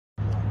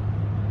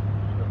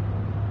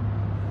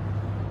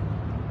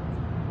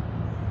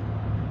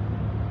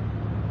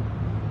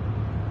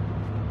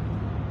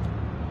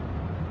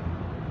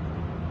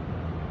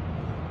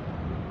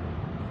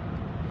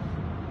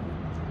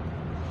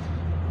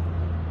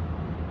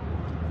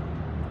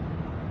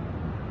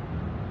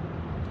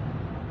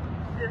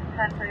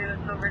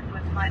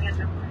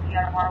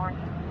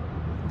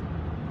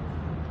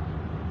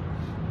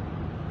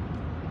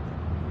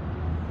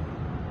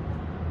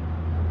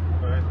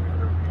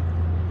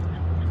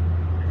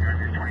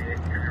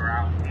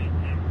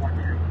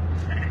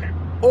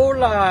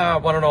Hola,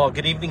 one and all.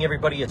 Good evening,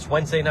 everybody. It's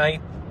Wednesday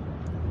night.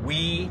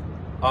 We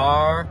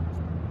are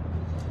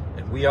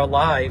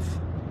live.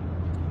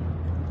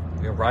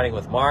 We are riding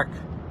with Mark,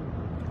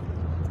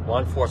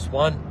 Juan Force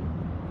One.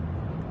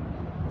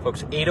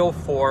 Folks,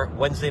 8:04,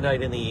 Wednesday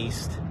night in the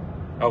East.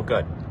 Oh,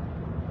 good.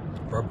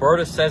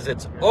 Roberta says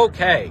it's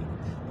okay.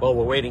 Well,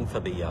 we're waiting for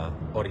the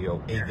audio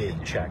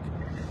AV check.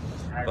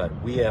 But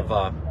we have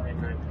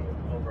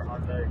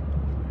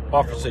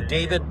Officer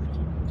David.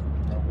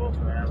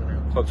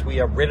 Folks, we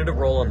are ready to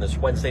roll on this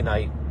Wednesday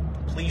night.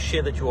 Please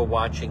share that you are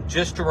watching.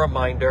 Just a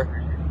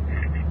reminder,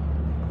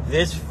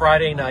 this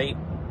Friday night,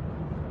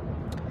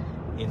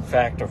 in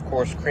fact, of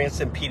course,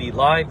 Cranston PD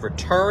Live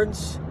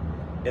returns,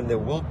 and there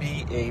will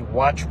be a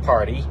watch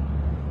party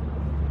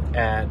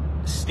at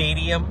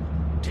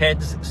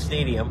Ted's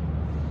Stadium,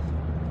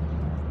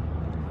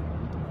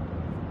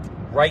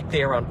 right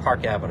there on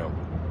Park Avenue.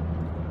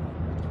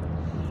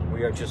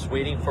 We are just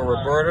waiting for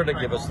Roberta to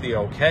give us the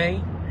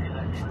okay.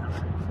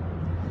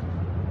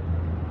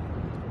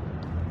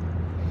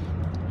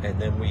 And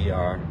then we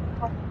are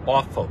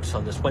off, folks,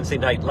 on this Wednesday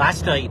night.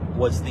 Last night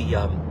was the,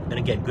 and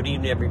again, good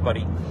evening,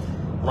 everybody.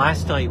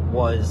 Last night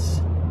was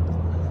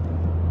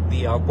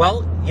the,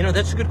 well, you know,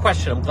 that's a good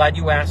question. I'm glad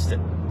you asked it.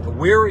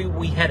 Where are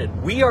we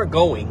headed? We are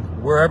going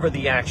wherever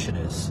the action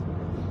is,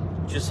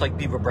 just like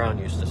Beaver Brown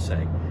used to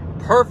say.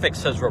 Perfect,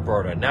 says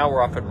Roberta. Now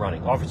we're off and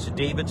running. Officer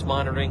David's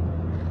monitoring.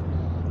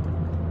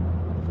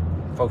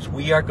 Folks,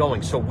 we are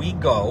going. So we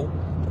go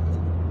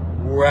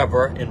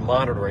wherever and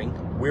monitoring.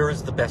 Where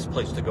is the best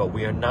place to go?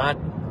 We are not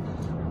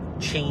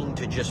chained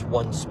to just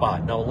one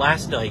spot. Now,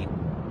 last night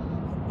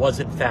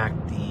was, in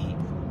fact, the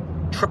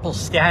triple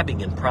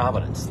stabbing in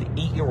Providence. The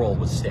 8-year-old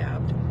was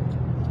stabbed.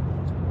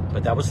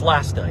 But that was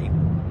last night.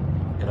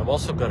 And I'm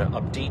also going to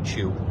update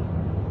you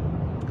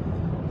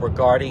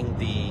regarding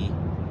the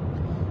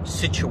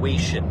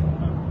situation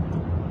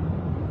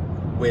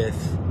with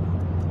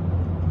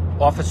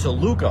Officer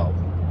Lugo,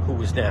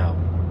 who is now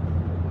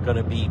going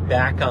to be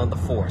back on the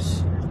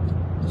force.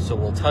 So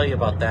we'll tell you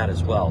about that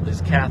as well. There's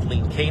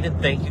Kathleen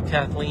Caden. Thank you,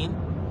 Kathleen.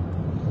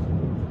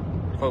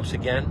 Folks,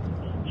 again.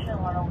 I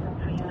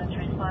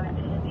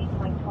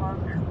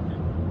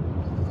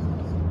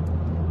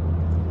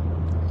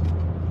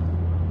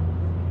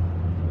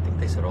think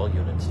they said all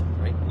units,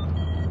 right?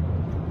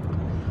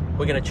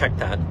 We're going to check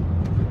that.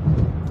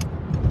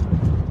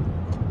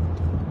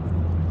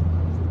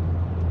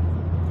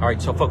 All right,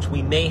 so folks,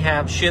 we may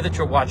have, share that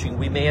you're watching,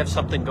 we may have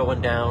something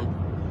going down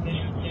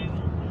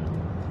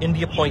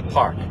India Point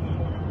Park.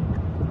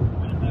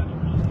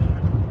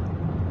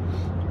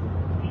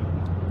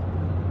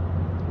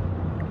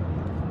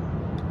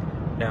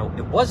 Now,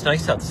 it was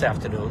nice out this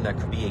afternoon. That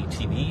could be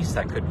ATVs.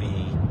 That could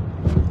be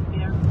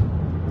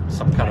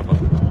some kind of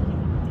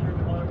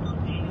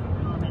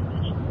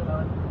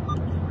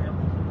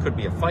could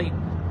be a fight.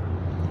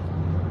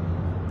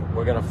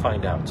 We're going to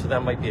find out. So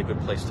that might be a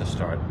good place to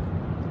start.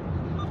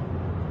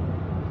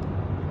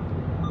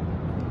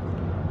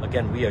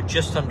 Again, we are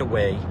just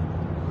underway.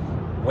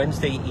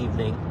 Wednesday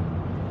evening.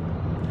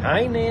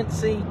 Hi,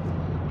 Nancy.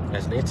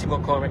 As Nancy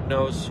McCormick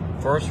knows,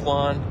 first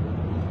one.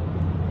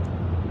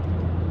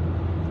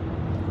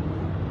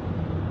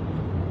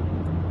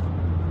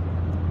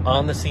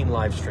 On the scene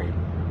live stream.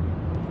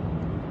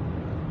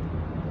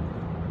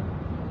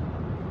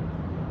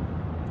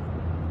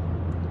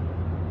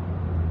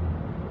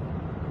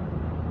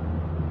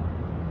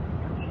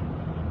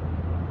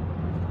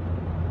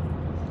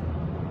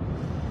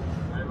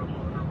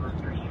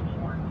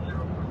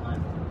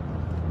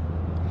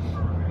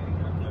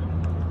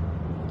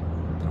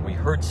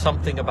 Heard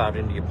something about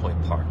India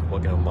Point Park. We're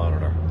going to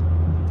monitor.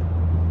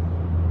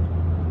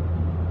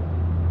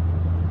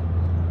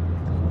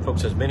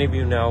 Folks, as many of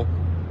you know,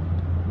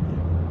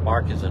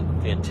 Mark is a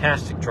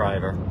fantastic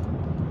driver.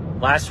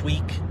 Last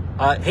week,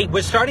 hey,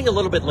 we're starting a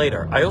little bit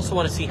later. I also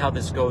want to see how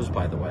this goes,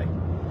 by the way.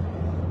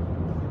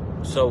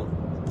 So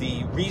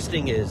the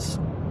reasoning is,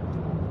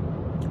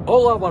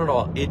 all I want to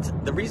know,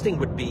 the reasoning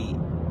would be,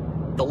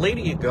 the later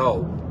you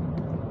go,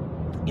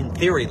 in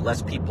theory,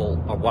 less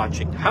people are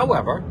watching.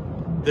 However,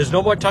 there's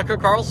no more Tucker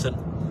Carlson.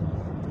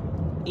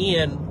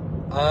 And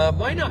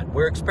why not?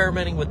 We're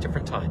experimenting with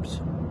different times.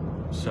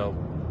 So,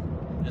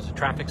 there's a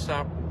traffic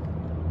stop.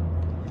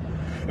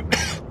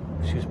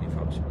 Excuse me,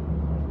 folks.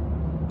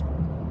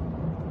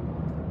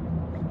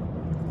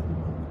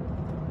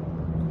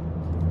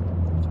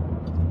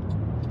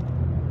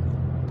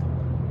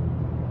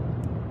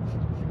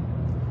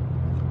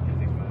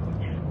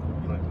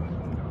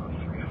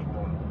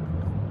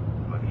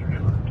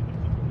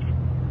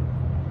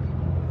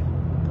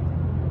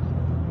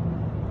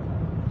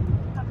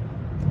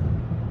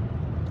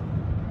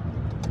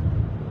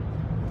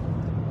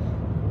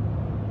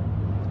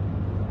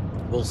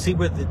 We'll see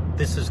where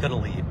this is going to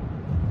lead.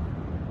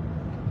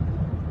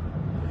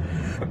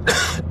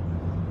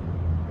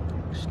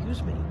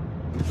 Excuse me.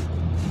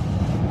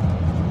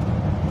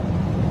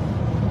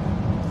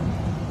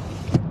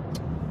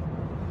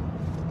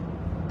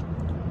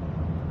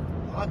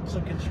 Lots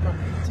of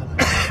construction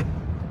tonight.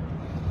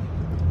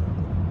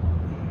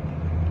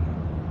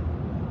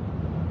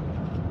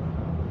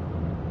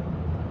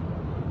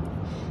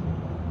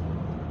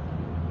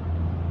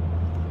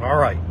 All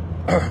right.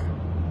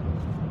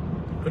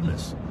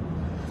 Goodness.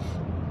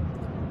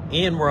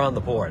 And we're on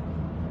the board.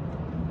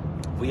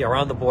 We are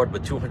on the board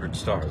with 200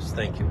 stars.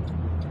 Thank you.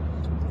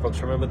 Folks,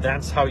 remember,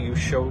 that's how you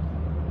show.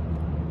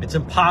 It's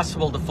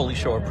impossible to fully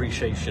show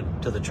appreciation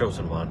to the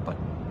chosen one, but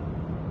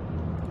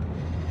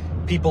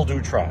people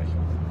do try.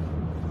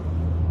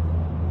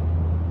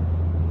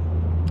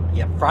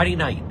 Yeah, Friday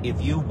night,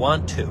 if you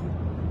want to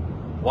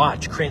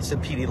watch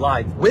Cranston PD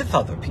Live with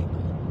other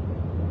people,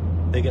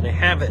 they're going to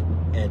have it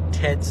at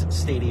Ted's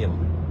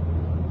Stadium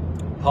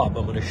Pub.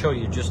 I'm going to show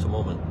you in just a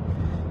moment.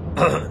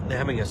 They're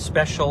having a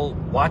special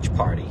watch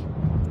party.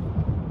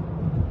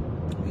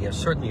 We are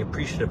certainly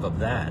appreciative of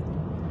that.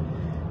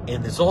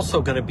 And there's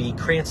also going to be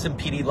Cranston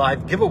PD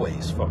Live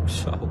giveaways, folks.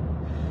 So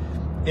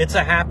it's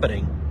a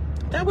happening.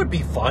 That would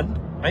be fun.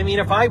 I mean,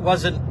 if I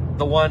wasn't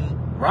the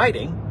one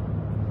riding,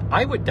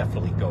 I would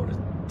definitely go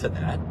to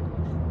that.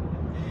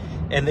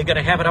 And they're going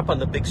to have it up on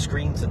the big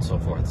screens and so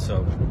forth.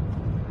 So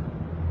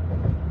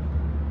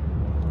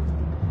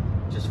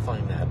just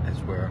find that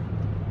as we're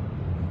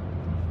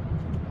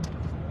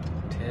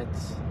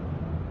Ted's.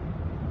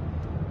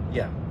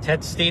 Yeah,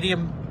 Ted's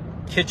Stadium,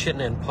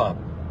 Kitchen, and Pub.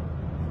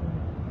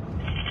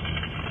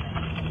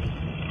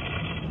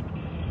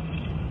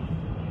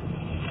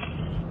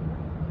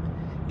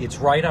 It's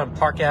right on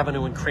Park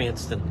Avenue in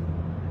Cranston,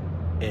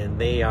 and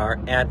they are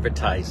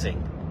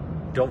advertising.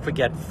 Don't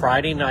forget,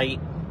 Friday night,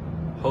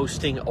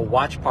 hosting a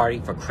watch party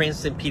for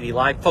Cranston PD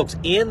Live. Folks,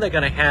 and they're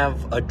going to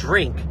have a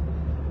drink,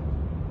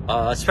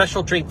 a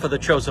special drink for the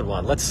chosen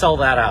one. Let's sell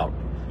that out.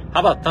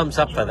 How about thumbs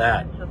up for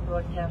that?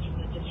 Broadcast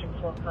from the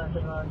District 4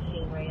 Concert on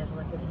scene, Ray is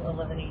looking for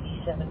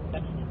 1187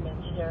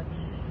 Westminster.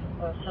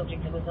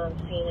 Subject that was on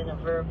scene in a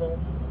verbal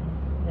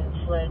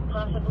and fled,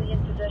 possibly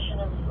in possession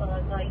of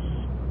knife.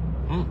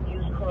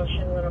 Use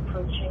caution when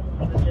approaching.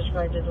 He was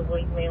described as a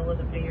white male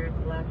with a beard,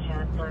 black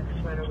hat, black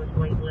sweater with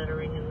white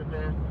lettering in the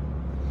back.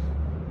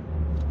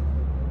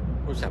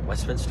 What was that,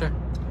 Westminster?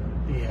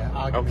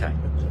 Yeah, okay.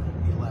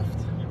 He left.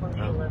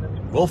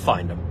 2011. We'll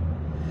find him.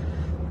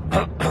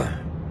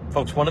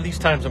 Folks, one of these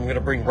times I'm going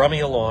to bring Rummy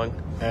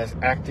along as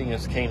acting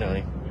as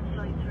K9.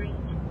 Side 3.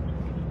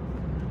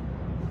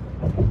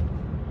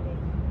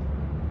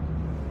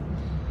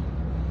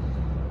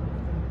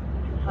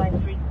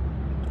 Side 3.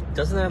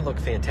 Doesn't that look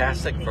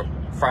fantastic for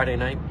Friday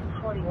night?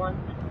 41.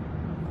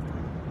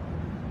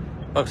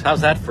 Folks, how's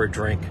that for a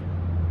drink?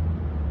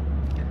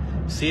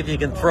 See if you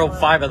can throw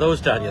 5 of those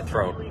down your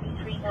throat.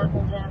 83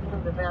 Apples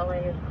Avenue, the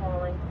valet is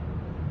calling.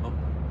 Oh.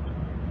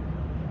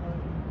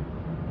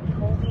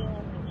 Holding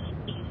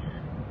keys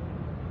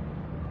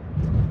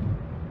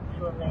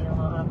to a male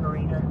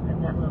operator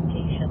at that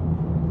location.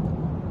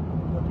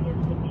 Who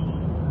appears to be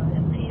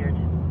impaired.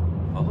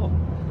 Oh.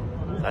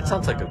 That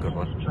sounds like a good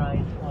one.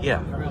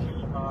 Yeah.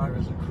 There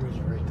is a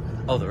cruiser right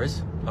there. Oh, there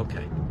is?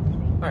 Okay.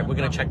 All right, we're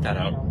going to check that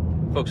out.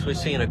 Folks, we're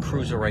seeing a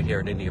cruiser right here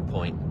at India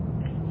Point.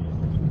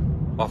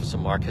 Officer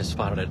Mark has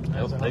spotted it.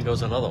 Oh, there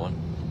goes another one.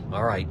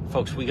 All right,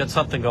 folks, we got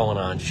something going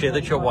on. Share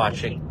that you're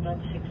watching.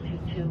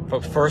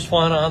 Folks, first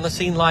one on the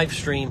scene live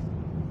stream.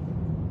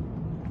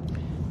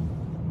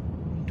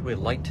 Do a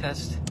light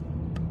test?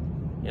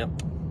 Yep.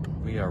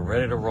 We are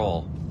ready to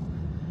roll.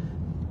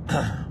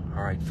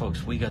 All right,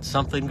 folks, we got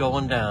something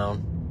going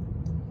down.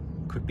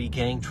 Could be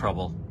gang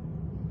trouble.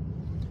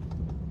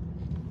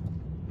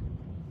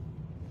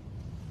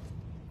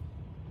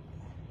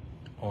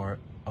 Or,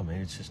 oh,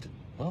 maybe it's just,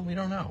 well, we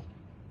don't know.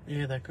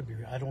 Yeah, that could be.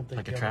 I don't think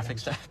Like a traffic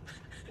stop?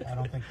 I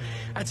don't think they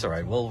were. That's all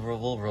right. We'll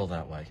roll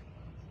that way.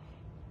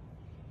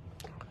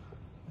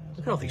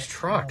 Look at all these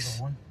trucks.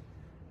 What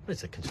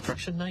is it,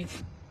 construction night?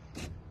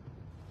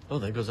 Oh,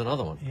 there goes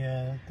another one.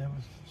 Yeah, that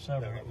was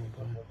several.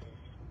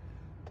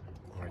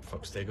 All right,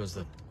 folks, there goes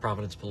the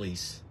Providence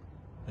Police.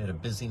 They had a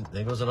busy,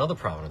 there goes another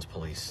Providence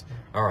Police.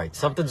 All right,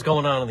 something's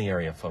going on in the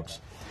area,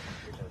 folks.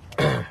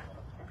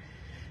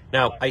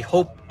 Now, I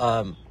hope,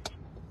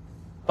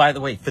 by the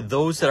way, for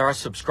those that are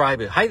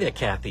subscribers, hi there,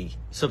 Kathy.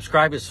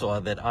 Subscribers saw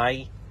that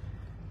I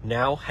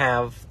now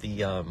have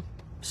the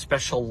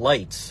special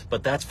lights,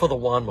 but that's for the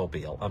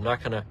Juan-mobile. We're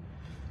not gonna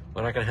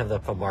have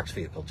that for Mark's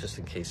vehicle, just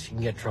in case you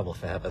can get in trouble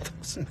for having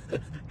those.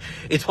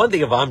 It's one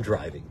thing if I'm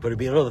driving, but it'd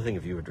be another thing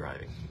if you were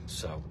driving.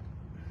 So,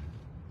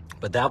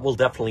 but that will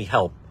definitely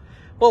help.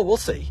 Well, we'll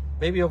see.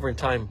 Maybe over in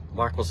time,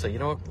 Mark will say, you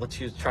know what, let's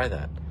try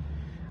that.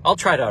 I'll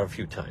try it out a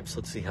few times.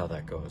 Let's see how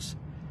that goes.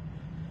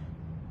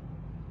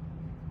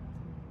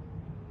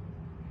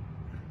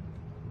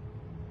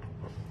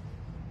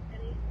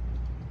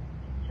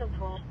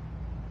 Simple.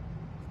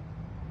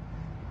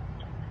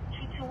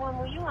 221,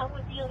 were you out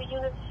with the other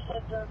units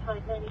at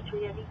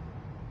 593, Eddie?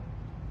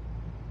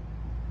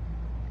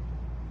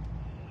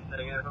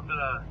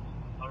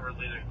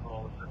 Unrelated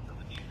call to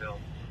the details.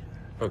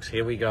 Folks,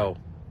 here we go.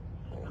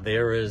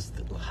 There is,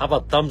 how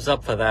about thumbs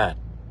up for that?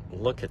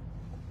 Look at,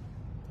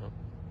 oh,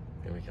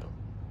 here we go.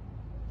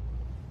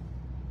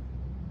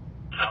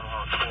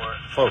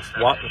 Folks,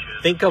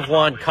 think of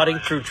Juan cutting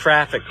through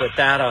traffic with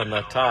that on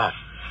the top.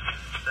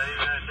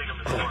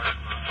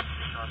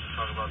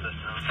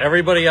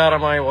 Everybody out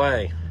of my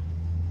way.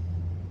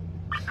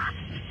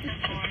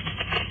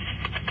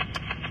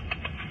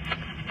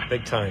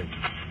 Big time.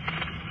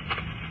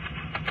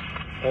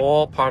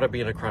 All part of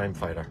being a crime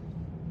fighter.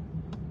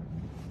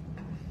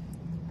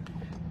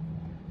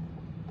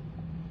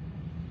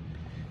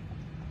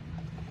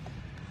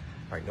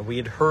 All right, now we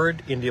had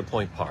heard India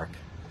Point Park.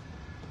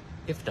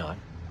 If not,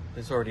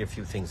 there's already a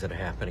few things that are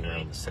happening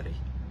around the city.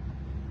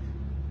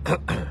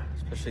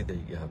 Especially the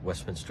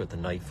Westminster at the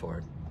night for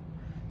it.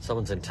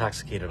 Someone's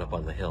intoxicated up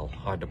on the hill.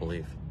 Hard to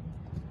believe.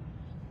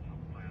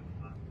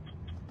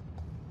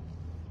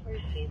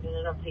 Received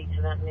an update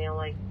to that mail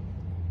I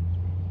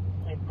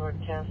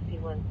broadcast. He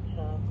went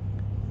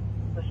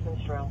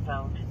Westminster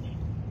outbound.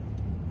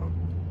 Oh,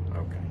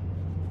 okay.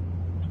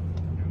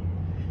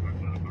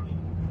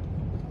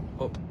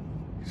 Oh,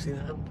 you see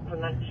that?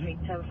 From that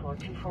street 10-4,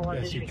 241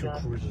 I see two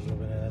disregard. cruisers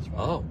over there. That's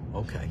why. Oh,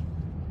 okay. I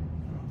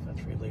don't know if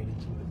that's related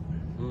to it.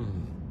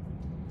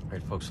 All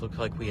right, folks, looks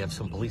like we have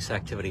some police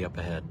activity up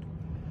ahead.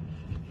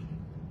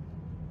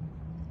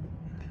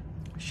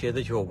 Share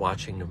that you're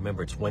watching.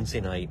 Remember, it's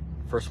Wednesday night.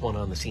 First one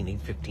on the scene,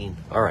 8:15.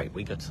 All right,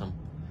 we got something's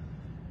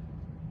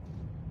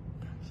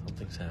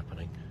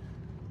happening.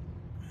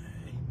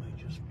 It might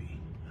just be.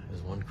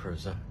 There's one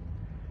cruiser.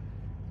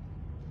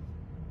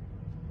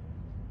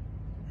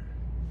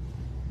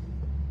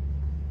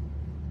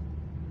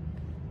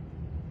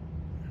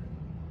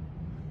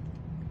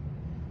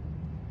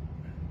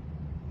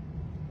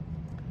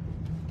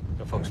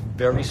 Now, folks,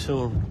 very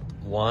soon,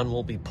 Juan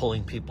will be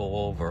pulling people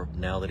over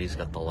now that he's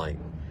got the light.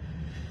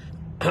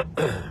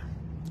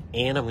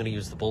 And I'm going to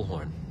use the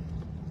bullhorn.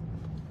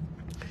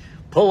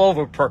 Pull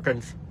over,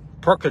 Perkins.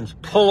 Perkins,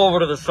 pull over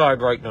to the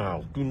side right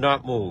now. Do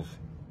not move.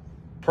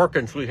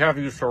 Perkins, we have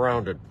you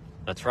surrounded.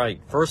 That's right.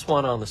 First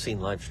one on the scene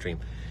live stream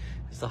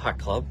is the Hot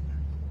Club.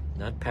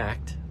 Not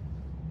packed.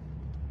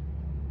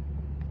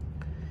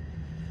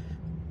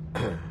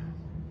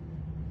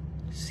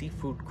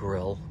 Seafood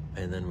Grill,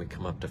 and then we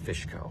come up to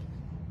Fishco.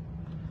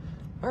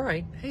 All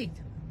right. Hey,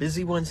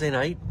 busy Wednesday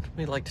night.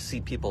 We'd like to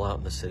see people out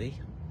in the city.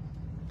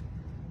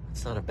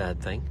 It's not a bad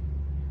thing.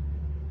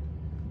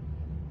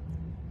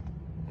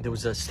 There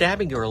was a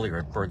stabbing earlier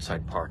at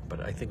Burnside Park, but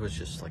I think it was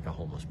just like a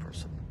homeless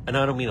person. And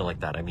I don't mean it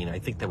like that. I mean, I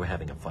think they were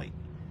having a fight.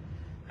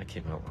 I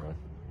came out wrong.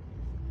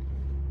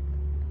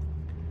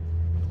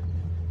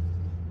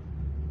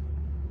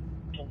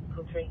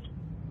 Code 3.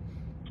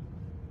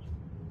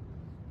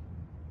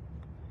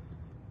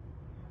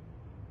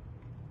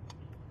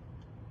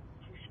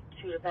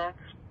 Two to back.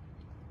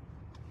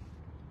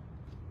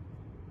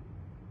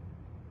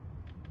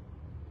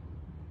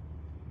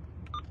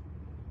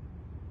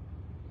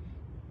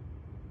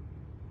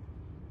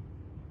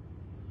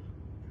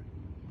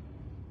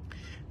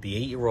 The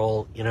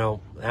 8-year-old, you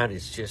know, that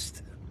is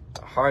just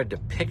hard to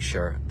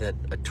picture that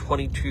a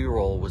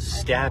 22-year-old was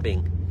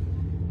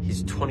stabbing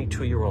his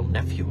 22-year-old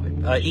nephew,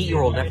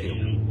 8-year-old nephew.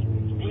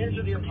 He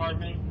entered the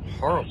apartment.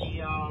 Horrible.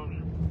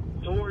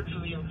 The door to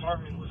the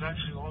apartment was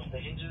actually off the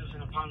hinges,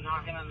 and upon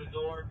knocking on the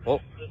door,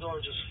 the door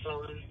just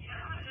fell in.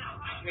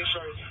 Make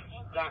sure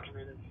it's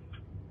documented.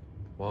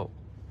 Whoa.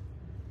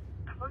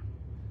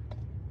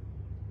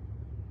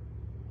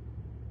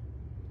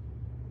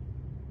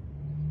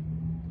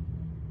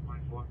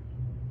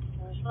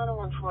 There's another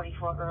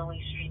 144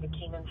 Early Street that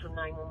came in from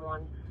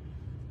 911.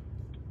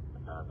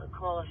 The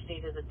caller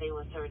stated that they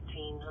were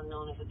 13,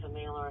 unknown if it's a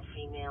male or a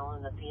female,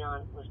 and that the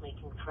aunt was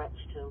making threats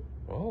to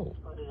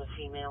the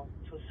female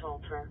to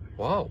assault her.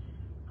 Wow.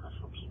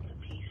 We'll keep the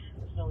peace.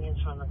 There's no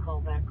answer on the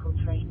call back. Code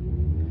 3.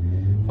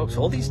 Folks,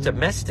 all these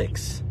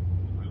domestics.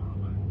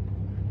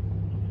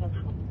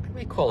 They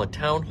may call a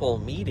town hall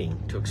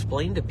meeting to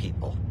explain to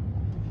people.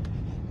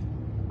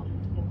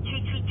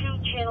 222,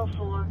 Channel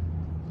 4.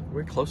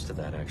 We're close to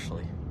that,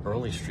 actually.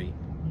 Early Street.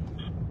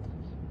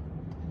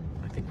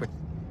 I think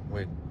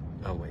we're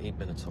 8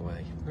 minutes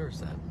away. Where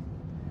is that?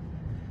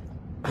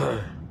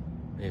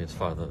 Maybe it's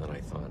farther than I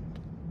thought.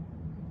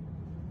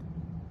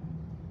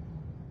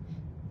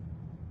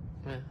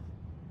 Yeah.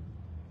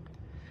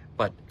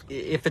 But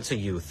if it's a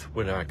youth,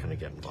 we're not going to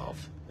get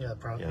involved. Yeah,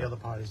 the other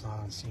party's not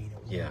on scene.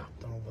 It was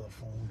done over the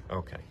phone.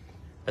 Okay.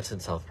 That's in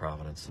South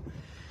Providence.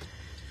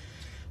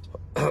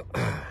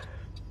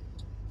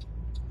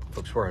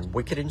 Folks, we're on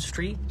Wickeden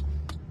Street,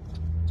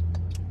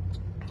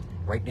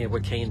 right near where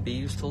K&B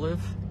used to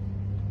live,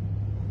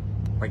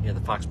 right near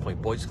the Fox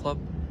Point Boys Club.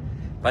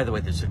 By the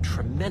way, there's a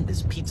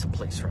tremendous pizza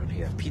place around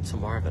here, Pizza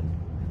Marvin.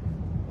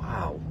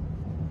 Wow,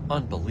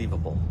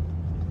 unbelievable.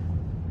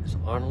 There's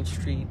Arnold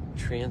Street,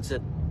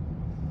 Transit.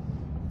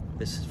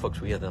 This is,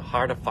 folks, we are the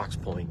heart of Fox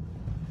Point.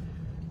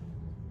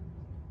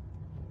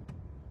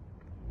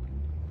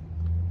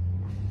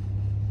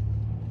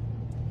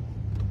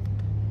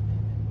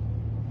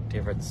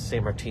 David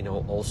San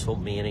Martino also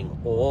manning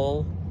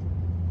all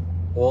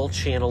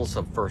channels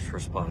of first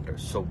responders.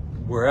 So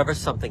wherever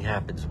something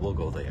happens, we'll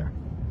go there.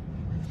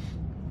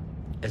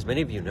 As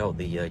many of you know,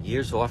 the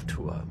year's off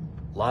to a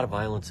lot of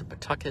violence in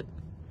Pawtucket.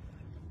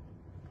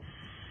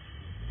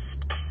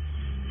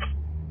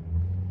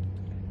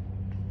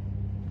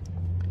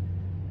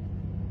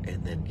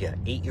 And then, yeah,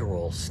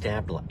 8-year-old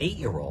stabbed.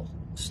 8-year-old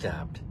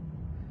stabbed.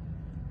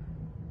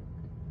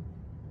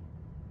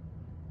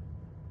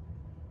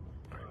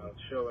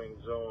 Showing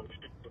zone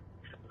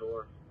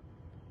door.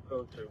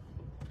 Code 2.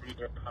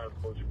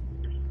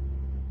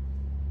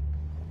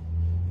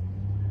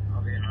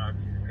 I'll be in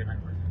good night.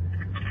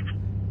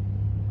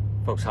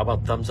 Folks, how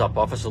about thumbs up?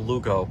 Officer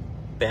Lugo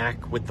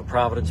back with the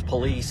Providence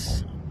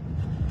Police.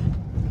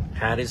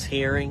 Had his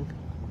hearing.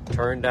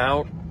 Turned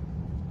out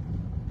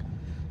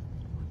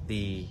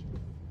the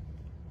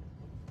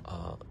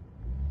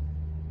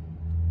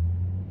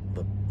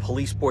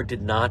police board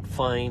did not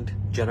find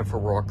Jennifer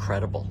Rohr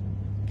credible.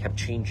 Kept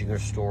changing her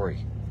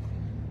story.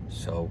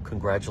 So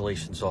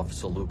congratulations,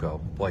 Officer Lugo.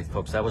 Boy,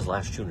 folks, that was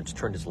last June. It's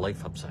turned his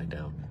life upside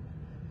down.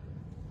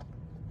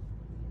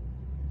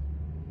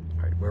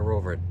 All right, we're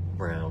over at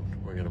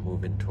Brown. We're going to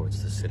move in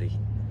towards the city.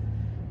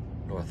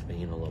 North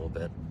Main a little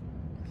bit,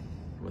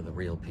 where the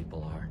real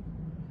people are.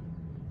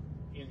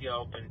 You can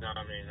go up and down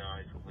and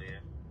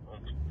clear.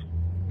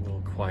 A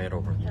little quiet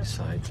over on these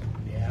sides.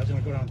 Yeah, I was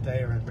going to go down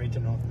there and right to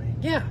North Main.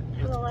 Yeah,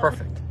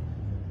 perfect.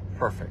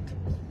 Perfect.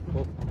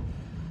 Well,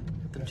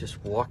 them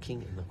just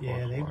walking in the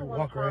corridor. Yeah, they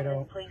walk right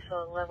out. Place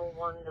on level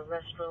 1, the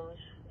restrooms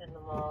in the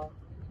mall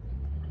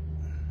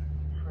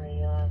for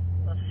a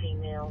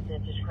female they're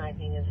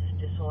describing as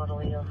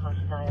disorderly or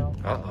hostile.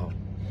 Uh-oh.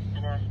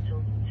 And asked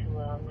to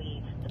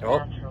leave the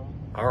bathroom.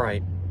 All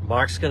right.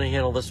 Mark's going to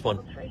handle this one.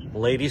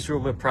 Ladies'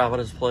 room at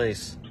Providence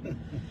Place.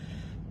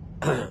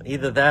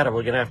 Either that or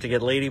we're going to have to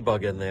get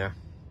Ladybug in there.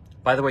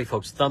 By the way,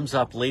 folks, thumbs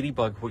up.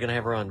 Ladybug, we're going to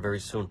have her on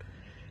very soon.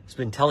 She's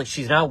been telling,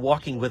 she's now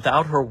walking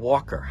without her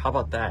walker. How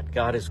about that?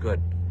 God is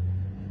good.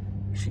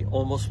 She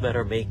almost met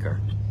her maker.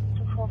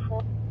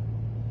 244.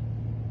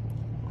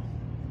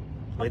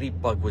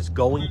 Ladybug was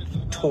going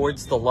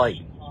towards the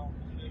light.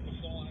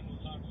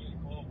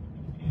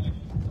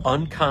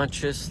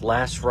 Unconscious,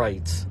 last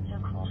rites.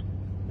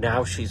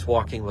 Now she's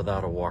walking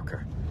without a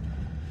walker.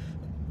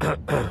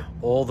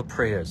 All the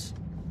prayers.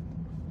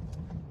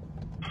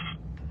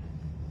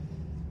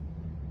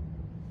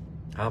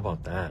 How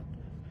about that?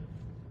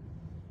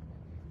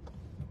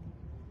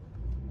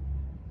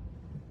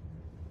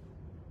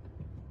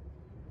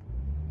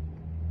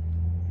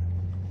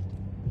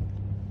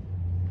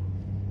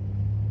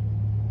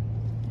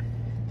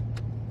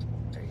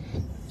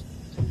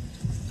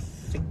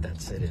 I think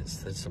that's it.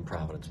 That's some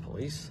Providence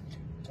Police.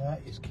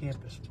 That is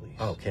Campus Police.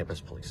 Oh,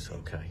 Campus Police.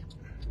 Okay.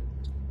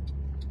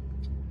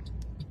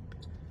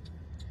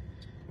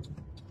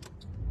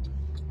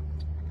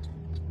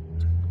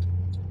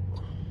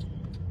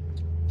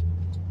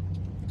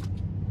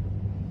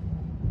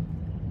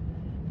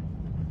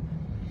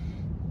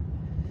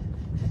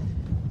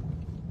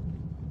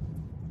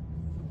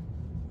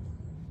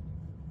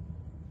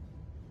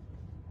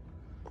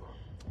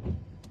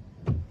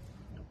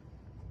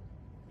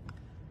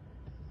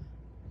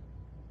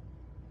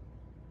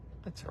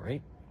 That's all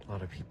right. A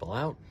lot of people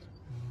out.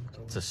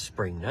 It's a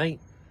spring night.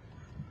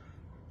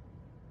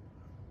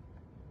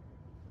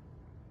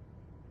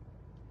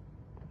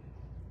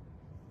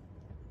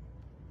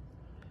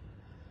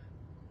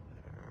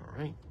 All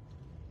right.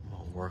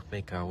 We'll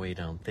make our way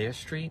down Thayer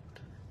Street.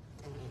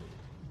 Oh,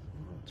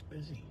 it's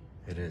busy.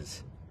 It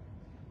is.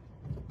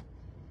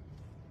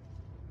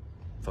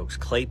 Folks,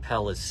 Clay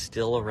Pell is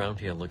still around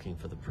here looking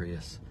for the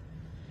Prius.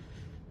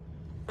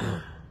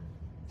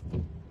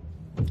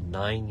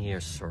 9-year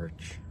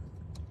search.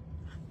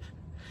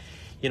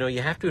 You know,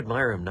 you have to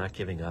admire him not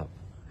giving up.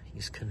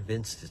 He's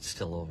convinced it's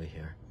still over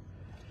here.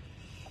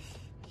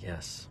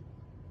 Yes.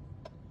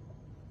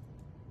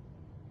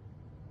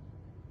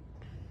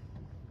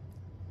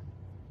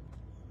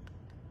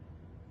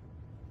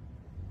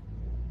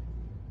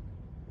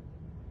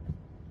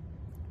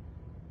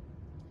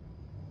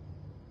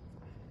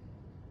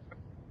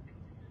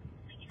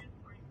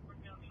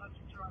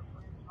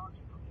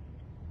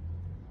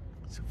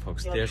 So,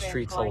 folks, their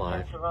street's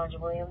alive. To Roger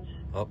Williams,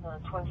 Oh.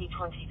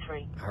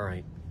 2023. All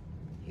right.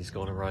 He's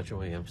going to Roger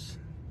Williams.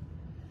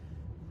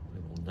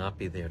 We will not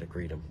be there to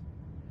greet him.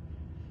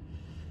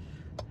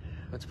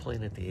 What's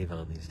playing at the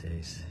Avon these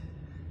days?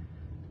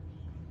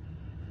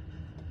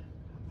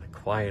 A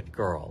Quiet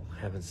Girl.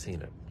 Haven't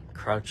seen it.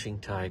 Crouching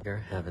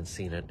Tiger. Haven't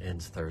seen it.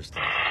 Ends Thursday.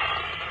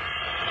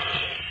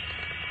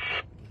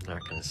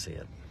 Not going to see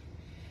it.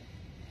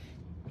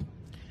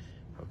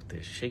 Oh,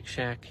 there's Shake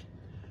Shack.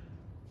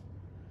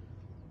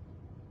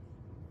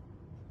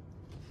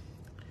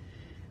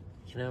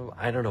 You know,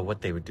 I don't know what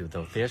they would do,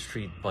 though. Their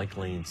street bike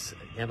lanes,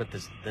 yeah, but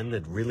then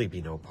there'd really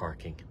be no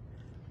parking.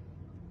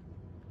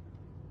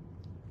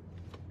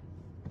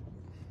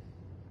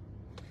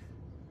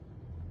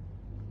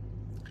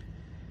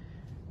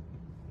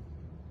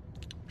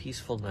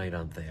 Peaceful night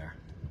on there.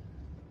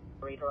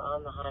 operator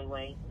on the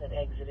highway that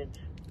exited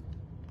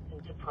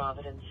into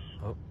Providence.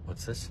 Oh,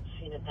 what's this?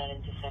 Seen at that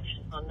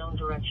intersection. Unknown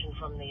direction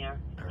from there.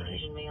 All right.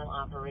 Asian male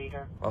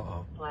operator.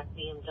 Uh-oh. Black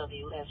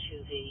BMW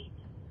SUV.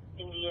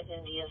 India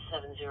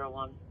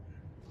 701.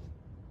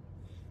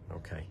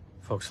 Okay.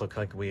 Folks, look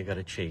like we got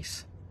a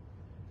chase.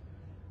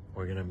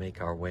 We're going to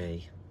make our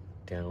way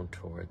down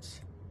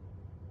towards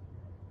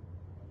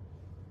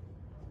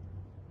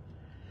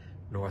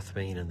North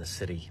Main in the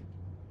city.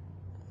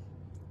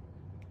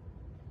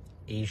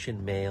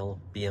 Asian male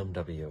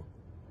BMW.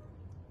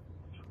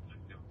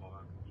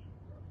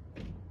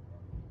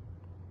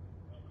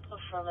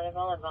 Affirmative,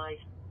 I'll advise.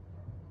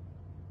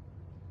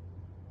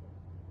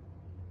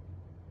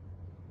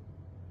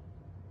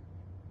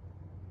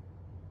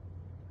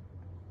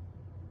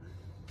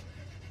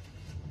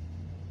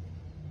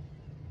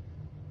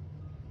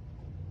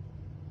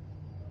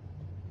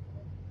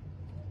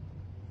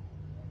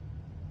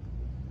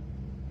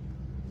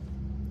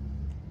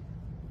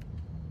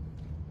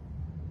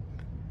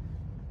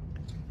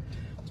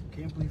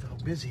 Can't believe how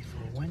busy for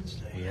a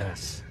Wednesday.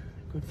 Yes.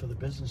 Good for the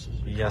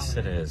businesses. Yes,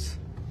 it is.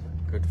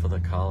 Good for the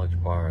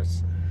college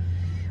bars.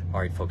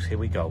 All right, folks, here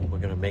we go. We're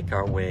going to make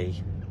our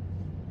way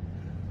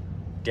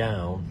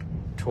down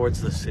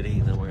towards the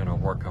city, then we're going to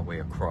work our way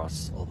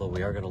across. Although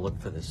we are going to look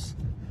for this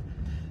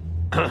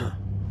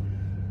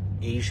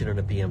Asian in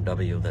a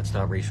BMW. That's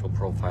not racial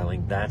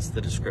profiling. That's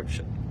the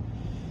description.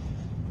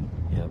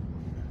 Yep.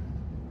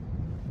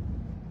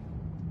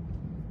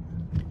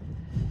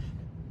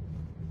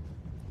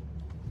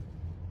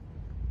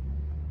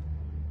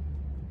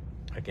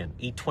 Again,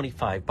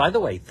 E25. By the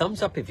way,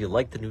 thumbs up if you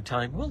like the new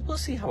time. We'll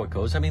see how it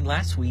goes. I mean,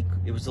 last week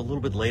it was a little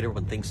bit later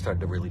when things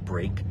started to really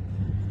break.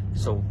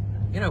 So,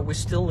 you know, we're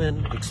still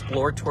in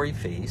exploratory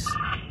phase.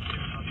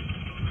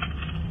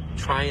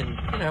 Try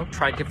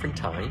different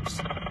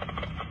times.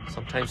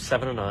 Sometimes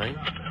 7 to 9.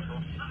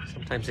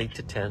 Sometimes 8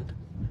 to 10.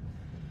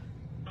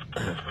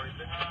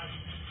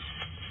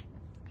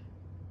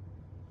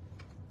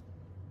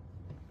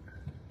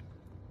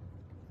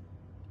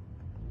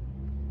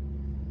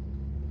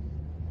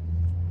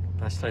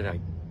 Last night I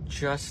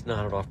just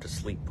nodded off to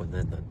sleep when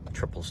then the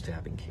triple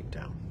stabbing came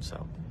down.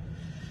 So,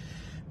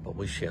 but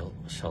we shall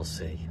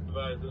see.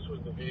 This was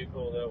the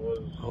vehicle that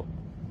was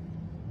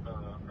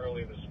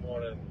early this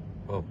morning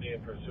being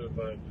pursued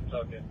by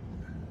Pawtucket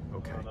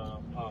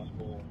on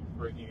possible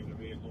breaking into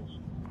vehicles.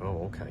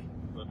 Oh, okay.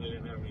 But they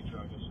didn't have any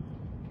charges.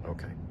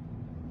 Okay.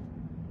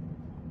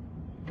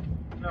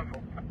 No. All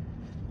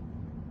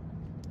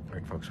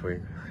right, folks,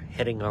 we're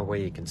heading our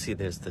way. You can see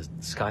there's the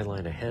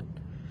skyline ahead.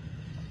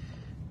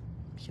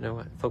 You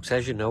know, folks,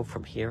 as you know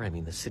from here, I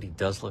mean, the city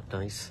does look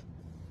nice.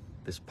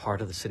 This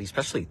part of the city,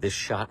 especially this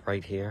shot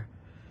right here.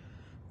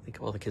 Think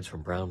of all the kids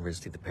from Brown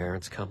RISD, the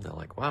parents come, they're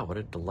like, wow, what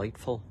a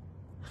delightful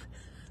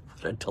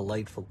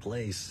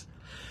place.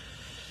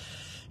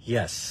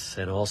 Yes,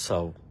 and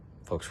also,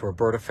 folks,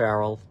 Roberta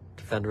Farrell,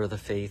 Defender of the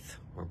Faith.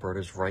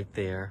 Roberta's right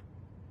there.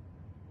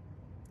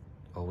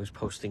 Always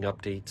posting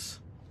updates.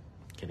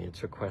 Can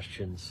answer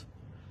questions.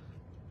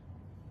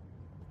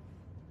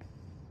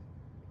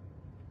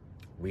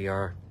 We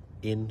are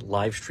in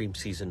live stream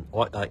season.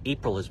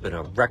 April has been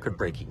a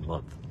record-breaking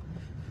month.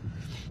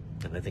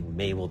 And I think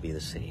May will be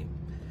the same.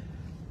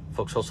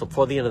 Folks, also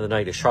before the end of the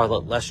night, a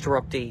Charlotte Lester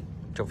update.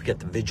 Don't forget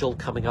the vigil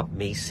coming up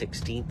May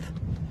 16th.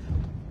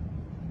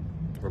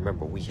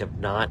 Remember, we have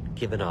not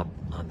given up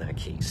on that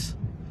case.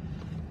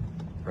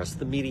 The rest of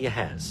the media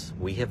has.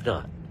 We have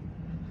not.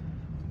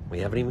 We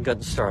haven't even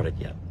gotten started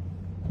yet.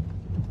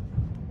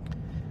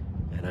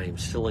 And I am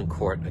still in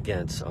court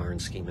against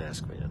Orange Ski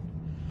Mask Man.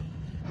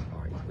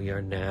 We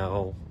are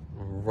now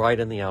right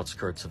on the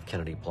outskirts of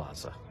Kennedy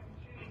Plaza.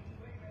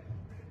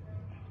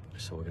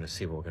 So we're going to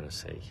see what we're going to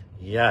see.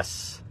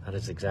 Yes, that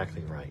is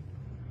exactly right.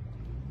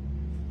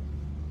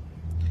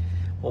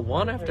 Well,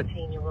 Juan After...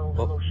 13-year-old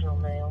emotional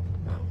male.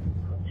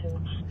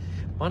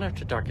 Juan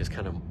After Dark is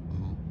kind of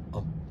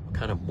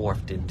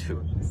morphed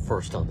into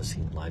first on the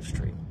scene live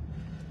stream.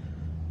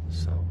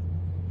 So...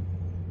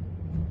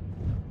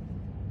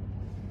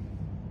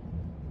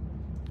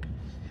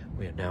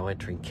 we are now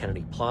entering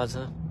Kennedy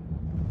Plaza.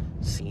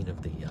 Scene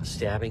of the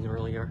stabbing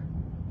earlier.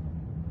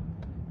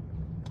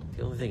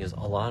 The only thing is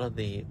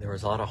there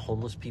was a lot of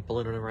homeless people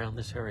in and around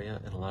this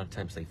area, and a lot of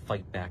times they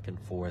fight back and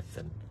forth,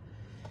 and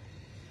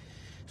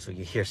so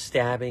you hear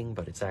stabbing,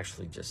 but it's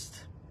actually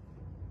just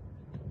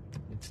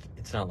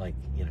it's not like,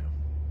 you know,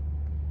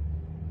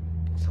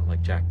 it's not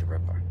like Jack the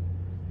Ripper.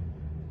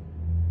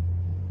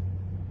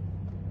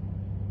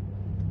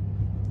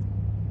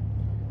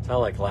 It's not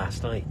like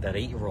last night, that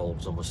 8-year-old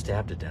was almost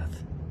stabbed to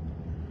death.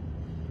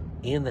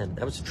 And then,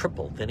 that was a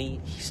triple. Then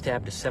he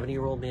stabbed a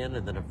 70-year-old man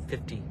and then a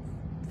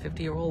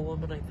 50-year-old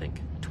woman, I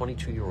think.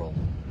 22-year-old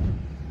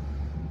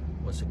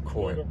was in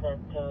court. That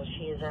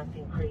she is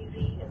acting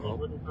crazy and they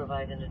wouldn't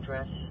provide an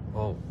address.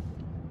 Oh.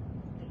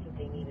 They said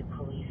they needed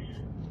police.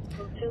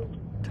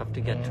 Tough to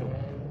get to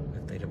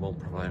if they won't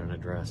provide an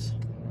address.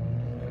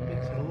 It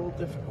makes it a little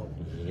difficult.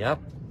 Yep.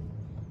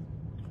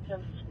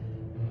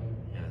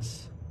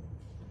 Yes.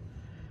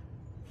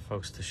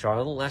 Folks, the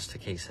Charlotte Lester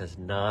case has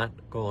not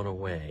gone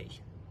away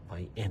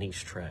by any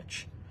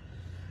stretch.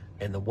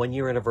 And the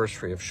 1-year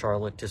anniversary of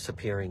Charlotte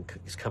disappearing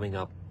is coming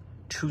up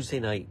Tuesday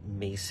night,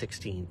 May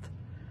 16th.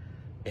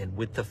 And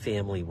with the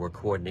family, we're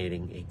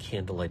coordinating a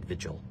candlelight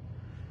vigil.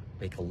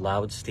 Make a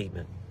loud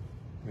statement.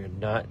 We're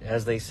not,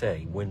 as they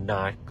say, we're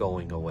not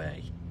going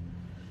away.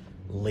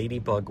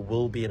 Ladybug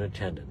will be in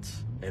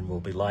attendance, and we'll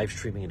be live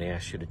streaming and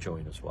ask you to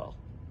join as well.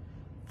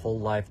 Full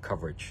live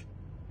coverage.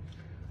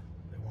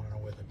 They want to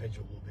know where the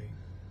vigil will be.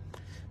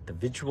 The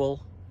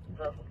vigil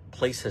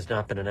place has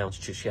not been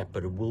announced just yet,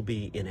 but it will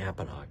be in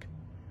Apponaug,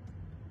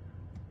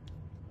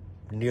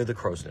 near the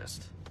Crow's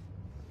Nest.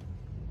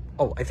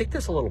 Oh, I think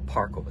there's a little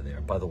park over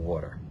there by the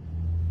water.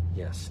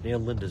 Yes, near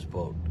Linda's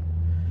boat.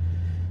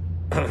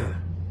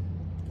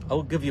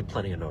 I'll give you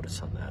plenty of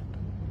notice on that.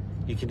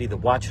 You can either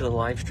watch it on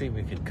live stream or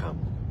you can come.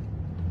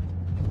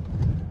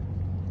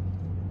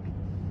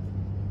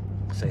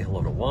 Say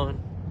hello to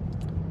Juan.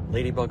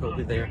 Ladybug will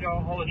be there.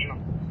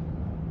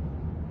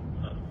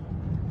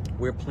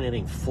 We're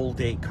planning full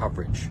day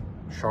coverage.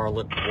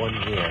 Charlotte 1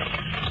 year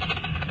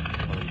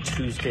on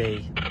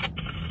Tuesday,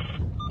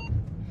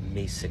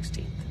 May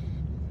 16th.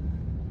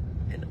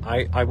 And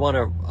I want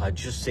to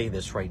just say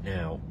this right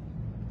now.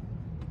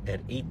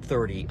 At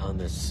 8:30 on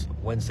this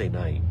Wednesday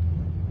night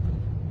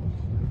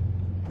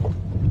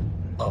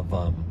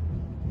of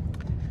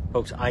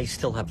folks, I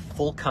still have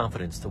full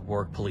confidence the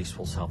Warwick Police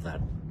will solve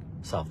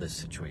this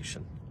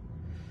situation.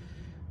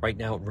 Right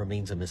now it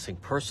remains a missing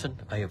person.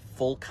 I have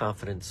full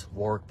confidence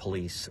Warwick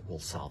Police will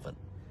solve it.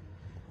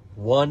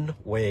 One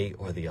way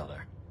or the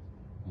other.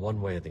 One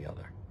way or the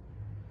other.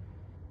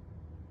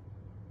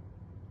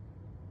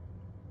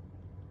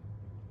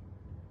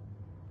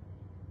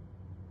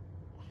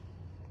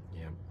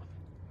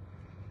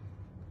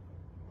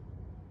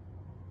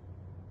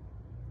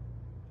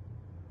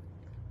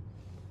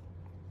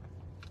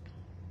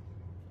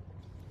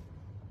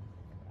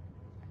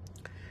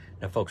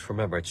 Now, folks,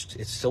 remember,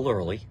 it's still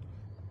early,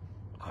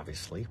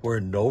 obviously. We're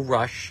in no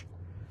rush.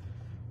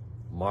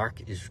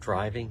 Mark is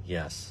driving,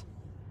 yes.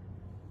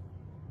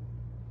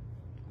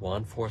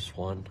 Juan Force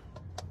One.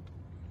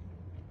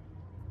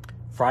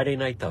 Friday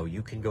night, though,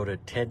 you can go to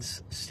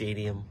Ted's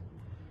Stadium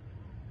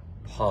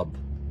Pub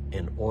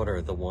and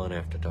order the Juan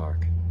After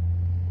Dark.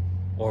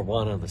 Or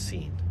Juan on the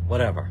Scene,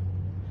 whatever.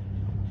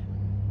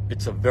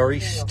 It's a very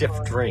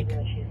stiff drink.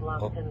 She's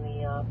locked in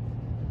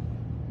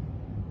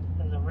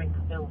the rink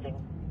building.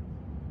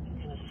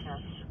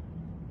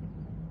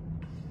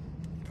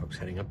 Folks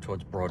heading up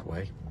towards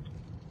Broadway,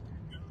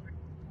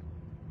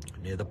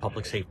 near the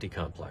Public Safety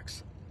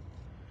Complex.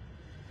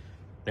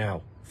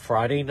 Now,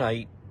 Friday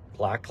night,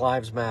 Black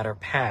Lives Matter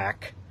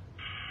PAC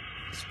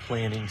is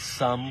planning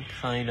some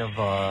kind of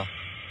a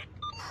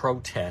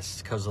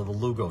protest because of the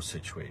Lugo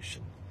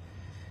situation.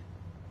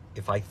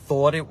 If I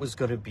thought it was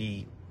going to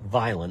be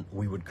violent,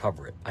 we would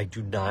cover it. I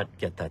do not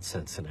get that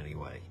sense in any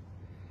way.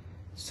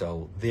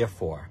 So,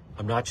 therefore,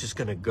 I'm not just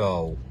going to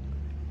go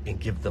and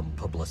give them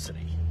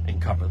publicity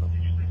and cover them.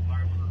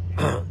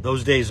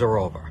 Those days are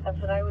over.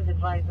 That's what I was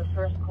advised the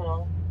first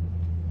call.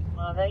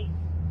 Are they?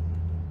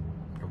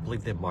 I don't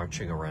believe they're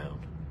marching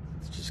around.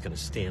 It's just going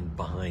to stand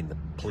behind the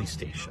police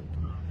station.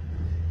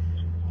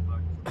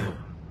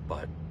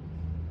 But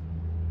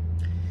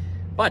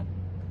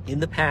in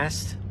the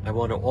past, I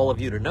want all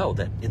of you to know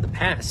that in the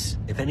past,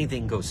 if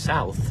anything goes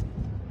south,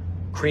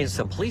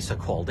 Cranston police are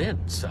called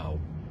in. So,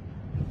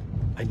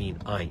 I mean,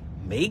 I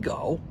may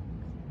go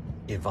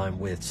if I'm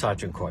with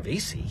Sergeant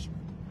Corvesi,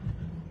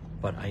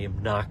 but I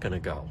am not going to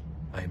go.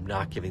 I am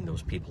not giving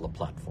those people a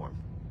platform.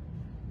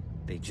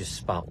 They just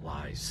spout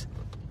lies.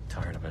 I'm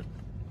tired of it.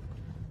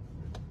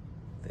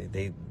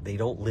 They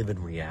don't live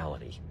in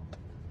reality.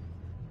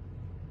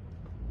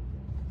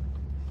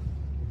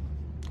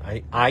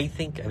 I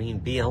think, I mean,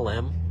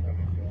 BLM,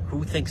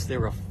 who thinks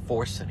they're a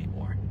force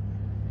anymore?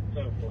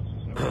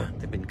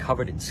 They've been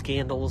covered in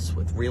scandals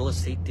with real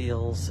estate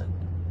deals, and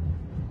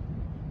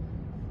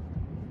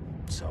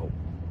so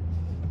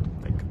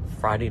like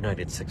Friday night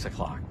at 6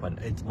 o'clock. But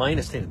it's my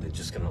understanding they're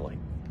just gonna like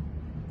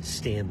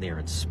stand there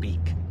and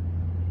speak.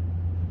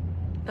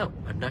 No,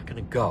 I'm not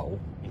gonna go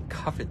and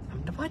cover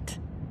them. What?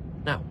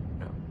 No,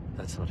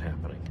 that's not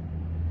happening.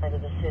 Out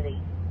of the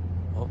city.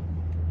 Well,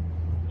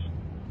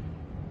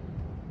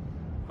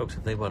 folks,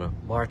 if they want to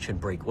march and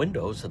break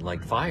windows and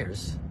light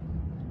fires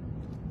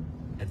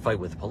and fight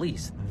with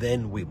police,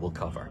 then we will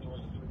cover.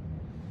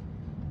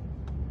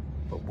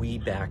 But we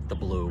back the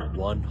blue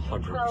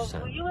 100%. So,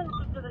 were you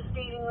into the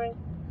skating rink?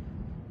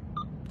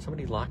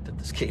 Somebody locked at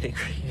the skating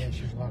rink. Yeah,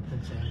 she's locked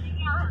inside.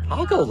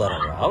 I'll go let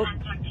her out.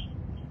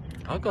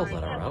 I'll go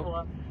let her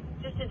out.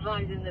 Just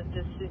advising that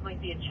this might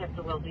be a check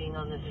the well-being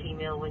on this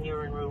female when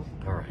you're en route.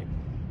 All right.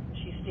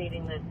 She's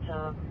stating that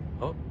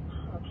I'll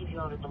keep you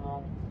out at the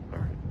mall. All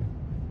right.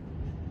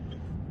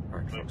 All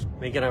right, folks.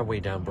 Making our way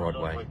down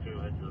Broadway. All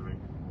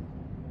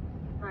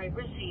right,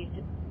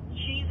 received.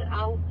 She's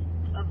out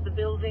of the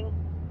building.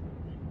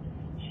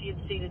 She had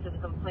stated to the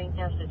complaint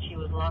desk that she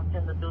was locked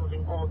in the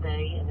building all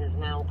day and is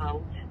now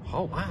out.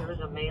 Oh, wow. There is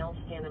a male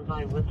standing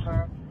by with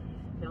her.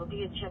 There'll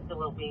be a check the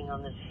well-being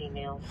on this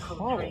female.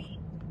 Oh,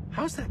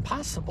 how's that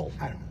possible?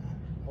 I don't know.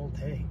 All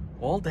day.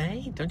 All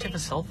day? Don't you have a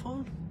cell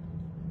phone?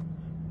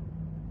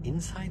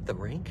 Inside the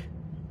rink?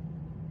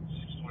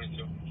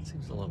 622.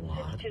 Seems a little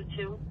odd.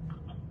 622.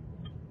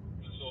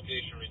 This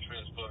location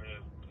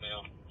retransported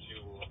mail to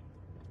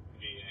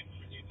VA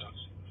for detox.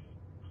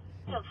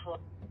 10-4.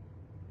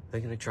 They're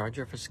going to charge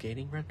her for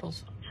skating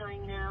rentals?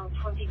 Time now,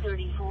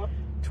 2034.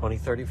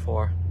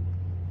 2034.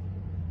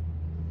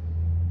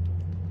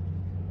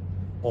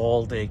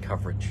 All day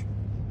coverage.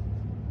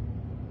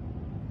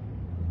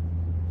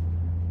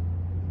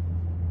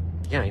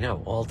 Yeah, I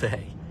know, all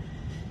day.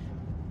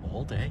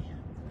 All day.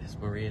 There's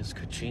Maria's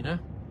Cucina.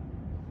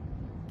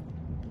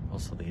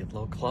 Also the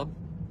Idlo Club.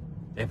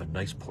 They have a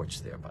nice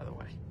porch there, by the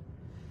way.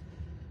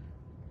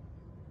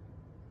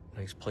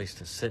 Nice place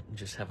to sit and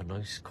just have a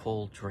nice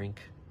cold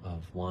drink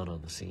of Juan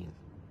on the scene.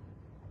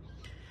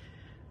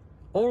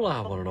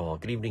 Hola, one and all.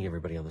 Good evening,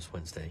 everybody, on this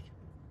Wednesday.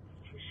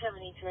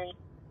 273.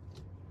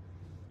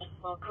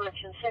 Well,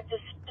 correction, Sector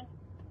 7,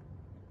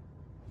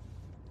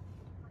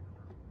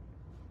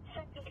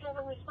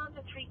 respond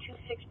to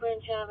 326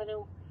 Branch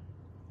Avenue.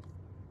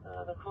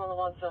 The caller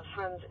wants a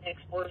friend's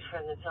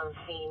ex-boyfriend that's on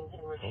scene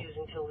and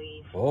refusing to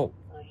leave. Oh.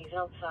 He's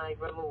outside,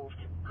 removed.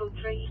 Code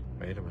 3.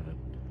 Wait a minute.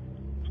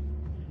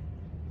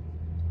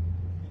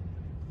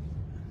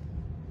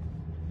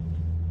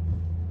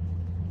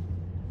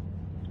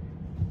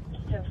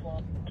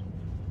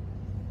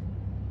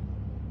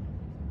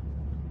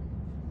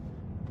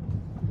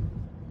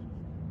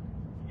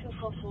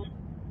 Floor.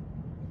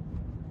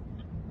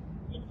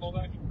 Call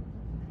back.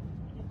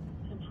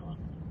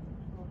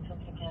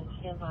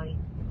 Stand by.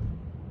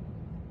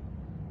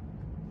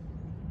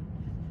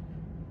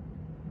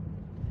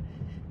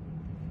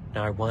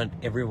 Now I want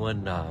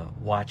everyone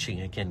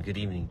watching again. Good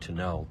evening to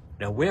know.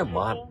 Now we're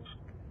monitoring.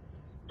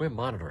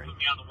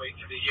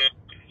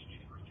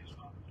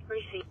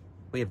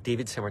 We have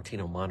David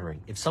Sammartino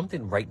monitoring. If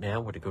something right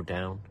now were to go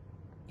down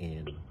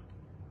in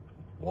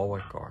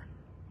Warwick or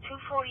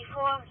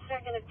 244,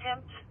 second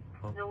attempt.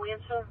 No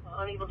answer.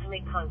 Unable to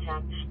make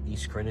contact.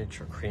 East Greenwich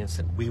or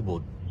Cranston, we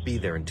will be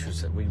there in 2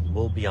 seconds. We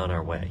will be on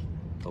our way.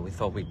 But we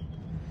thought we'd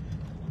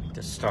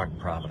just start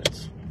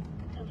Providence.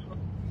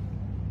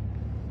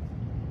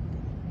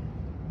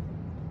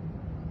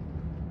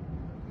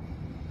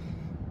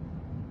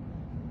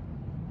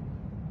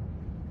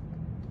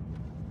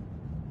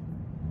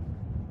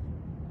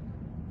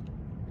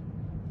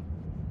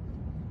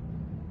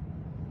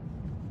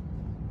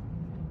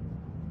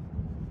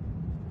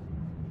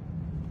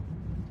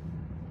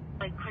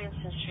 Like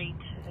Cranston Street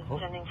is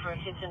sending for a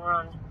hit and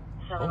run.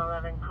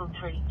 711, code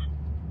 3.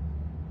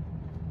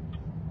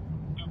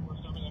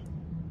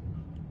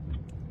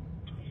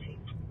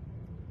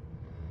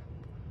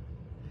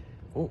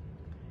 Oh.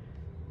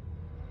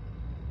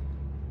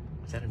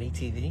 Is that an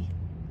ATV?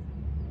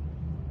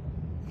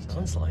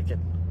 Sounds like it.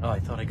 Oh, I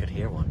thought I could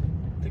hear one.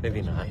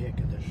 Maybe not. Air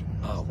conditioner.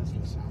 Oh. That's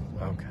what it sounds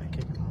like. Okay.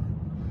 Kick it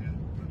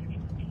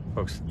on.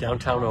 Folks,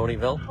 downtown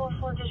Oneyville.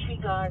 44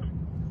 disregard.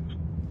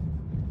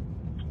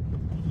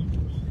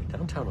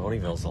 Downtown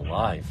Oneyville's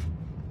alive.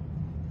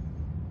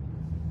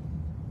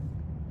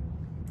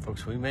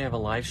 Folks, we may have a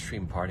live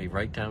stream party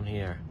right down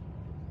here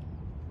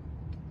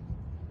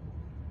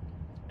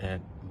at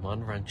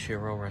Mon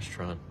Ranchero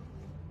Restaurant.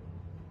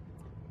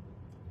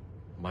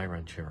 My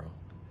Ranchero.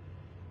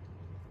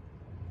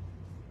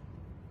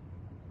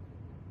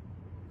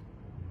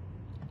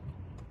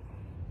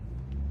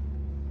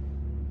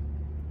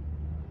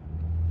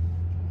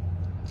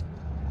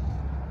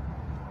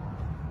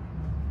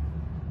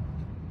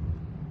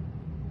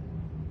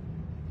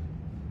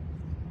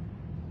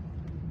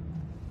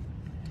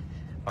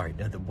 All right,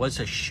 now there was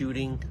a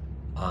shooting,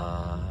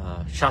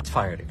 shots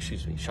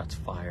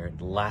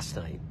fired last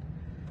night,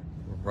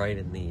 right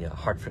in the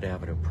Hartford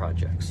Avenue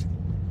projects.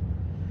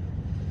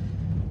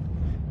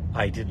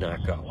 I did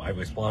not go.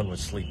 Juan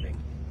was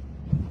sleeping.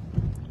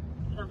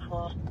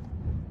 10-4.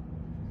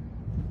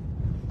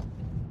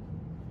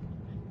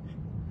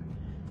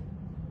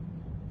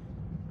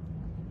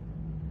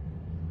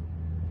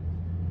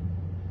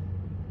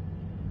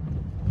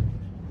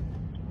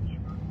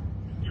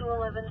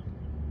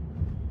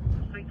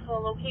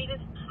 Located.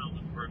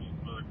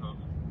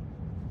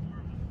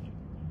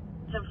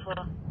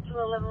 10-4.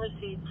 211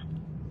 received.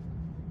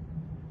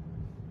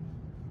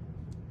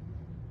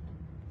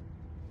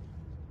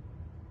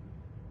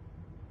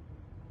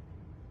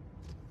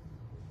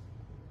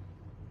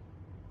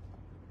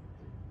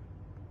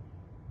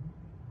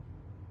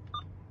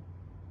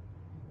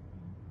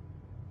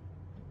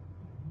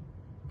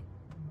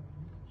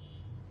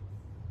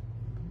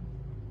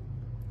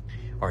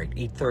 All right,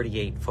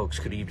 8:38, folks.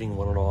 Good evening,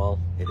 one and all.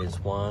 It is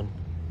Juan.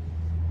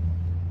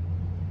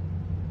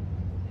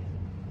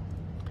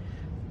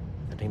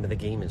 The name of the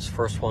game is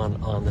First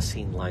One on the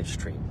Scene live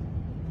stream.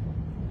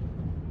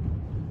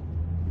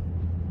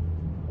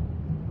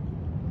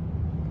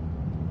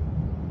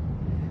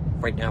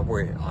 Right now,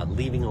 we're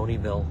leaving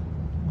Oneyville,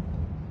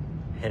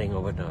 heading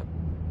over to,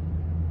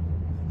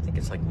 I think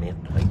it's like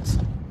Manton Heights.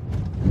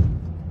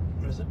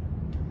 What is it?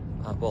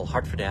 Well,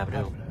 Hartford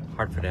Avenue,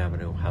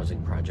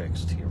 housing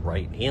projects to your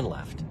right and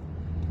left.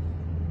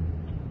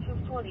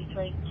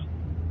 243.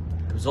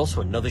 There was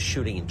also another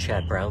shooting in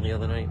Chad Brown the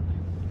other night.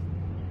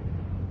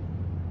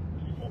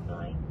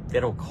 They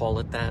don't call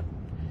it that.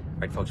 All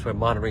right, folks, we're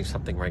monitoring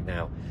something right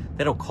now.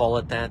 They don't call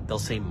it that. They'll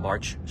say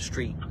March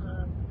Street.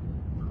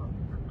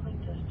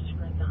 Complaint just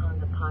described the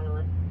Honda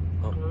Pilot.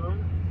 Oh.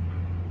 Blue.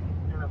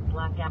 And a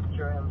black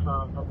Acura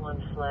involved, but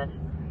one fled.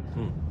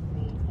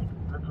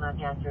 The black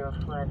Acura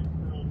fled.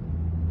 Let me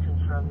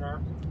confirm that.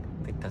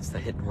 I think that's the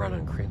hit and run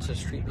on Cranston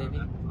Street, maybe?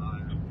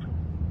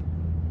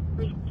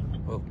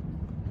 Whoa.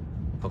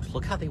 Folks,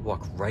 look how they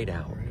walk right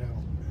out. Right out.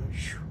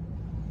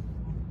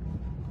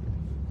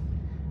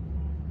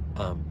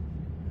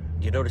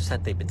 You notice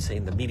that they've been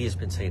saying, the media's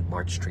been saying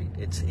March Street.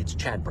 It's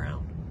Chad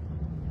Brown.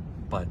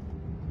 But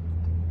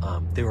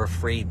they're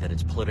afraid that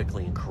it's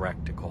politically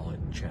incorrect to call it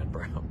Chad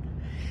Brown,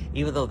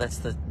 even though that's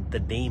the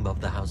name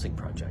of the housing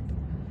project.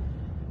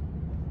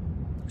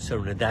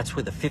 So that's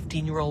where the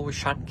 15-year-old was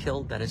shot and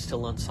killed. That is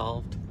still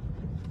unsolved.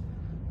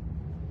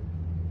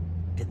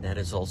 And that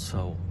is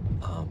also,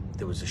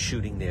 there was a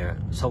shooting there.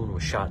 Someone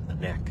was shot in the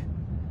neck.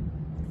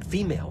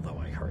 Female, though,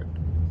 I heard.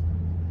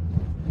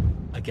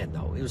 Again,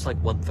 though, it was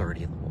like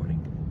 1:30 in the morning.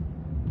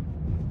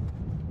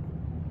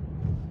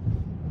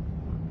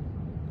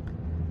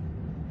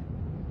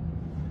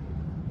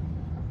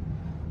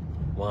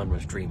 Juan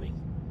was dreaming.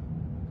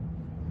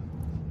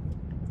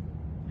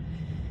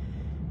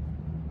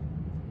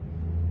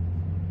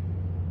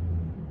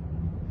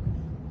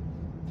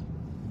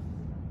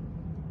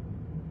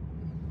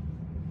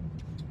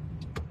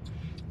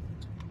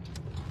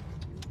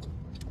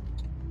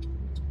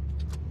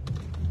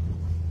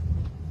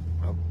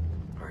 Oh,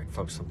 all right,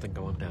 folks, something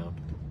going down.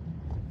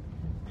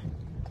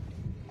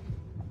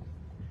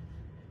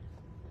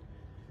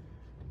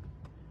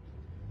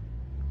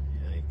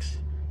 Yikes.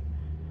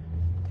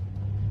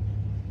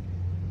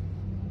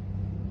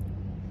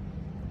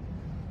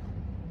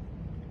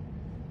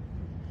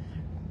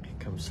 Here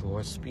comes some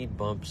more speed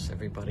bumps,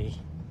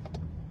 everybody.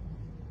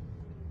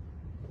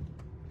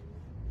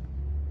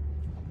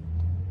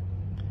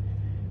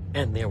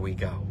 And there we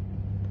go.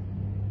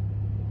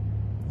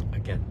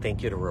 Again,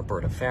 thank you to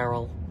Roberta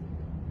Farrell,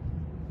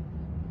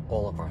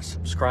 all of our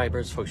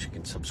subscribers. Folks, you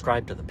can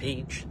subscribe to the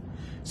page.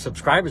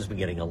 Subscribers have been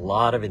getting a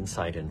lot of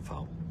inside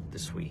info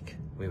this week.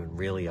 We've been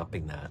really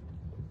upping that.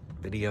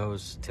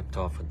 Videos tipped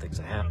off when things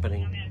are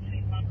happening.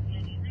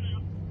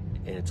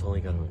 And it's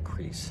only going to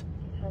increase.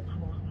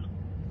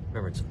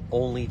 Remember, it's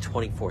only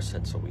 24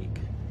 cents a week.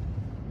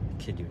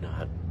 I kid you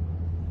not.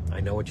 I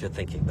know what you're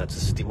thinking. That's a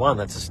steal. One,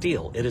 that's a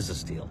steal. It is a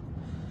steal.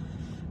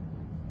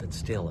 Then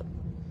steal it.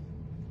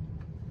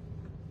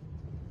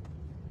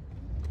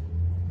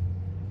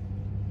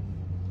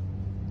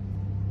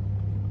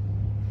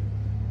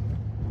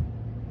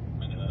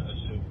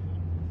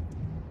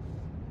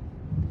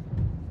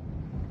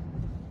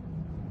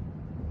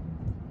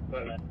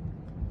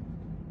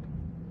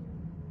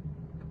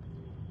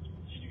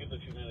 Did you get the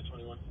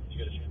 2-21? Did you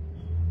get a chance?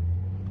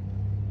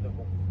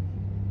 Simple.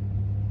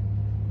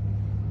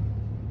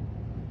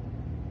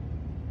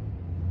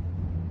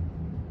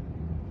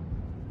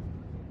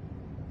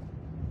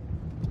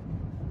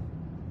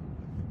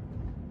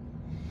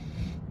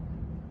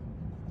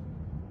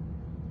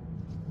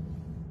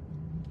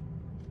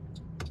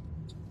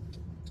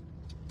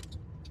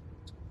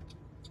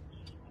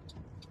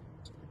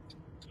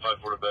 Five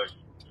for the back.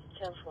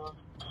 10-4.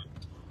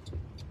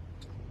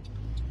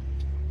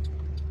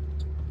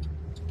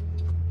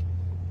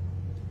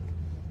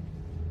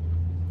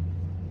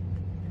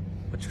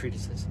 What street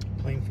is this?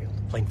 Plainfield.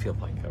 Plainfield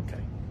Pike, okay.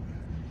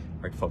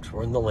 All right, folks,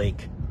 we're in the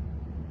lake.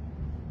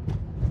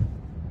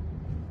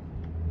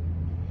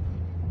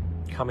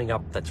 Coming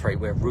up, that's right,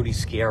 where Rudy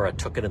Sciarra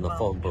took it in the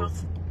phone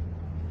booth.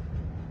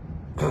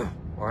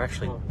 Or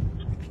actually,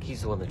 I think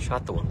he's the one that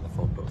shot the one in the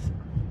phone booth.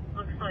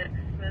 Looks like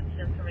Smith's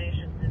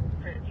information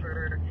didn't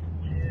transfer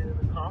to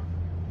the call.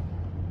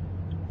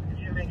 Could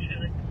you make sure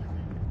that...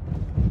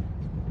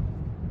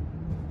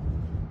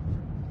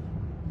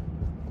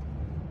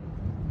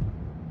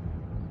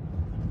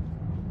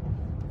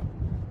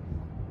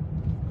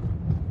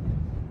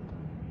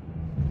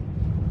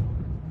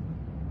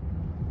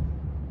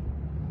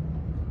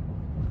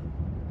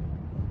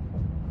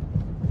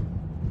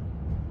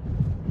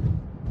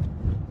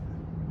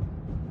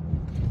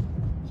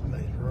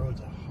 Somebody's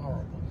roads are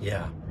horrible.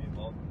 Yeah.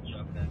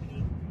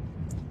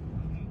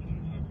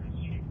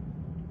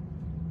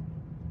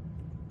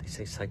 They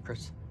say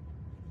Cypress?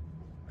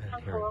 I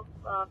didn't hear it.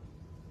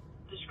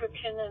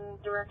 Description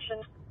and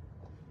direction.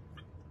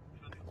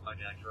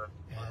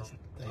 Yeah, it's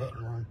the hit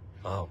and run.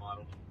 Oh.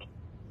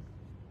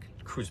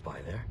 Cruise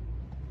by there.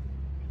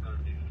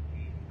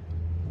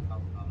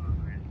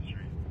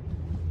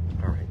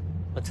 All right.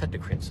 Let's head to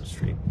Cranston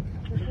Street.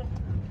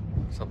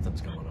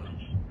 Something's going on.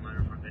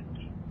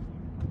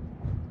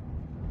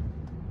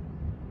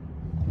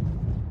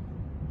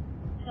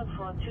 10-4,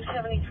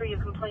 273, you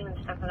complainant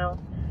stepping out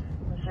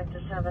in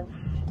Sector 7.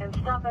 And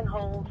stop and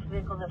hold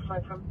vehicle that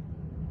fled from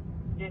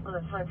vehicle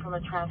that fled from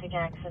a traffic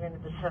accident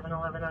at the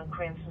 7-Eleven on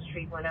Cranston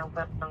Street went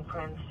outbound on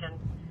Cranston.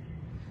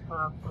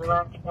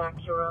 Black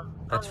Acura.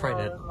 That's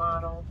right.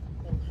 Model.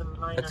 And some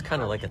minor That's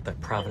kind of like at the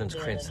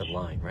Providence-Cranston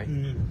line, right?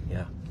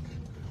 Yeah.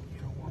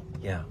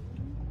 Yeah.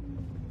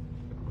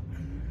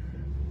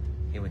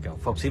 Here we go.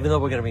 Folks, even though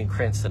we're going to be in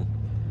Cranston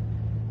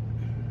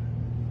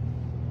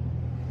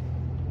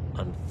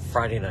on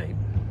Friday night,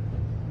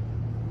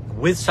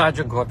 with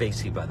Sergeant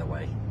Corbasi, by the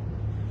way,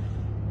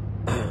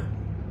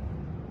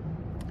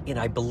 and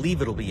I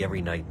believe it'll be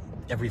every night,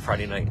 every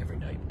Friday night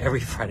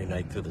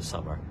through the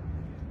summer.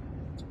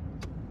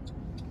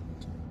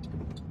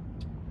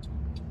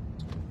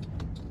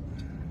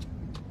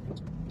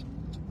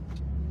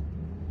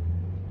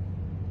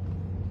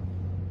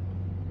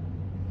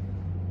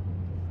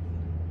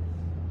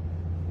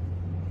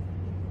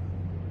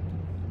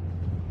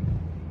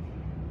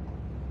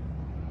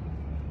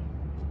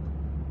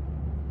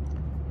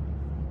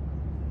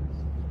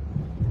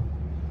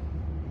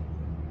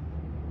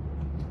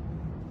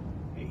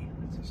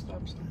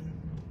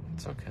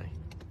 It's okay.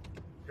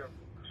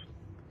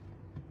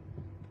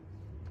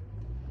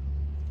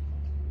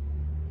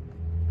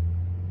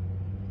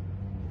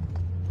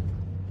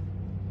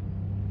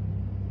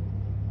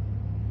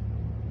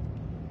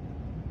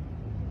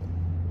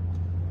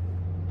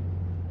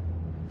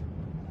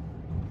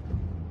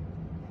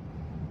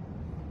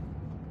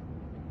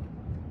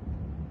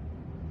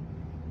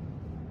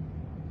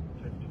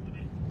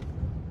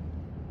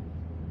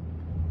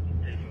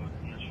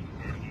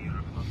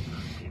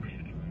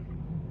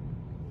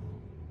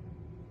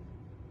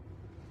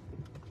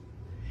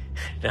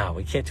 No,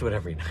 we can't do it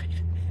every night.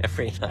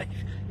 Every night.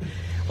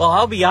 Well,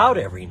 I'll be out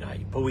every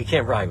night, but we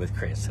can't ride with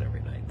Cranston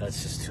every night.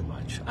 That's just too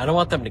much. I don't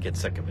want them to get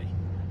sick of me.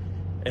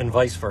 And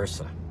vice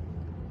versa.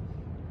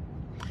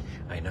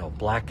 I know,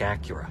 black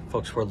Acura.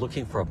 Folks, we're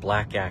looking for a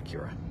black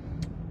Acura.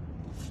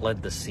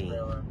 Fled the scene.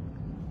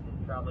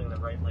 Traveling the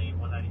right lane,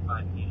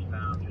 195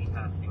 eastbound, just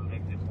passing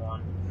exit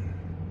 1.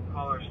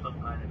 Caller still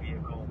behind the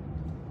vehicle.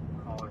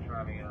 Caller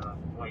driving a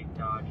white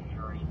Dodge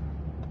Journey.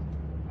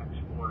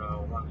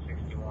 X4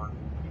 161.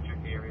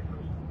 Check the area,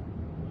 please.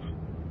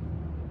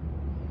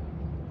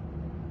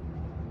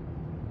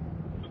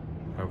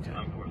 Okay.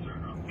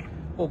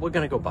 Well, we're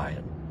going to go by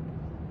it.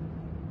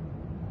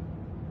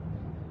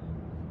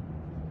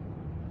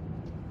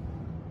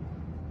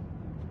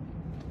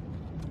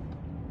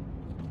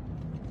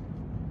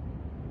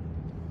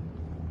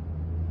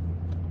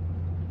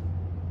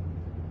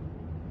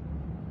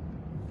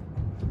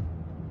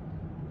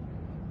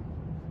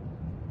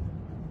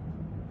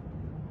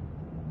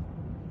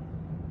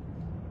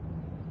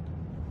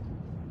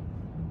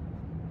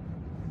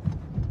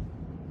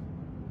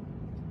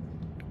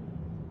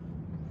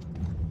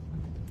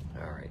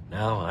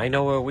 Now, I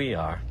know where we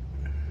are.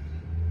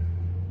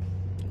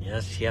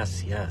 Yes,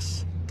 yes,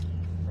 yes.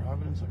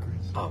 Providence or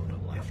Cranston? Oh, no,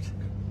 left.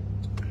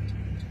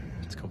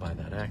 Let's go by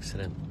that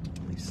accident.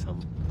 At least some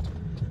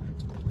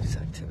police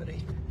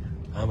activity.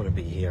 I'm going to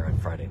be here on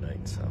Friday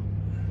night, so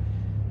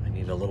I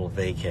need a little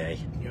vacay.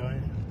 Yeah.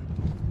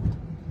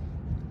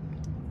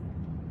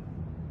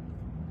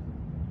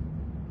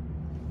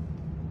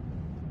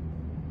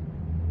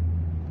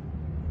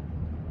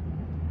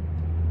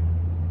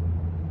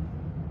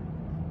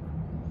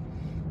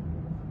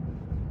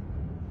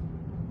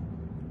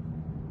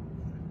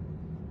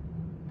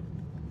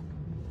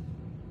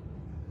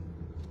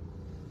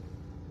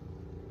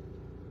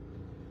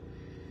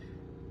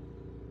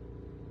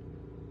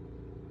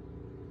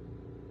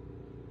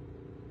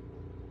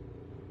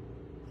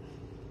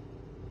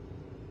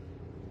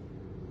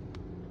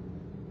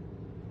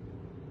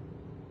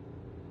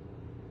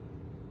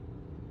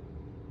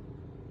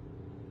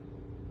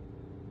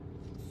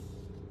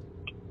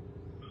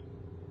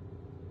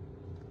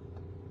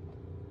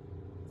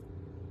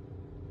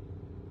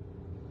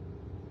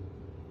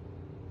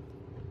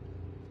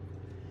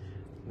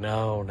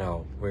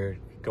 No, we're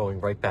going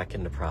right back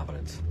into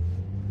Providence.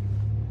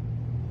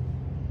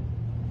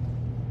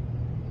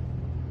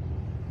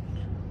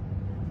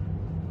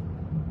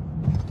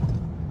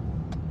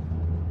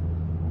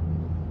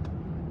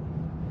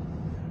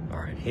 All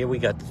right, here we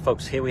got,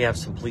 folks, here we have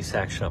some police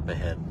action up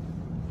ahead.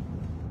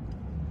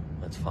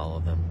 Let's follow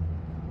them.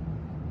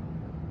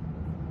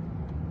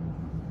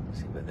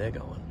 See where they're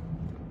going.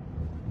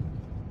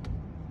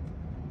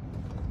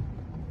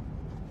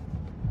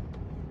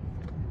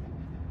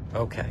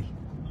 Okay.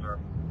 Sure.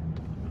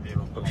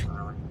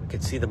 We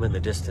can see them in the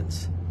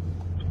distance.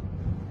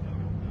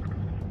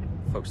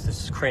 Folks,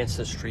 this is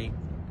Cranston Street.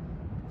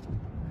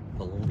 I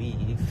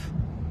believe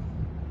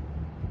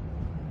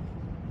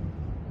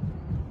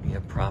we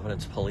have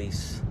Providence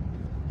Police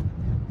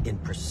in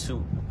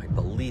pursuit, I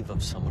believe,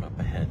 of someone up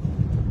ahead.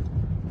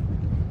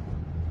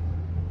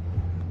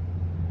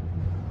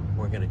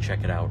 We're going to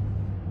check it out.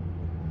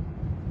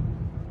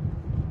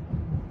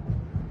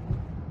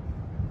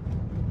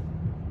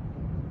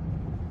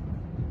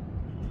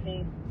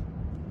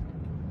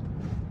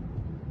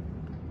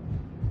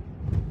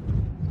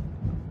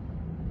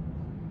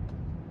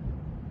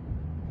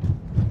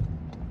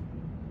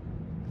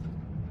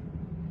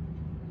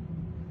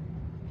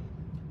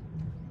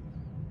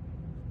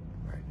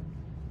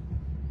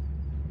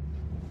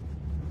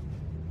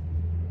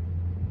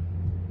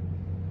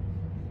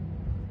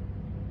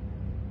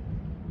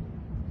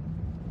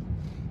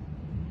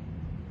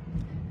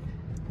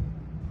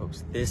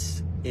 Folks,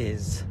 this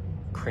is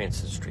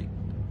Cranston Street.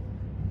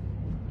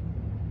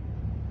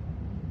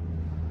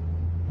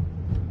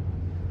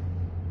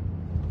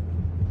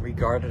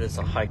 Regarded as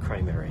a high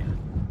crime area.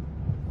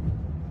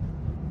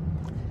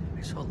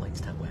 I saw lights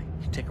that way.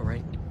 You take a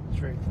right?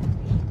 Straight.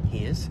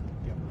 He is?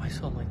 Yep. I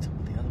saw lights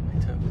the other way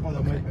too. Oh,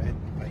 that might be,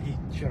 but he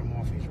shut him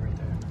off. He's right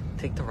there.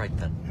 Take the right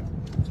then. Yep.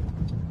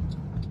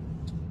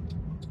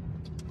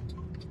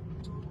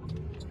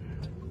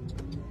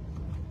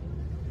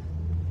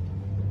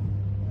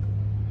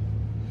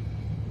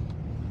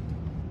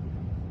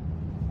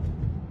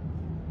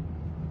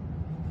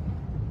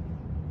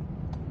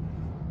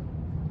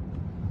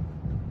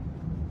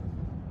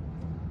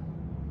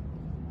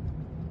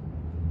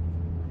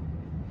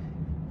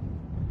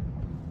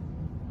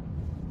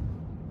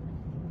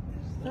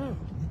 Oh,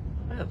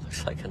 that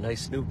looks like a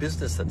nice new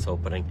business that's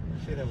opening.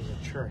 See, that was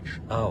a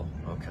church. Oh,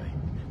 okay.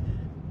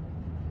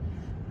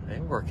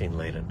 They're working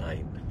late at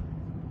night.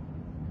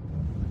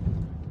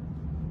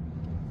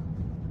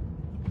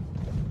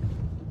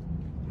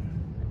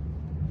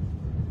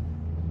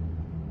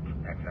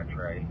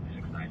 XX-ray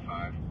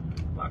 695,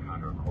 Black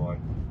Honda Accord,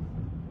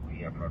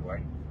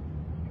 Broadway.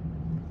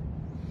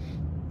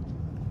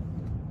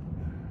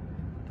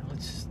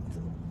 Let's.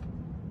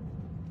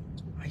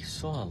 I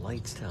saw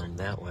lights down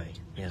that way.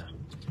 Yeah.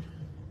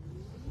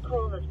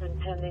 Call that's been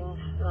pending,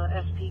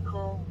 SP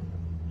call.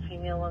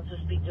 Female wants to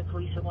speak to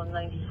police at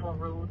 194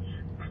 Roads.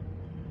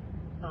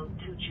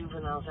 Two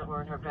juveniles that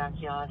were in her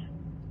backyard.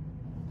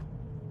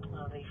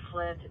 They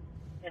fled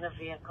in a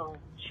vehicle.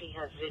 She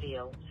has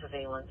video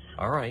surveillance.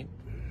 All right.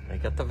 I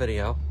got the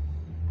video.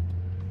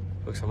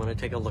 Folks, I'm going to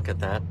take a look at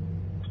that.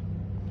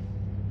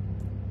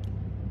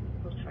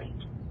 Who's right?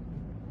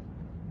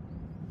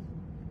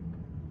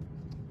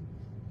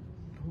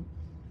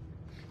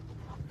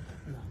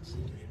 Not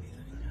seeing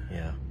anything.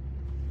 Yeah.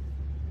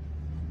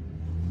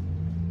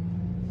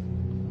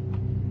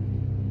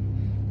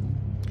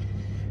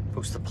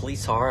 Folks, the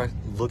police are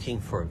looking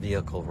for a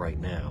vehicle right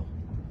now.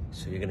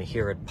 So you're going to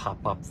hear it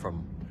pop up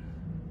from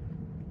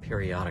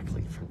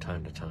periodically from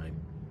time to time.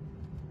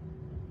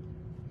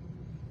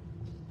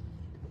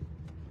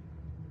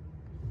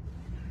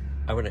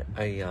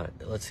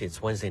 Let's see,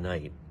 it's Wednesday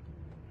night,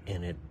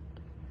 and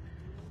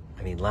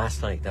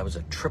last night that was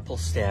a triple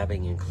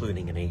stabbing,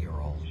 including an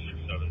 8-year-old.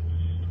 67,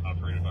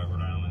 operated by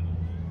Rhode Island,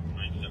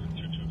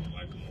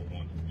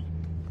 9722541.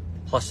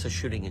 Plus the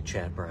shooting in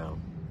Chad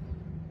Brown.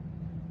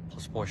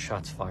 Plus more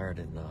shots fired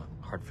in the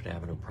Hartford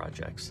Avenue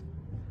projects.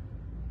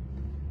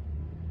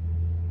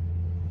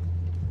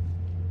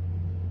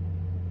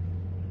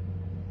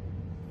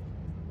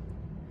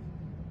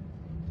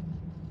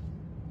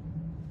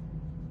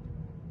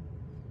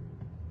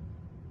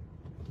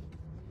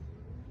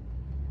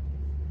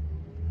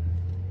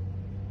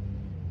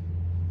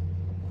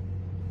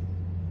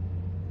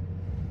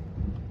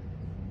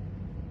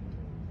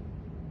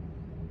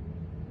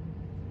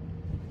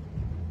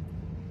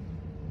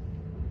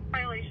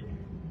 Violation.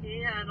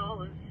 He had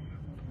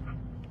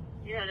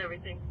he had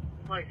everything.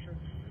 License,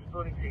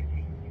 voting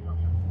safety.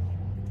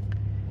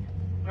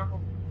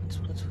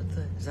 What's with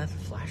the, is that the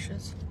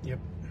flashes? Yep.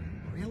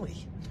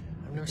 Really?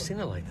 I've never seen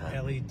it like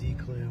that. LED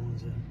clear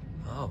ones in.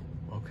 Oh,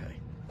 okay.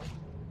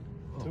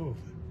 Oh. 2 of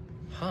them.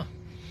 Huh. All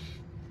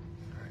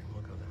right,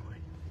 we'll go that way.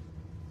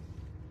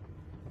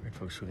 All right,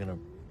 folks, we're going to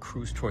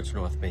cruise towards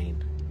North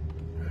Main.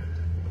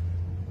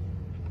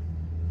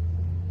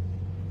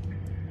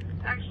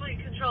 Actually,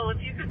 Control,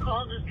 if you could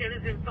call, just get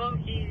his info.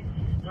 He's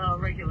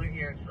regular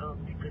here, so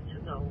it'd be good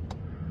to know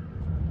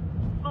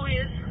who he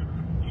is.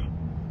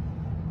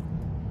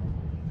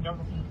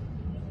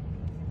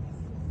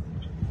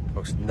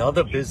 Folks,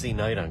 another busy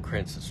night on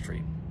Cranston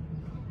Street.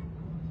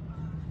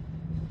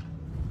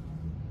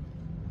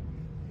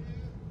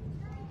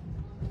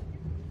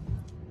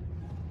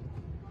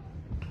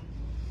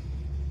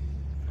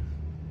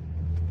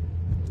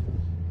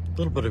 A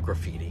little bit of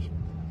graffiti.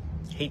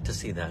 Hate to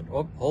see that.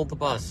 Oh, hold the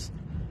bus.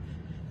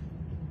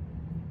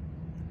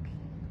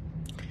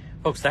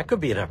 Folks, that could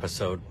be an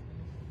episode.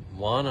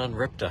 Juan on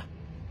Ripta.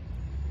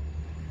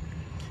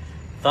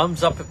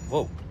 Thumbs up.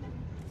 Whoa.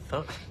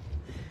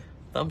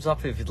 Thumbs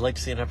up if you'd like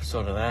to see an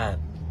episode of that.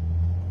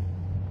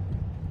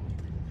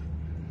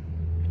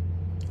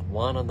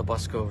 Juan on the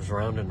bus goes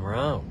round and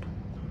round.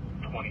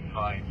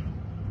 25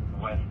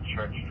 West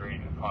Church Street,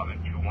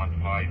 apartment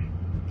 215.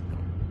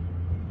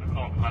 The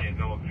call probably has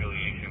no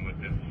affiliation with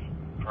this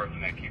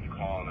person that keeps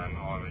calling them.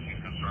 However,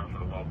 she's concerned for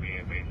the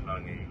well-being based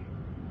on the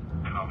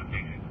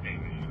conversation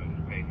statement she was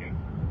making.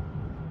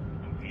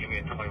 Give me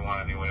a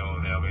 21 anyway over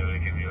there. I'll be able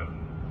to give you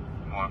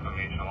more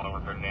information along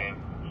with her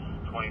name.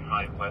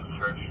 25 West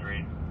Church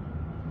Street,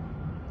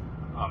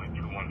 apartment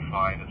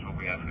 215. That's what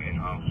we have for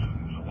in-house.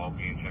 It's a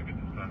well-being check at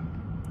this time.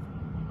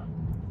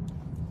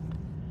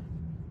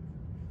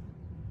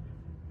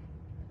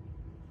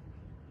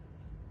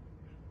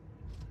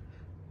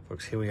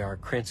 Folks, here we are,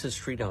 Cranston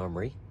Street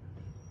Armory.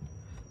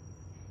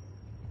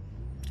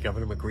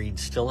 Governor McGreed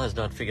still has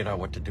not figured out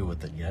what to do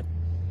with it yet.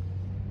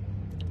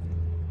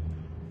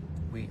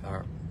 We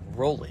are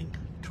rolling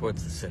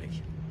towards the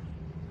city.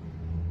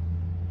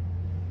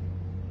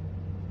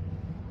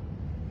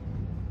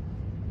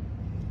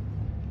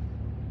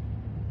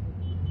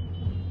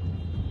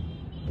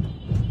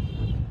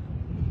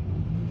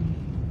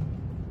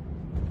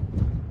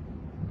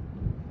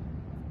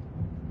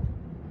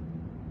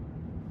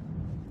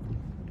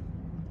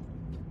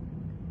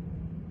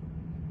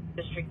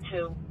 District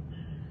 2.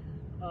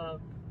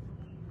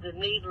 The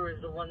neighbor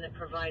is the one that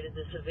provided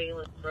the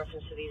surveillance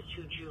reference to these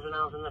two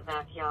juveniles in the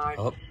backyard.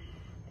 Oh.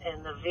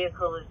 And the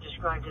vehicle is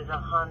described as a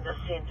Honda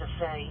Santa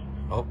Fe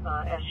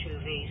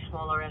SUV,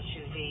 smaller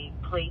SUV.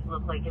 Plate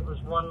looked like it was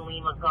 1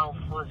 Lima Golf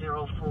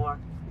 404. All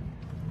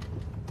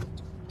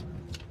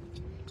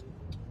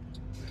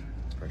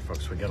right,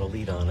 folks, we got a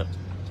lead on it.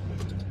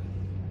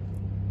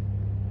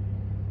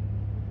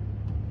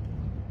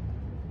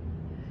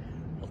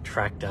 We'll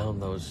track down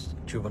those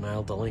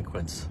juvenile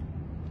delinquents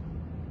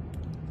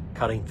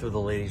cutting through the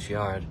lady's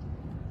yard.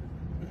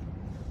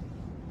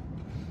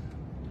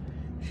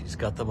 She's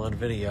got them on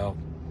video.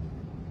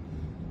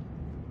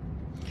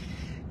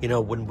 You know,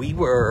 when we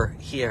were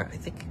here, I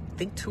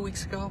think 2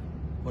 weeks ago,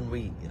 when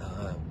we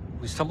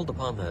stumbled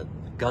upon the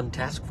gun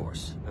task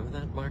force. Remember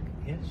that, Mark?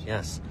 Yes.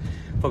 Yes.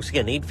 Folks,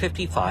 again,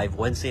 8:55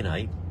 Wednesday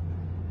night.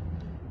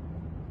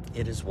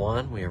 It is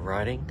Juan. We are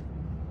riding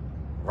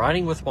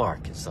with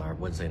Mark. It's our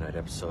Wednesday night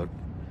episode.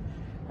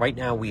 Right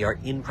now, we are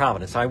in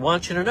Providence. I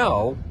want you to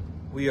know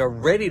we are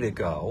ready to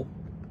go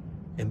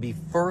and be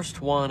first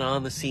one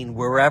on the scene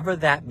wherever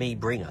that may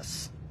bring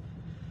us,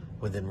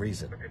 within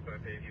reason. Okay, so I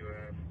gave you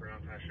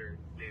ground pasture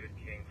David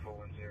King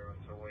 410,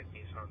 so White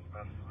Nissan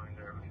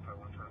Pathfinder 25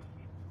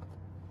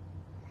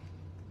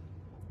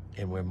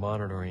 And we're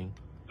monitoring.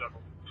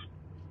 Double.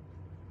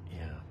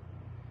 Yeah.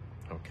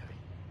 Okay.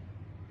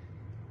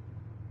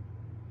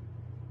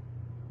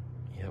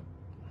 Yep.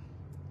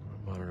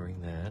 We're monitoring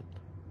that.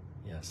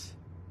 Yes.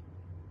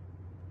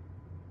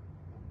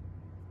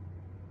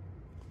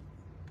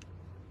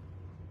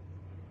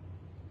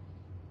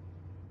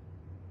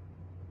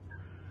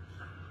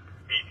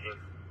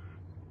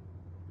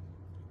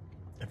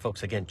 And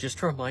folks, again,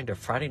 just a reminder,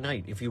 Friday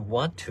night, if you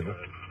want to,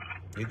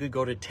 you could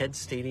go to Ted's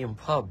Stadium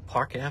Pub,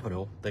 Park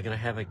Avenue. They're going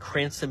to have a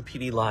Cranston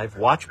PD Live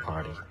watch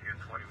party.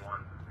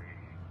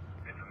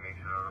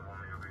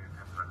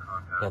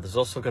 Now, there's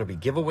also going to be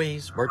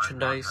giveaways,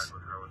 merchandise.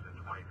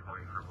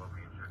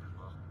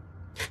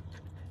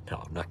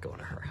 No, I'm not going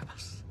to her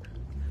house.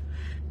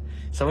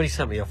 Somebody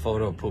sent me a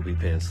photo of Poopy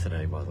Pants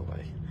today, by the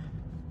way.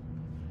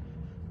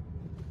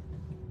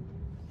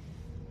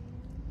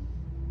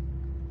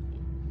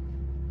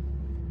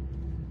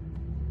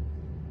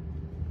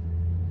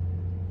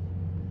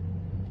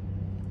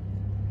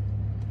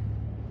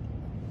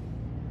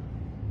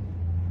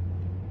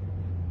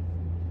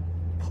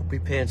 Poopy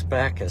Pants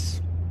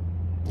Bacchus.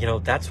 You know,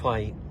 that's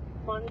why...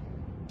 One.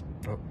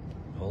 Oh,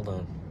 hold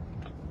on.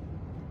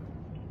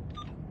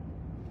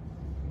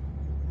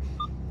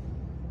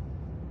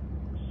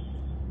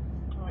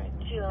 All right,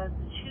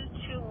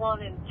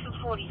 221 and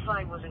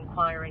 245 was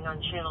inquiring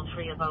on Channel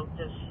 3 about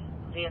this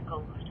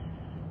vehicle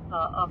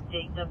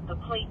update. The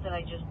plate that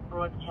I just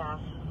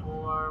broadcast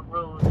for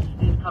Rose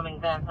is coming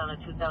back on a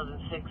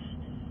 2006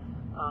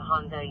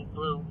 Hyundai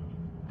Blue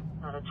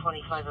at a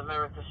 25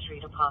 America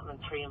Street, Apartment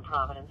 3 in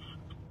Providence.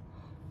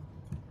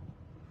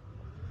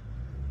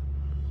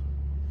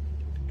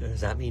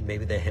 Does that mean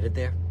maybe they're headed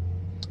there?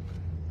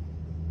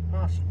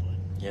 Possibly.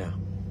 Yeah.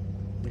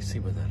 Let me see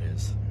where that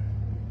is.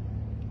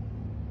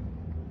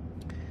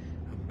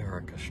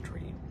 America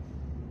Street.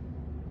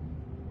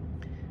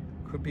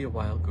 Could be a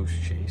wild goose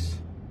chase.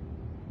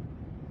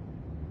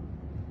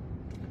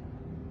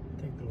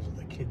 I think those are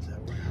the kids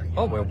that were in our yard.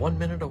 Oh, we're 1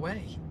 minute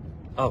away.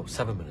 Oh,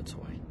 7 minutes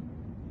away.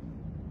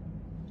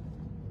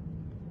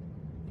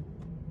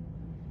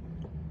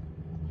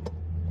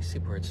 Let me see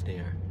where it's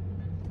near.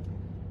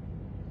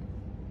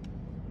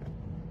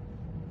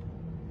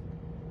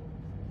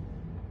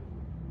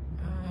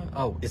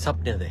 Oh, it's up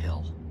near the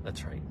hill.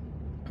 That's right.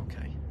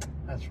 Okay.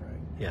 That's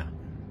right. Yeah.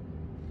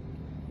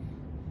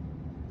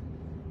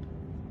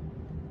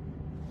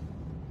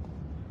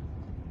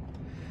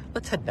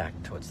 Let's head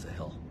back towards the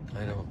hill.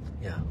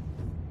 Yeah.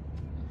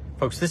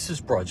 Folks, this is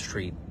Broad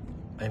Street.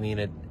 I mean,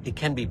 it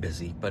can be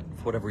busy, but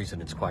for whatever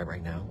reason, it's quiet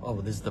right now.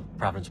 Oh, this is the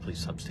Providence Police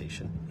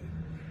Substation.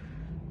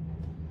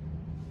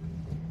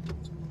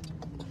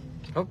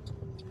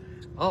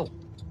 Oh,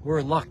 we're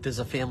in luck. There's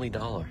a Family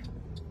Dollar.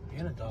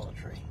 And a Dollar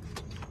Tree.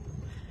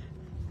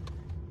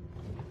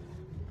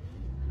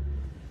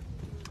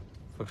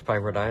 Folks, by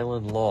Rhode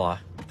Island law,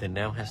 there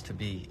now has to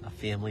be a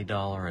Family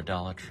Dollar or a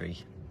Dollar Tree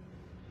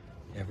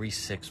every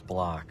 6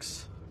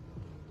 blocks.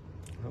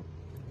 Oh,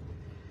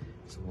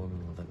 it's a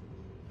woman with it.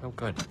 Oh,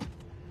 good.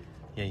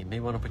 Yeah, you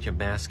may want to put your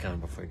mask on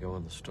before you go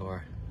in the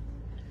store.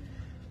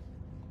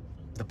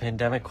 The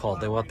pandemic called.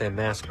 They want their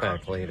mask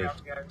back, lady.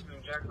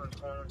 Jacqueline's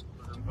phone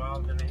was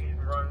involved in a hit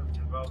and run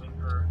involving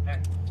her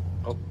ex.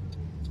 Oh.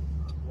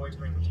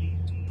 Boyfriend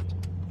Casey,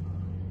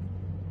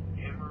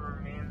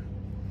 Amber man,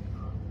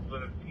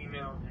 with a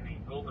female in a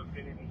Golden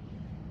Infinity.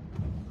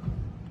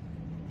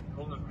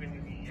 Golden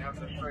Infinity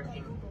after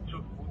striking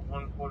took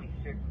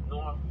 146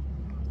 north,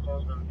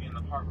 calls them in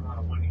the parking lot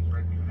of Wendy's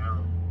right through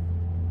Narrow.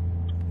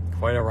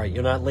 Quite all right.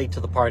 You're not late to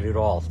the party at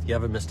all. You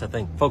haven't missed a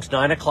thing. Folks,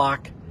 9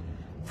 o'clock.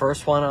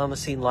 First one on the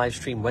scene live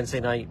stream Wednesday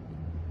night.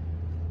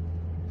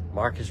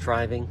 Mark is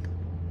driving.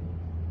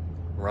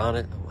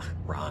 Juan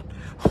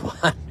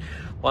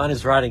Juan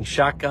is riding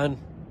shotgun.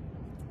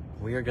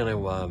 We are going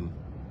to,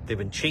 they've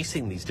been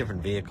chasing these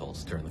different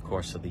vehicles during the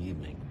course of the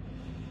evening.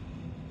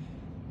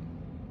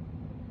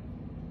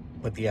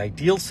 But the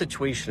ideal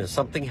situation is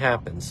something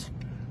happens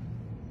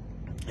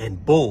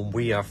and boom,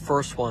 we are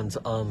first ones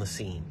on the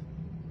scene.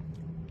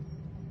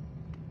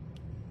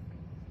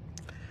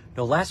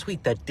 No, last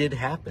week that did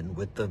happen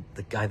with the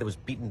guy that was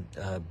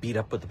beat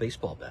up with the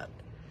baseball bat.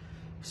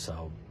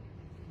 So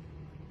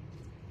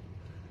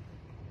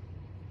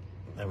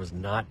that was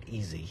not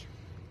easy.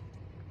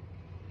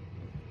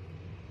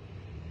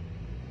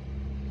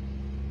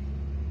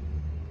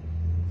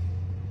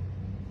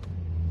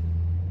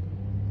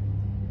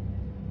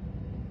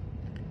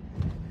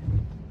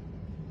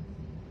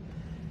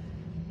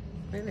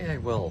 Maybe I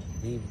will.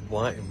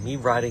 Me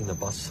riding the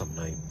bus some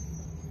night.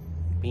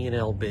 Me and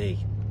LB.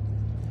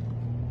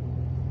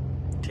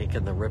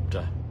 Taking the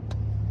Ripta.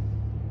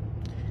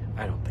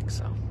 I don't think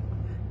so.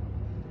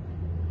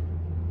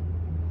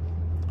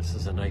 This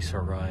is a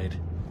nicer ride.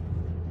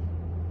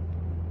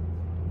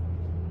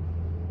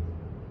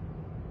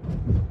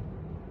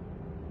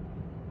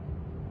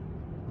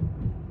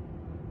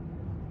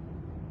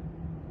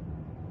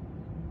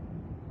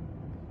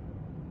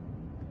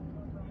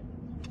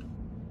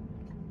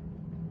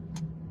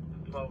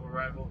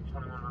 Arrival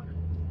 2100.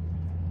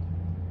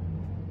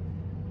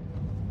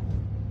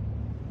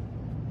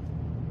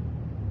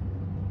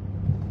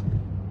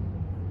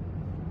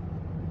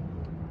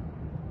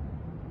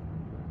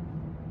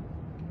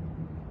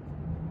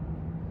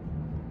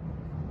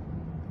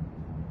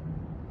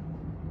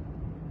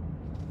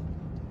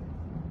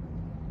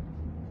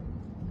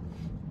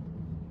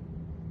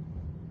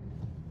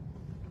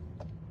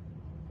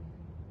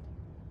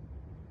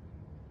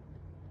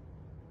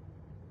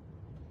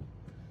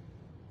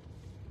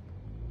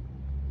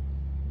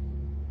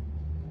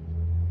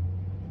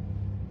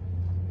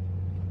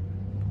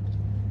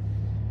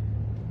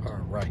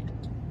 Right.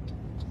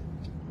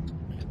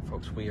 And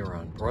folks, we are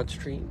on Broad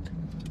Street.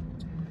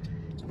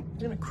 I'm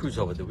going to cruise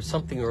over. There was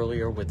something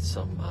earlier with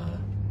some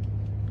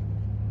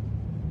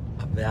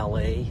a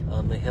valet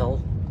on the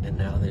hill, and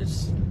now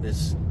there's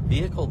this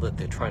vehicle that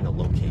they're trying to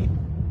locate.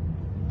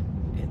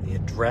 And the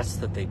address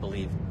that they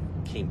believe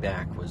came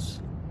back was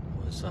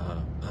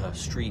a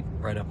street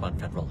right up on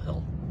Federal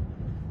Hill.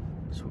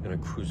 So we're going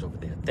to cruise over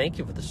there. Thank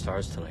you for the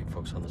stars tonight,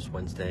 folks, on this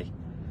Wednesday.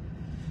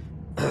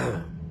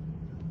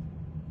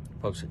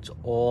 Folks, it's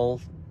all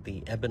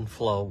the ebb and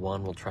flow.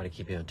 Juan will try to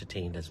keep you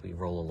entertained as we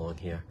roll along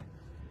here.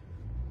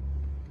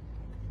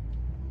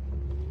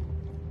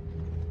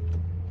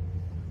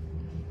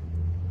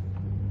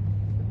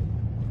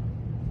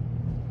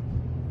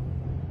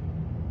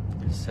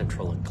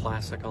 Central and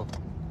classical.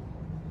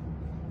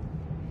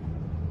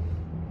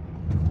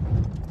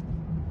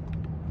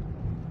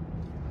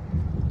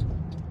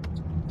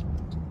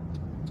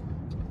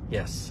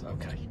 Yes,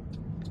 okay.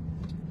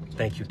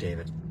 Thank you,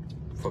 David.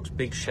 Folks,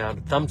 big shout,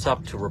 thumbs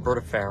up to Roberta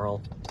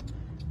Farrell,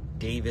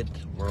 David.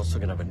 We're also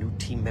going to have a new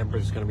team member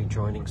who's going to be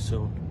joining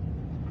soon.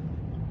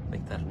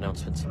 Make that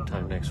announcement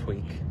sometime next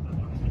week.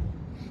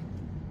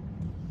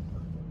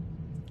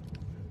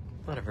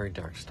 Not a very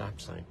dark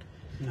stop sign.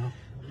 No,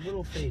 a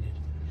little faded.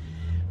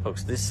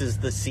 Folks, this is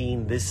the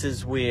scene. This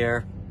is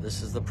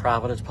the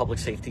Providence Public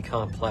Safety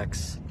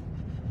Complex.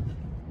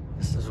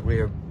 This is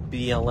where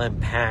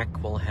BLM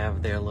PAC will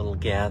have their little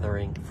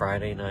gathering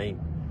Friday night.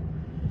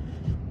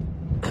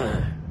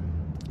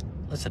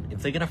 Listen,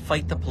 if they're going to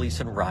fight the police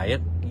and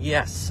riot,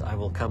 yes, I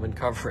will come and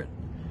cover it.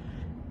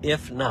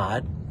 If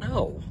not,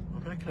 no,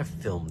 I'm not going to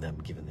film them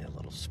giving their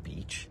little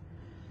speech.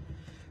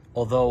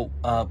 Although,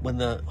 when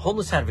the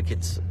homeless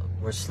advocates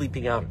were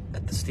sleeping out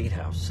at the State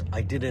House,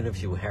 I did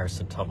interview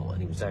Harrison Tuttle,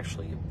 and he was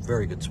actually a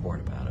very good sport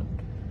about it.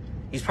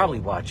 He's probably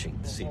watching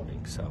this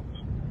evening, so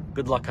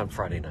good luck on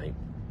Friday night.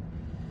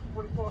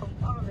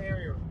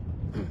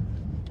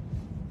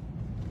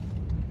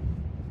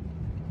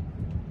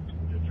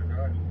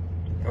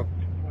 Oh.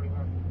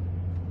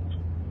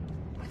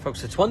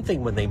 Folks, it's one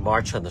thing when they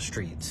march on the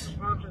streets.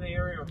 Response to the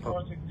area of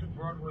 462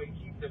 Broadway,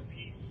 keep the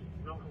peace.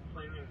 No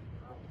complaining.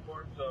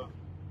 Reports of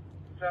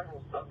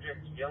several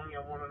subjects yelling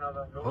at one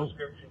another. No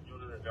description due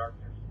to the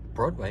darkness.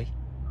 Broadway.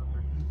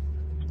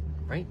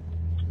 Right?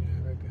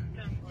 Yeah, right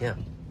back. Yeah.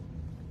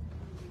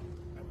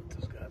 I put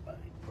this guy by.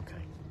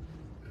 Okay.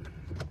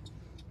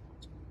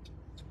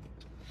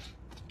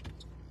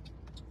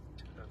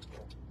 That's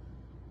cool.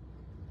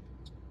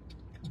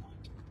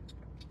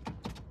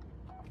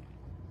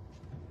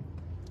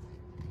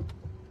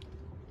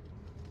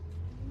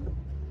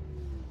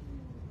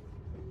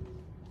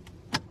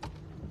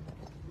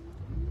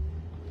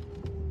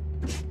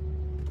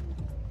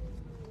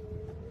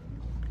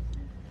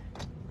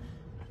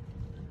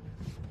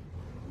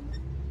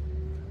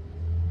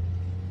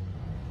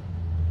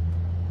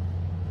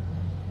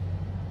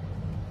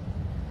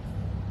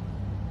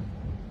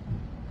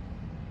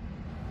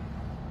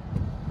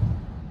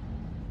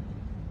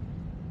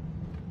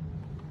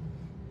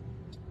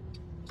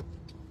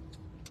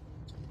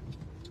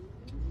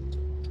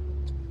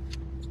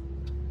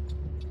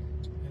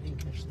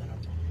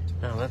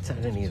 No, that's I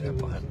didn't either,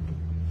 but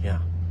yeah.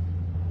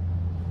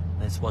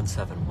 It's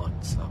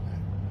 171, so.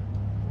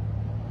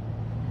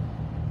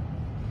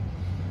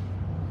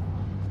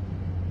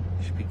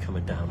 Should be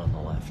coming down on the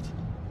left.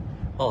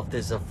 Well, if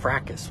there's a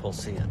fracas, we'll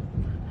see it.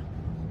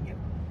 Yep.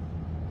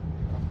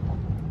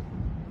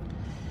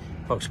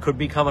 Folks, could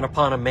be coming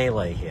upon a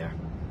melee here.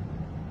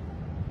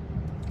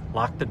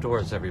 Lock the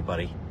doors,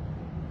 everybody.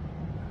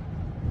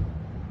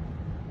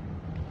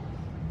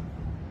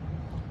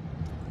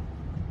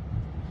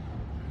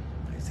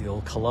 There's the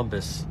old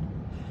Columbus.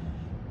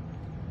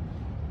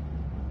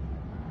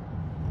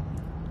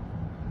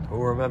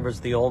 Who remembers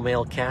the old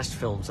male cast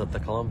films at the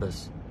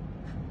Columbus?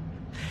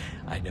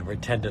 I never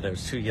attended, I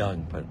was too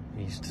young, but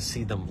I used to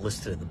see them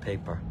listed in the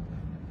paper.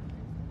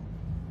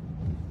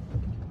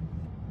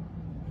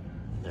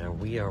 Now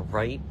we are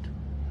right,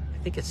 I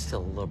think it's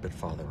still a little bit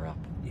farther up.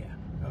 Yeah,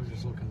 I was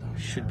just looking down.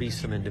 Should be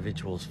some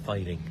individuals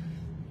fighting.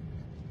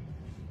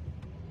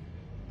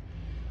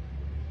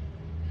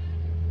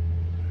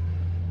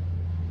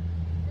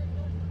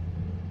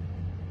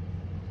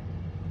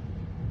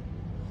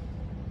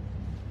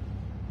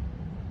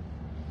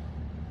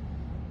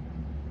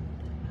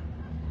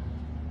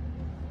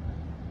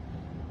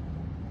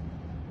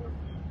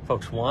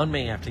 Folks, Juan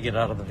may have to get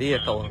out of the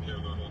vehicle and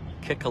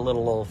kick a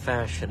little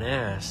old-fashioned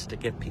ass to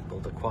get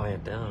people to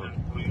quiet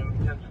down.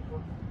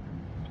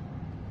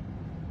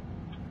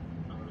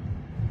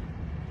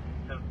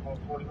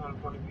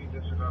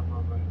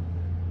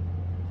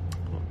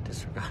 Oh,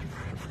 disregard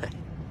roadway.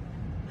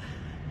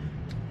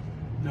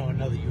 No,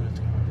 another unit's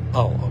coming.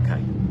 Oh,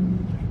 okay.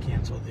 I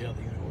canceled. The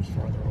other unit was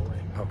farther away.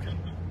 Okay.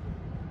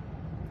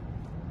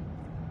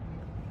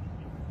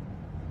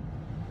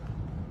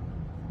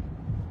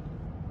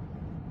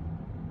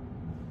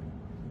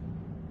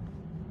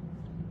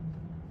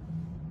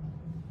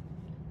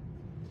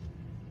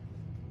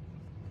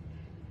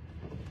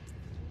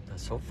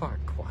 So far,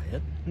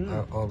 quiet.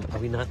 Are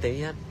we not there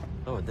yet?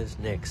 Oh, there's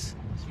Nick's.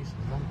 I see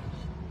some numbers.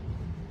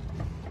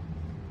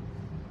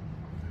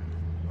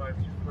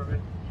 5-2 permit.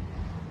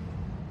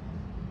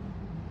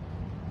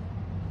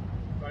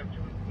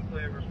 5-2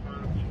 clear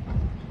response.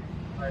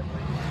 5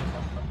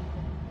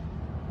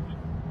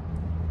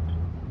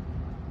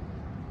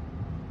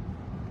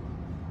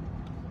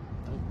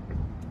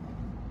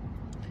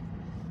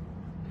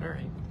 All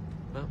right.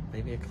 Well,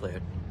 maybe it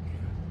cleared.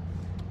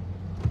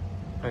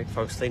 All right,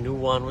 folks, they knew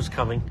Juan was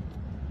coming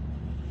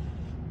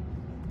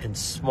and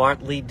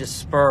smartly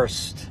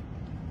dispersed.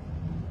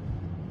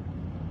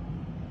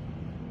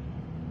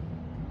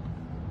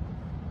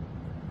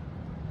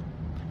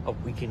 Oh,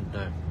 we can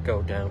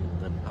go down and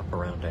then up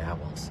around to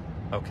Owls.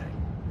 Okay.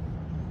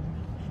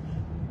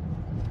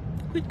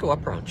 We'd go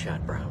up around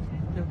Chad Brown.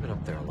 We've been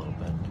up there a little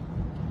bit.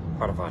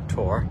 Part of our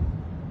tour.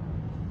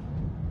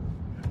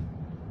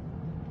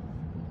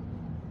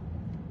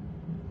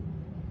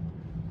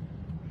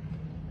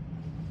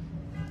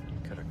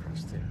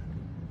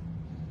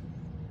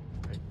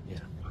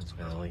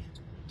 Valley.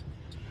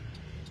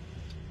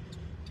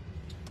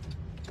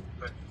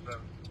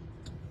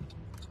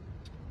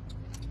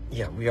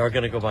 Yeah, we are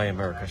going to go by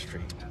America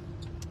Street.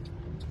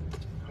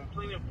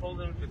 Complainant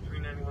pulled in to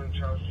 391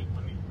 Charles Street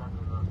when he's parking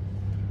on.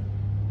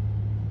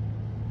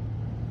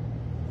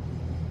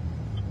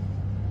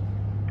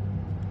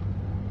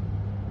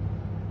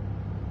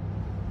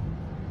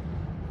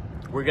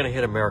 We're going to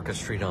hit America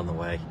Street on the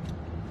way.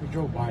 We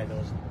drove by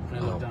those. And I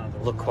looked down at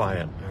the look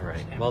quiet. All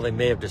right. Well, they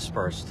may have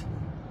dispersed.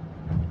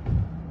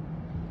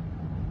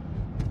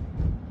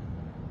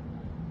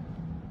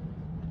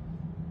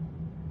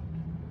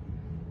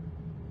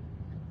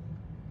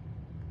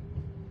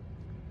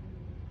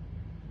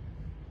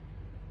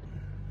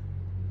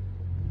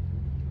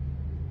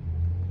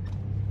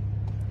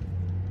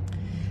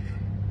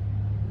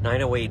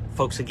 .908,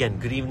 folks. Again,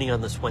 good evening on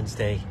this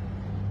Wednesday.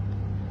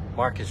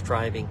 Mark is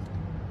driving.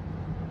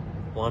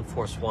 Juan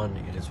Force One.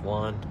 It is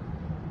Juan.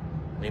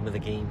 The name of the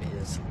game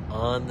is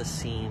On the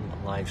Scene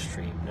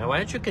Livestream. Now,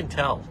 as you can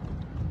tell,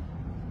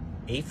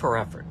 A for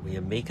effort. We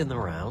are making the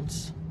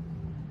rounds.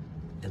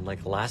 And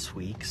like last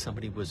week,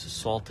 somebody was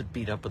assaulted,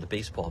 beat up with a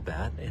baseball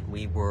bat, and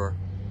we were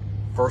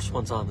first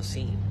ones on the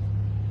scene.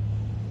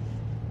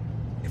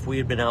 If we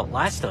had been out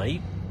last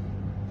night,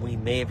 we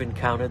may have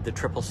encountered the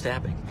triple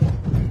stabbing.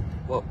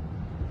 Whoa.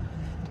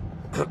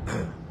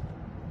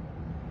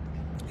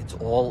 It's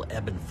all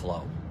ebb and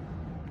flow.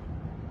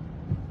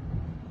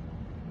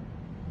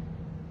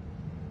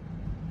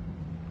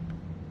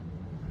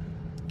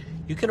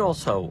 You can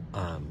also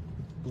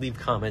leave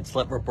comments.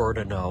 Let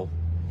Roberta know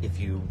if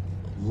you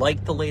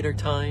like the later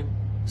time.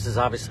 This is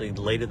obviously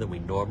later than we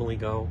normally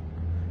go.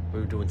 We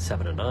were doing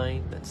 7 to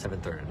 9, then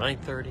 7:30 to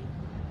 9:30.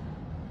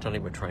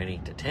 Tonight we're trying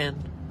 8 to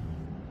 10.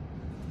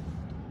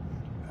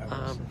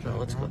 No,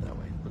 let's go that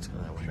way. Let's go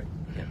that way.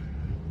 Yeah.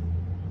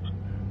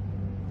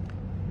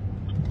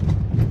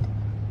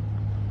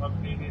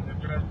 Updated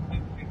address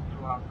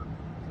 662 Hopper.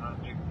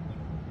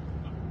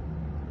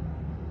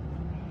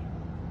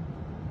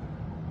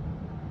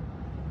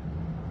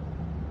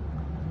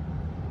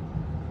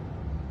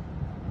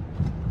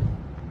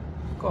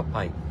 Go up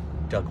by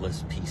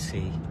Douglas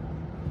PC,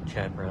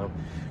 Chad Brown.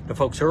 Now,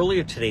 folks,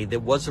 earlier today, there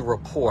was a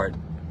report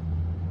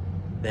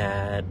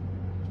that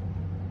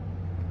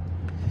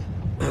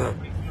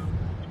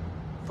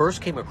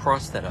first came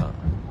across that a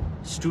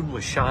student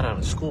was shot on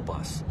a school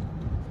bus.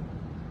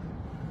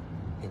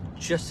 And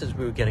just as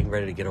we were getting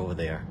ready to get over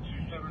there,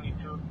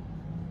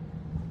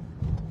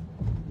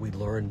 we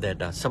learned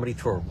that somebody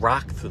threw a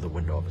rock through the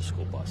window of a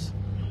school bus.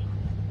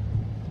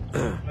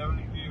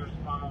 72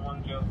 respond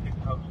 1 Joe 6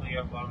 Huxley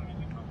up loud music.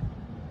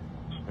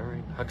 All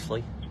right,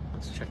 Huxley.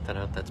 Let's check that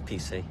out. That's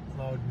PC.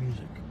 Loud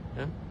music.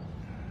 Yeah.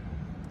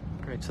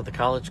 All right, so the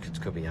college kids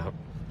could be out.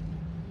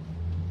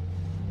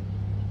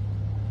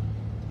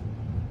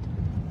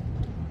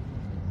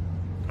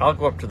 I'll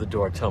go up to the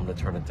door, tell them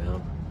to turn it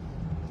down.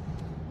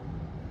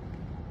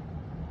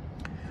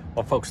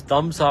 Well, folks,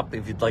 thumbs up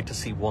if you'd like to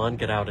see Juan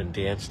get out and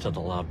dance to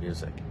the loud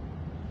music.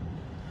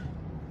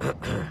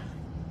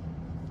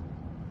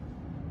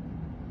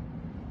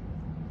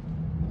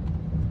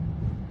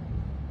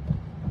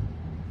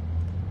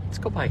 Let's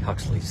go by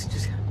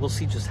Huxley's. We'll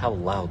see just how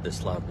loud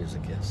this loud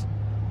music is.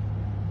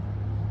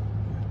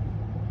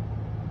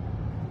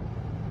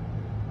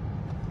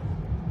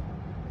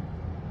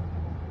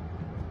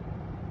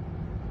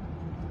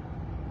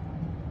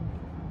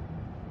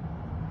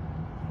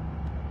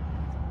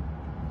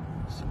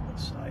 See what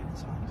side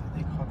it's on. I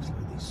think Huxley,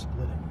 they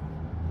split it.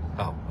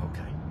 Oh,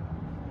 okay.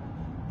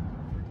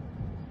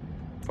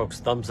 Folks,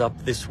 thumbs up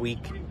this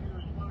week. 42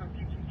 respond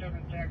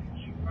 227 taxi.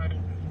 She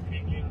provided this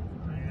speaking.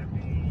 I have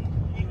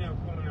a female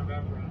calling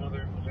about her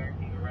mother who's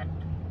acting erratic.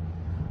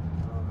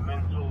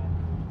 Mental,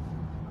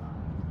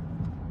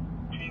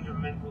 change of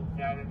mental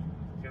status,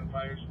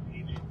 gunfire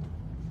staging.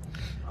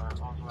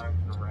 Also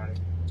acting erratic.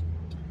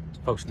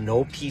 Folks,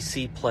 no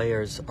PC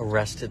players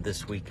arrested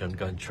this week on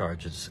gun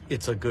charges.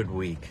 It's a good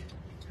week.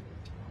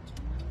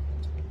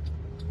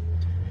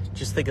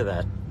 Just think of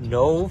that.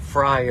 No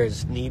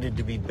friars needed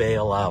to be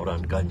bailed out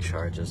on gun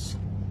charges.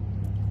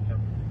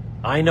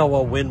 I know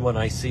a win when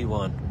I see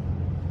one.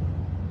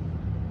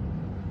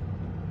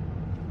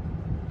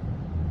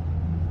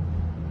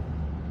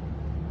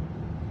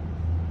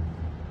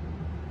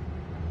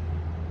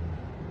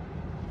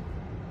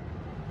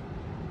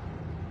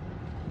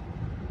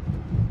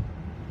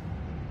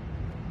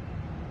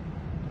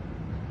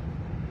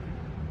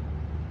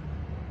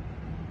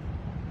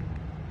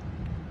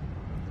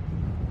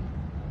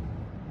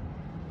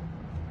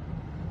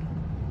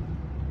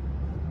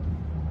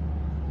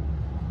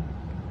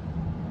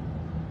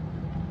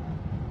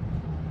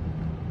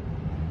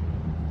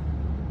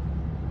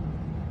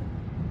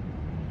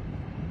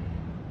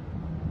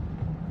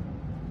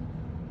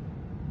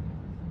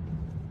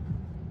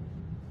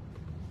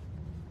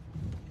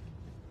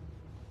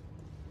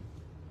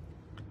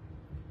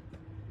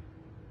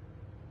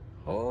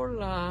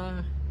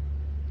 Hola.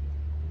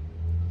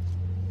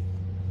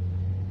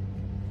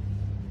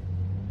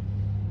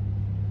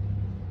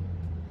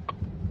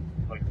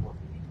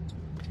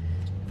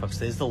 Folks,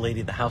 there's the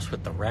lady at the house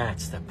with the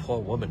rats. That poor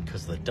woman,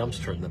 because of the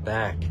dumpster in the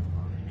back.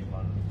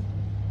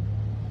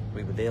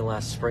 We were there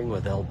last spring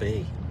with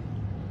LB.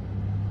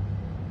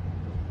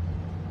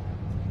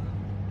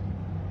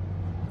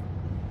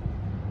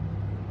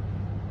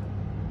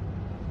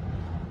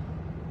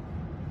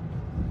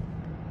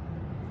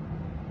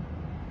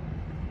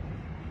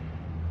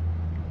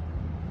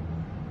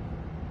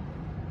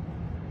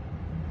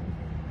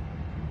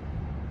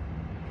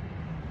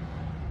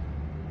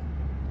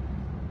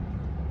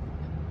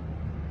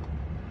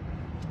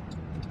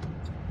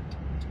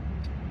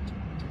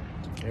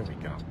 There we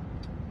go.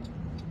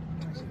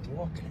 Why is he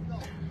walking?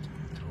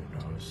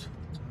 Who knows?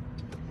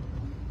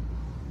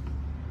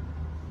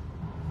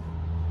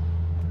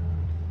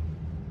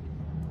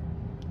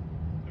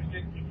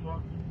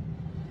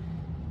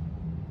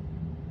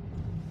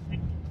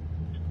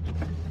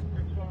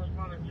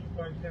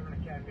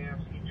 Academy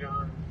FC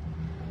John.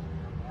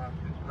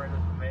 This spread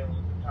of the male is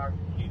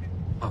intoxicated.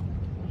 Oh,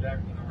 He's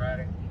acting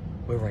erratic.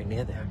 we're right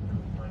near there.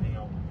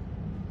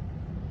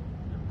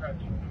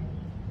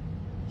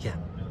 Yeah.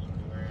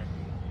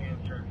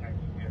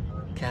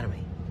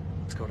 Academy.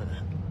 Let's go to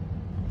that.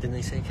 Didn't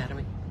they say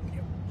Academy?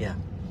 Yep. Yeah.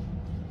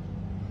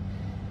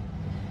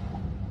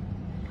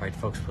 All right,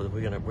 folks,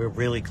 we're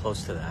really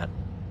close to that.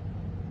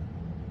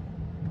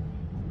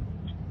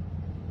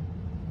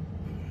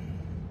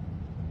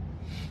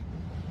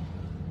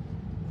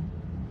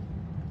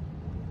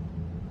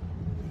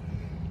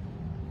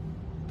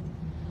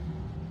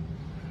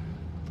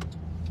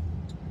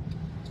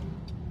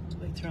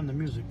 They turn the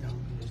music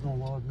down. There's no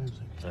loud music.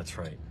 That's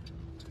right.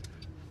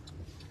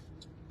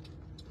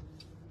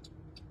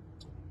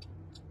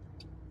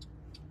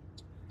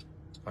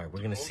 All right, we're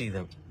going to see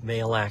the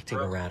male acting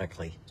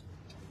erratically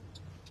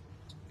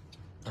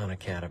on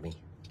Academy.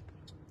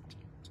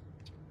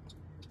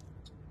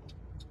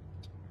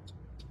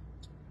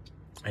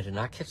 I did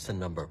not catch the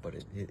number, but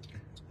it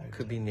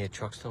could be near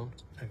Chuckstone.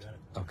 I got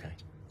it. Okay.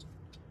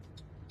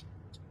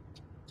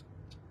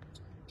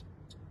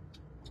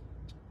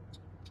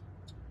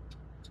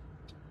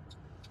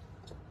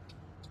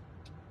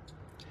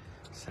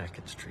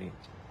 2nd Street.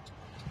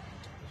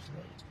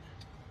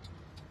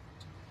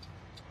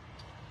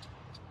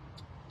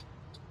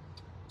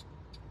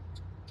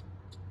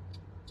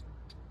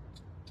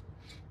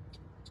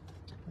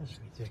 That's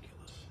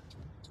ridiculous.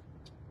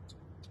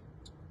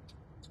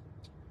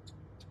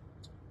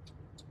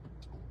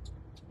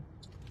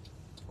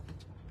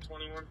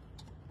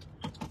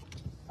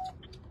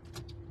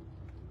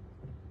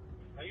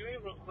 Are you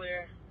able to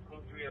clear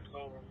 03 at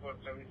 12 report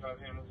 75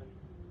 Hamilton?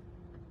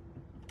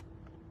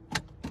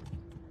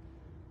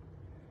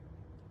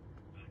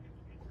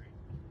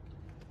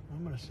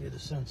 I'm gonna say the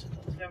sensor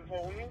though.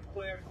 10-4, when you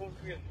clear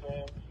 03 at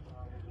 12,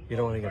 You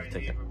don't want to get a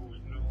ticket.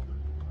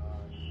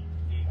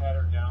 He had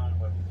her down,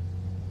 but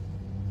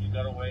she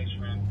got away. She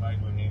ran by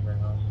to a neighboring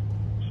house.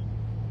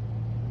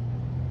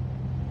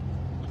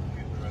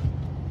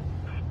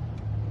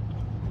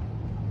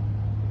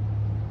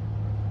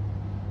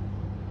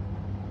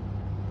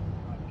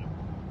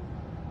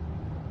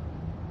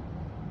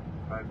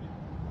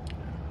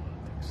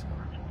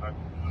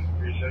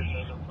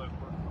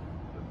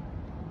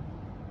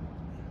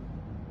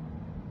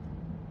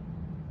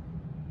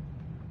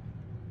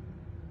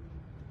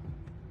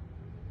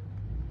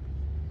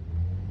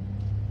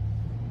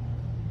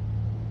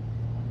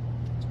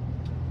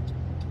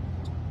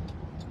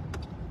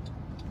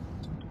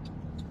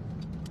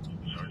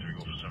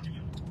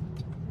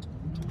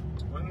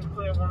 When you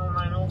clear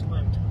 109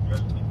 Oakland,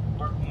 just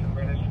parking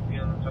minutes should be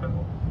on the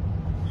sidewalk.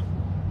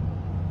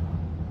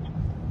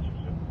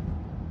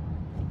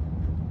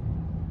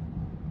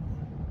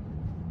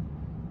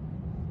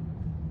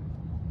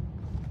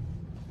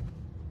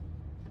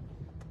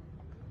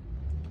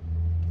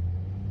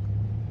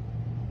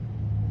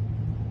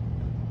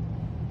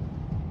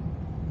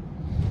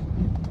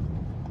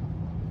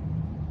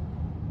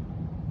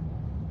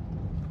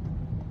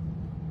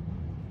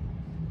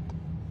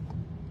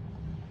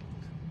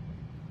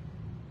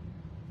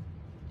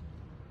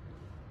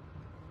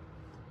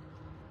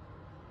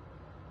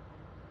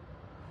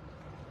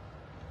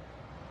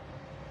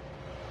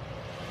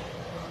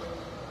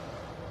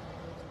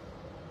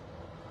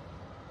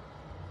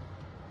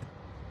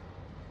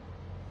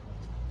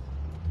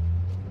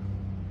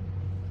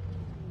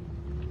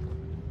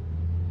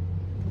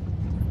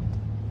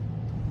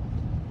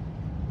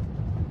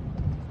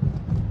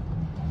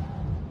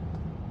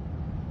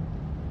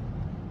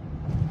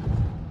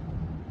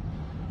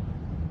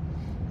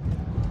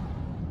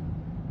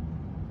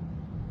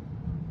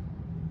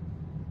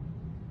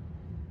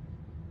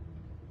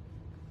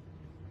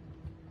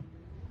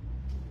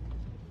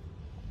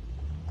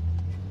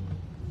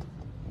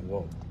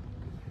 Whoa.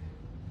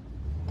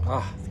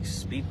 Ah, these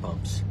speed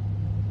bumps.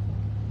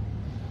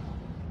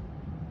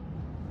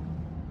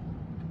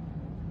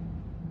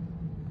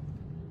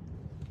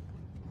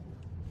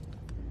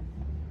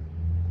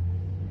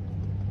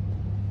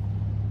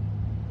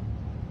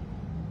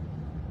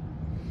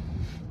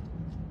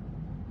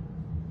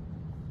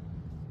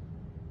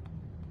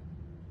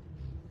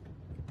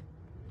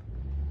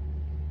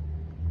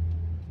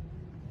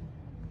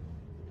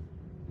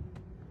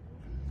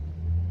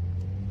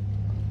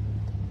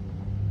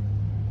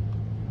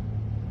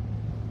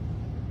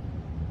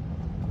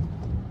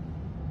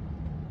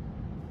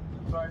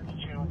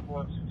 Channel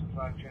 4,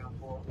 65, Channel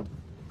 4.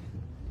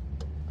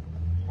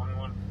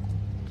 21.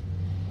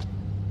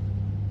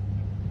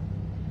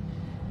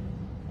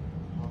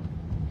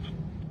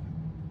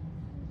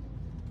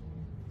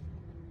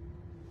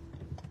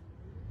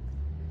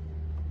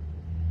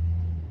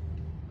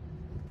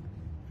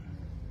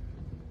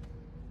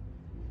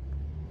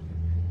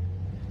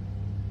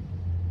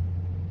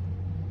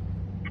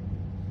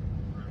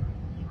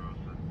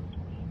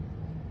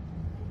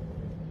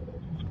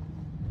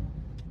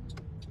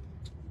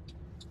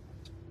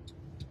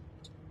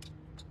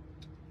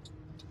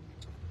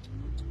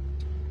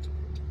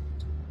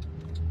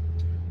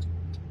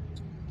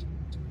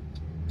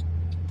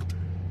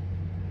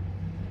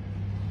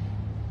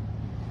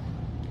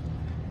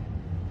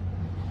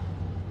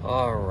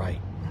 All right.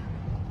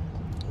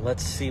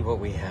 Let's see what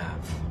we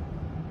have.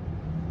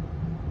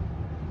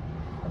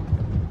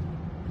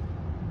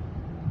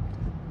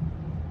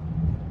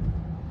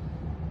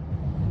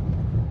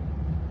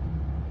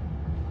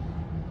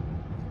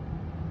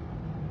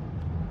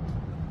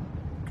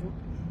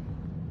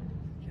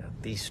 Yeah,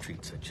 these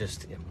streets are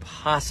just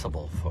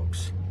impossible,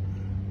 folks.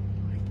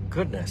 My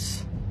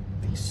goodness.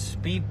 These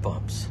speed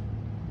bumps.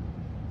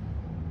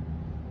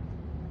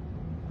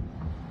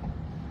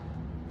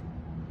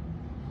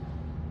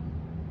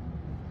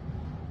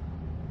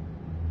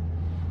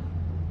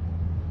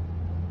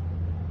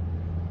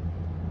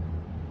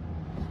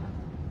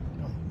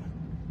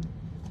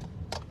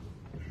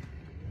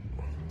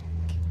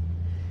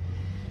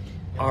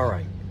 All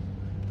right,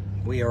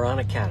 we are on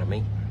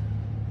Academy.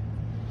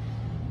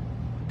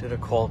 Did a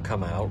call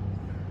come out?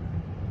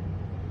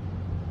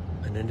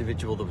 An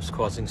individual that was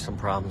causing some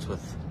problems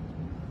with,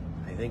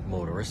 I think,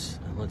 motorists.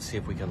 And let's see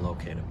if we can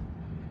locate him.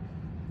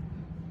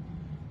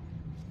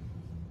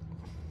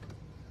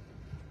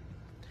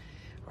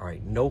 All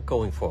right, note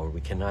going forward,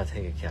 we cannot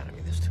take Academy.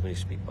 There's too many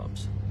speed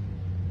bumps.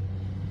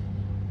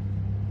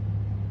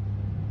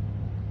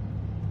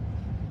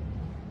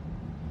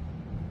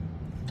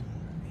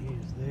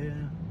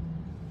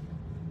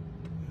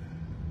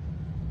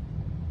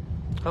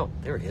 Oh,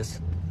 there he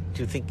is.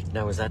 Do you think,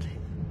 now is that...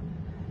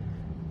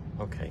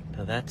 Okay,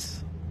 now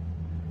that's...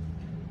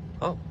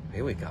 Oh,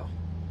 here we go.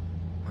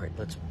 All right,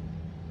 let's...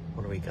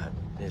 What do we got?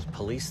 There's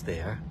police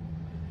there.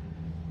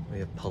 We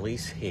have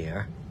police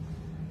here.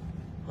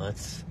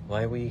 Let's...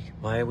 Why we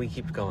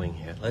keep going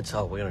here? Let's...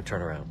 Oh, we're going to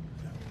turn around.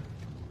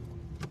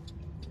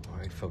 All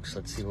right, folks,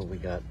 let's see what we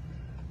got.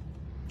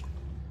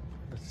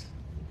 Let's...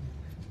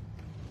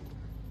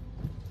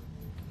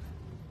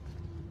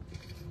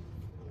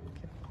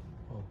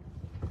 Oh.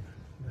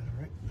 Is that all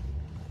right?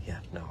 Yeah,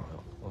 no.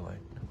 All right.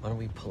 Why don't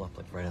we pull up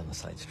like right on the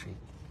side street?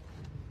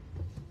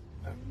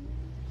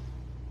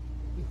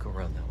 You go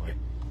around that way.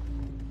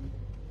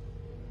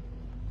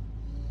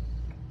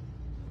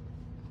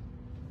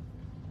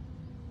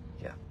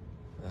 Yeah,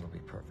 that'll be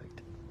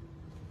perfect.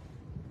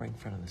 Right in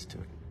front of this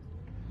dude.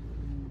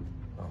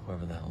 Or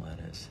whoever the hell that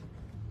is.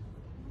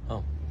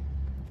 Oh.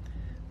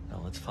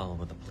 Now let's follow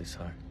where the police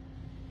are.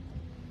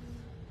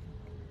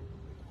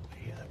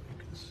 Yeah, that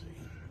we can see.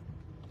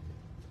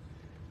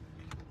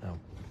 No,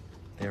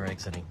 they're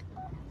exiting.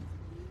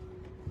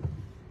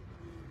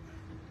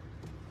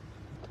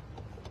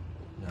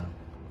 No.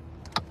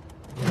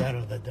 That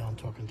or they're down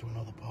talking to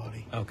another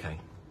party. Okay.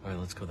 All right,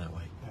 let's go that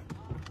way.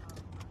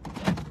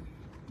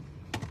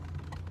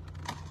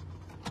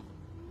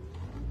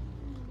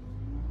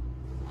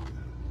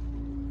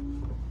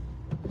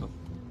 Oh. All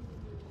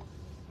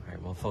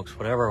right, well, folks,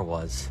 whatever it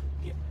was,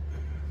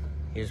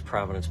 here's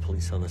Providence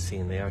Police on the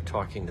scene. They are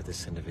talking to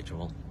this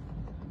individual.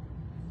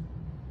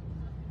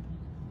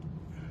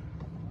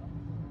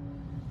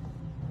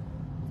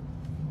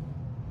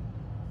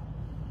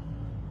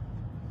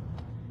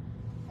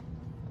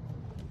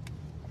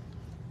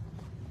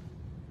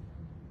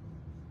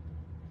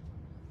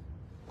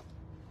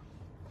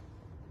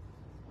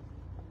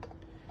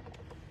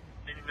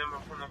 Any member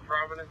from the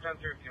Providence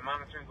Center, if you're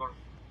monitoring, go.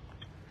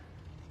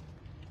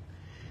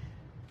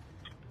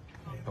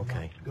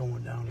 Okay.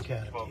 Going down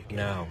Academy.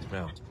 Again.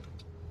 No. All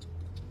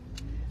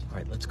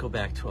right, let's go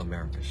back to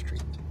America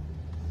Street.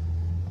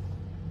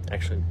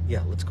 Actually,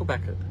 yeah, let's go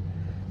back.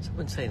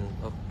 Someone's saying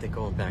they're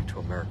going back to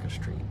America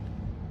Street.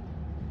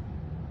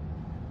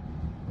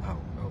 Oh,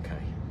 okay.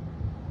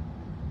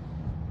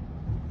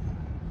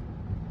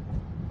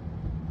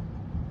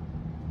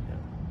 Yeah.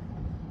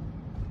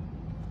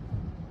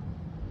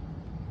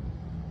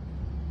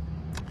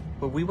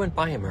 Well, we went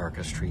by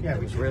America Street. Yeah, There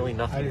we was did. really I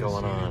nothing didn't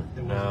going see on.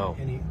 There No.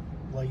 wasn't any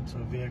lights or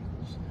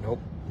vehicles. Nope.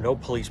 No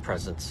police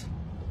presence.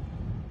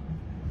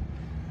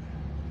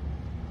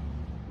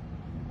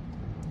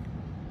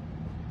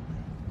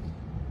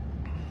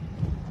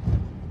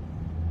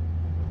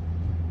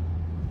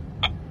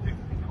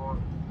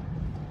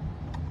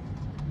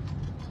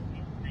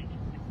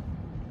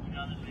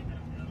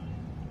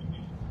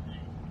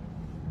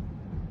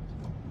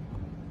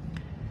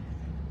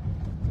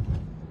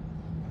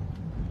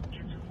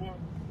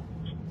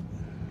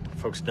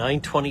 Folks,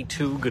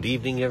 9:22. Good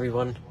evening,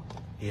 everyone.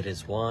 It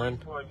is Juan.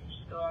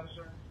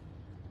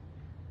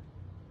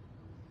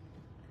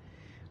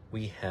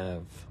 We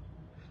have...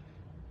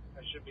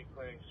 I should be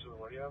clearing soon.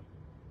 What do you have?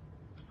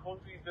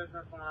 Coffee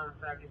business on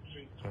 2nd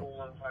Street,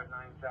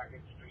 4159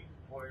 2nd Street,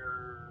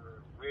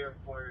 rear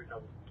foyer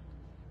double.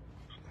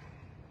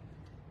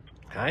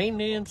 Hi,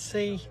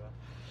 Nancy.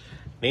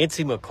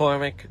 Nancy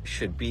McCormick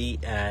should be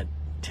at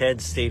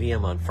Ted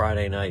Stadium on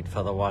Friday night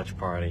for the watch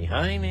party.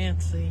 Hi,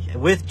 Nancy.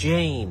 With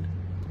Jane.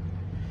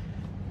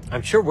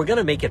 I'm sure we're going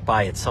to make it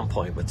by at some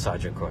point with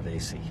Sergeant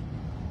Corvesi.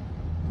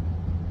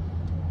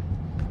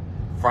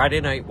 Friday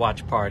night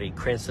watch party,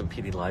 Cranston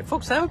PD Live.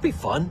 Folks, that would be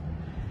fun.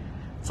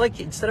 It's like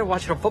instead of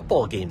watching a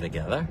football game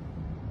together.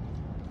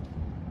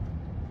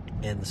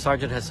 And the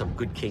Sergeant has some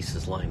good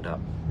cases lined up.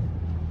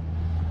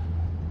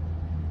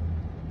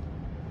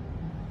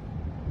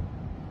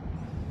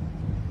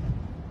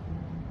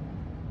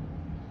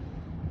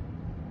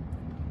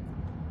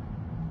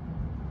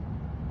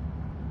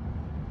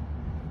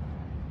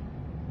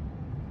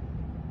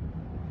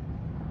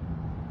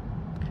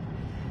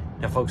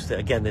 Now, folks,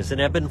 again, there's an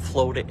ebb and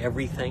flow to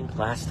everything.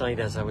 Last night,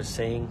 as I was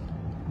saying,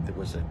 there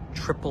was a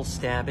triple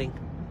stabbing.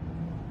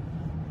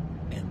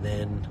 And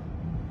then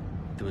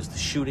there was the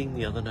shooting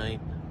the other night.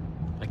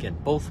 Again,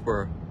 both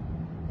were...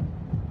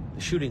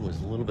 The shooting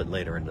was a little bit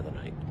later into the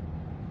night.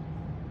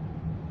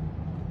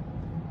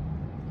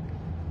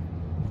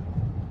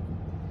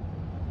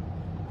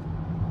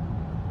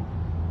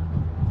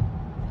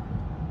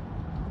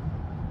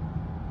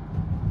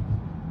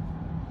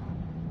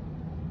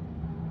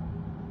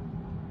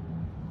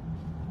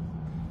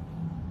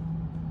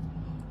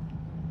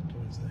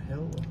 The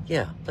hill?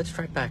 Yeah, let's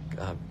drive back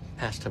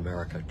past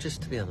America,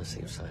 just to be on the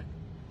safe side.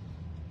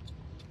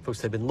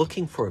 Folks, they've been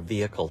looking for a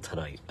vehicle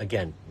tonight.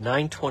 Again,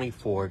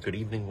 9:24. Good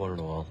evening, one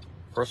and all.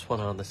 First one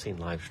on the scene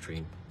live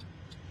stream.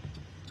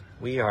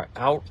 We are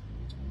out.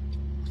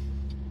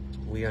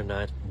 We are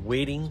not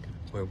waiting.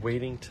 We're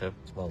waiting to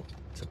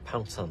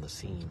pounce on the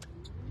scene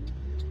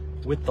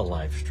with the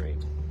live stream.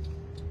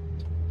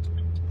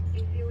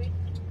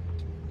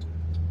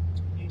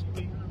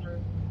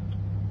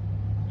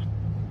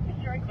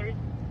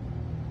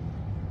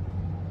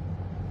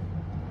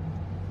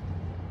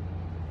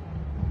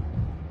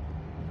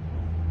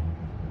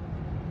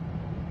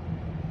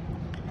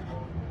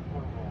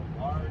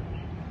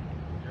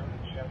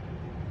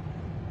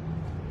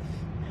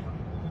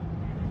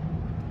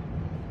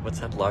 What's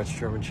that, large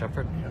German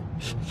Shepherd? Yeah.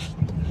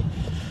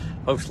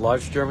 Folks,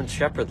 large German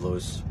Shepherd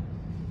loose.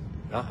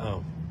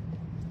 Uh-oh.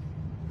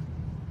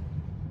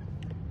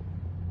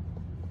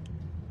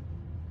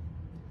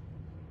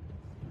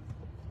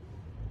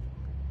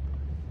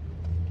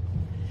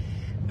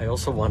 I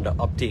also wanted to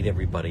update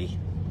everybody.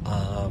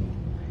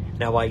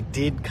 Now, I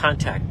did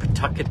contact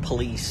Pawtucket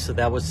Police, so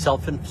that was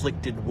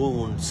self-inflicted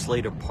wound,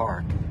 Slater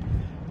Park,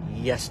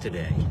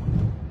 yesterday.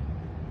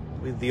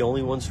 We're the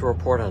only ones to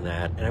report on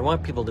that. And I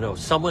want people to know,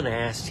 someone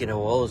asked,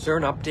 well, is there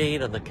an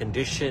update on the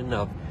condition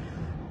of...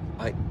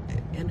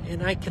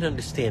 And I can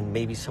understand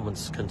maybe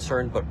someone's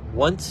concerned, but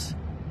once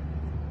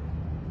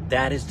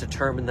that is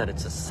determined that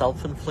it's a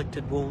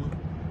self-inflicted wound,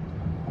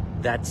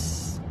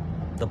 that's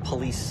the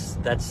police,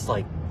 that's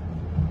like,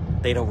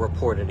 they don't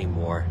report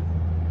anymore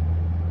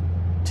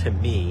to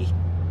me.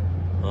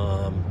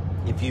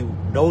 If you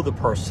know the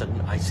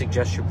person, I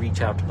suggest you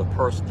reach out to the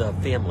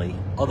family.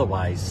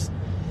 Otherwise,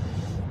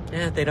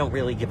 they don't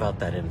really give out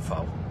that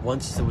info.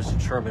 Once it was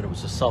determined it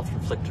was a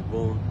self-inflicted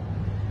wound,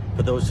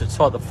 for those that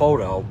saw the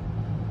photo,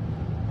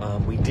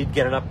 we did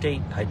get an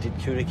update. I did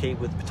communicate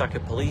with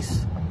Pawtucket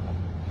Police,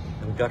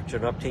 and we got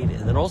an update.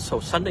 And then also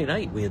Sunday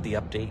night we had the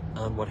update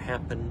on what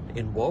happened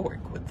in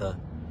Warwick with the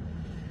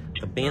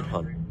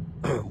manhunt.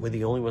 We're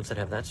the only ones that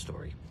have that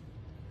story.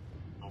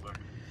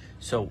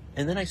 So,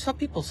 and then I saw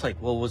people say,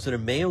 well, was it a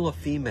male or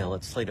female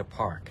at Slater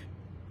Park?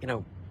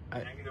 Negative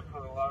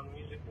for the loud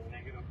music and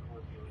negative for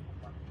the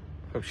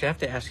folks, you have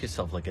to ask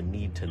yourself, like, a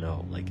need to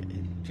know. Like,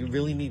 do you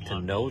really need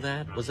to know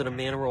that? Was it a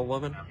man or a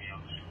woman?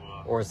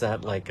 Or is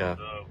that like a...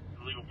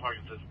 The legal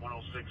parking says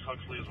 106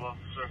 Huxley as well,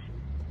 sir.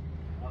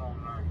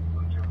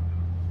 109.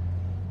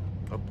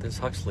 Oh, there's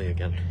Huxley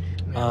again.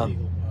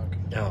 Illegal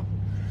parking. Yeah.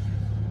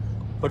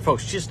 But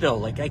folks, just know,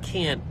 like, I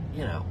can't,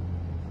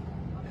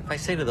 if I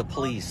say to the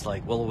police,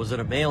 like, well, was it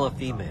a male or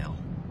female?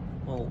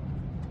 Well,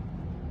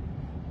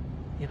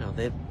 they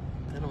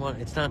don't want,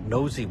 it's not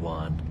nosy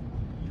Juan.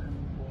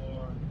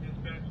 For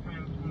dispatch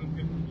times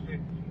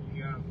 256,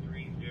 you got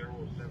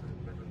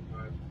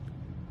 30775.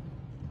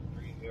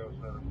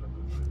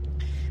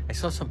 30775. I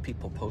saw some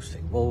people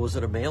posting, well, was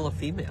it a male or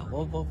female?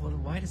 Well,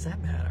 why does that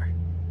matter?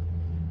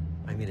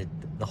 I mean,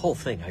 the whole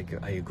thing,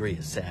 I agree,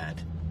 is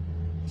sad.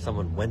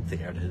 Someone went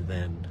there to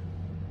then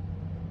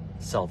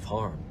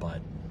self-harm,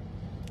 but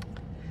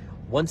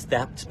once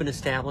that's been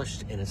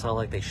established, and it's not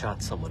like they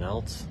shot someone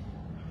else,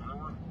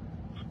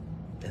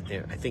 and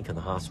they're, I think, in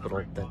the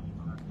hospital, that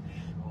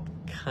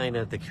kind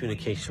of the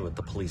communication with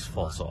the police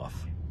falls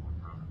off.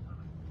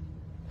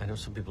 I know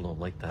some people don't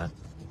like that,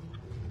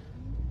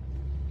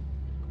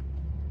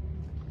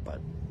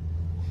 but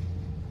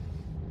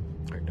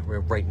we're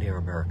right near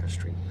America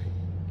Street.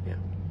 Yeah.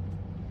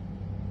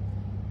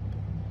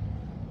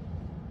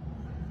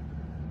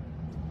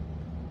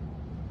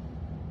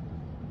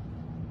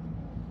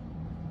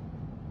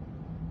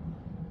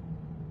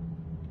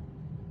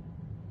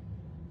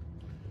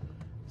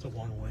 It's a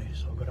one-way,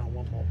 so I'll go down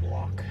one more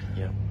block.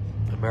 Yeah.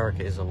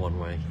 America is a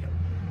one-way.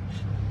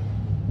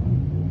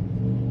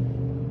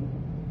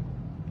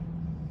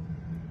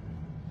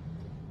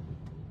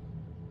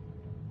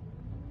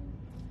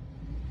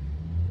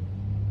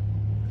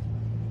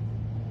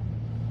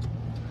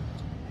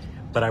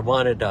 But I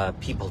wanted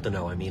people to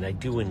know, I mean, I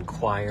do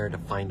inquire to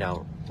find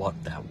out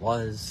what that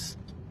was.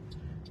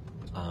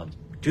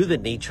 Due to the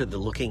nature of the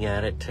looking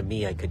at it, to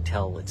me, I could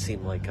tell it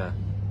seemed like it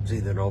was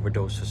either an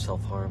overdose or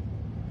self-harm.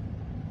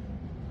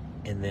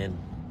 And then,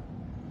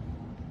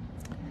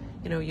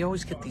 you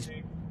always get these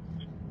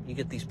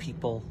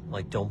people,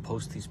 like, don't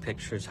post these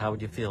pictures. How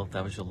would you feel if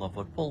that was your loved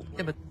one? Well,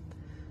 yeah, but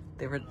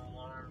they're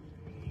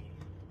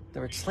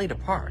at Slater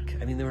Park.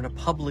 I mean, they're in a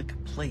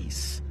public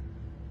place.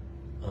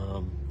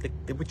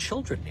 There were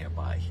children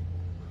nearby.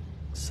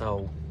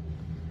 So,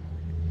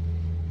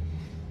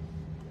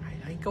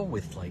 I go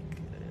with, like,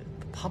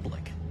 the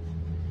public.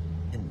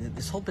 And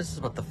this whole business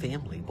about the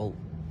family, well,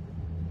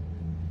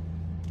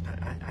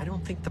 I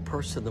don't think the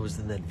person that was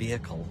in that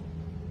vehicle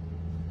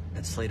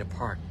at Slater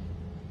Park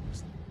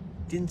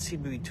didn't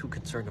seem to be too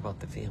concerned about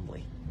the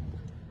family,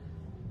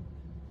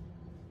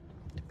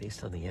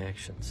 based on the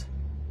actions.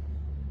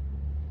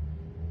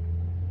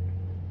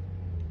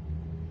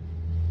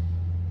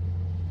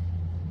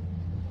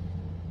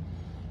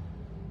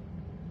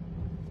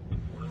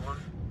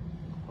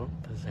 Oh,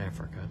 there's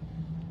Africa.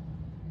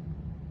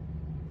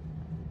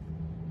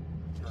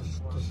 This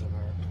is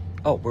America.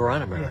 Oh, we're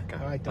on America.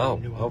 Yeah, I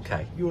thought you knew.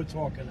 Okay. You were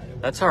talking.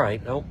 That's all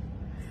right. Nope.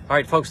 All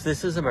right, folks,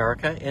 this is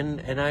America,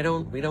 and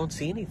we don't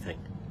see anything.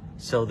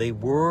 So they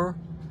were,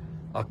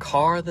 a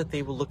car that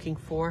they were looking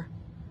for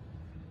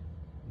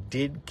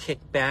did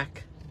kick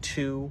back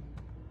to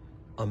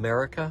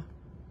America,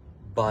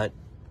 but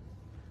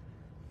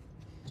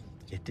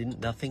it didn't,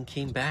 nothing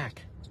came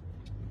back.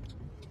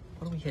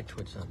 What do we head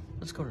towards?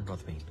 Let's go to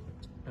North Main.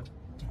 No?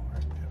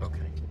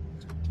 Okay.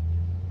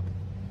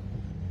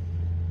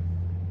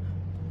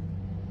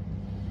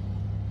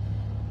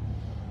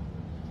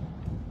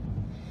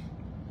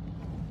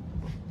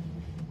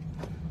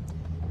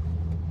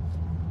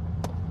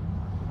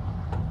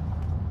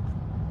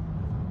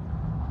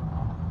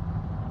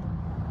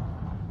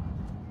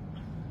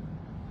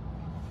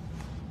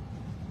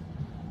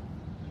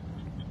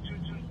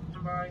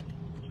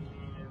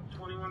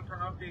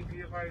 They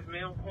advise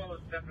male caller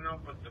stepping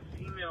out, but the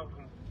female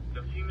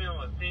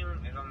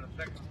assailant is on the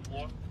second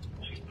floor.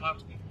 She's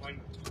possibly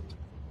fighting.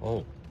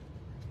 Oh.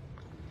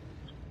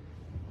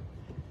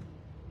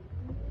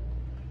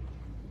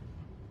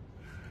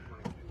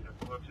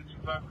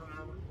 Coming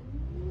over.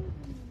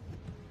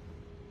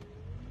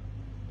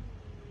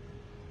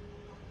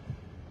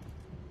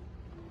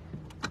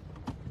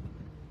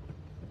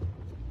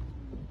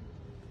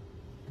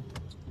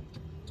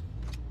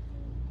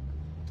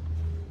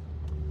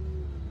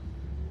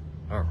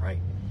 All right.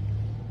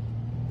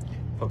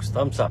 Folks,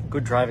 thumbs up.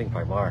 Good driving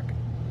by Mark.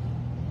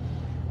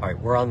 All right,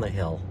 we're on the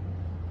hill.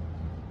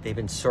 They've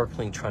been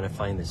circling trying to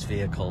find this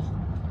vehicle.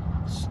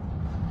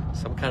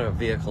 Some kind of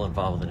vehicle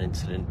involved with an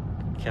incident.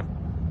 Kept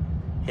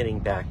heading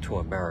back to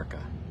America.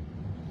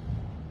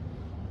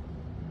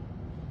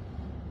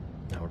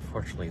 Now,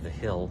 unfortunately, the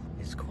hill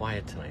is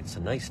quiet tonight. It's a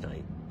nice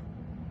night.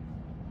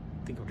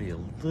 I think it would be a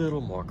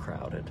little more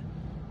crowded.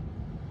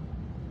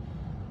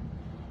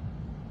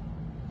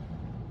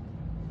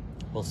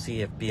 We'll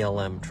see if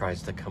BLM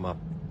tries to come up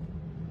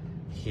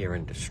here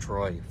and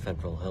destroy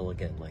Federal Hill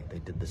again like they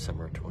did the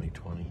summer of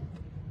 2020.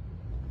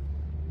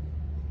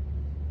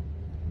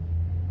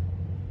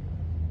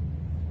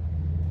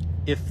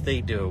 If they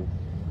do,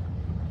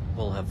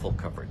 we'll have full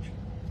coverage.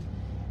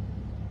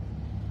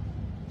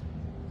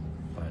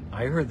 But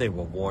I heard they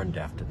were warned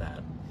after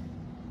that.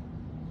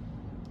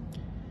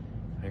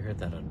 I heard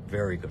that on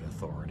very good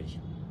authority.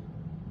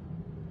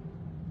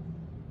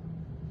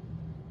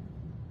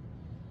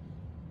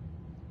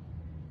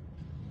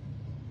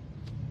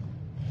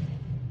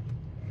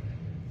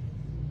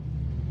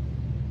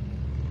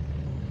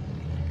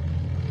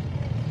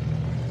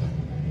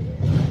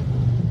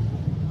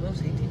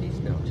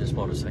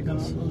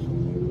 Motorcycles.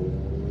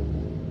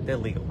 They're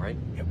legal, right?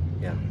 Yep.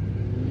 Yeah.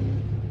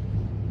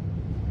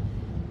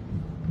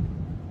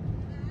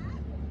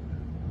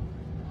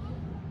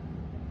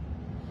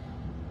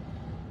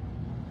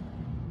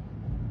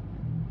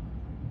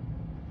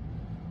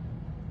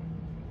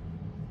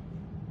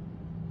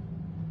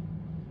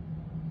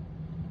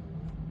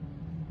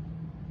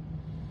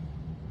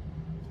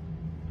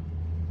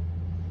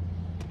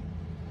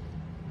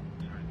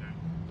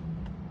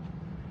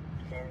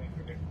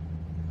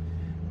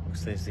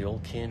 There's the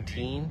old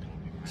canteen,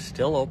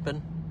 still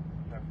open.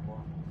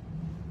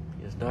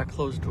 He has not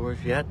closed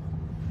doors yet.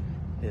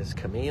 There's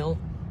Camille's,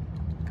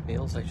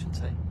 I should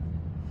say.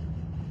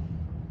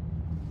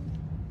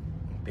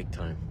 Big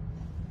time.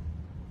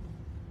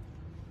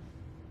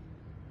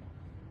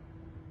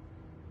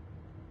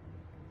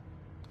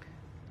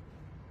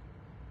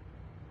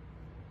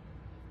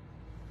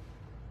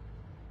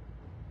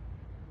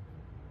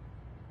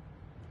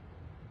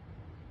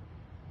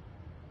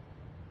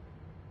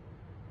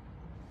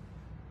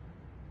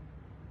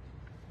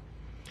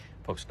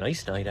 Folks,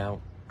 nice night out,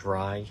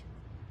 dry.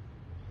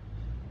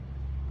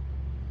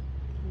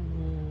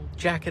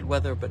 Jacket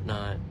weather, but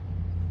not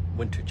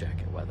winter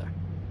jacket weather.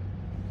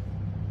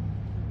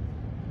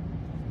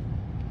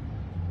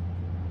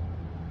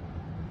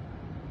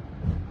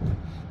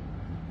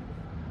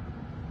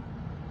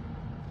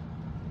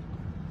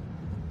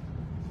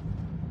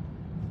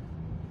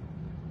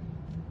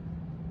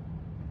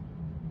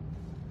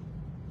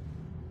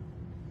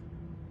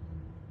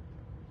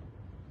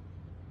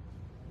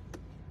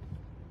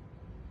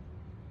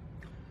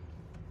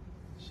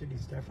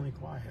 City's definitely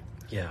quiet.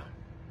 Yeah.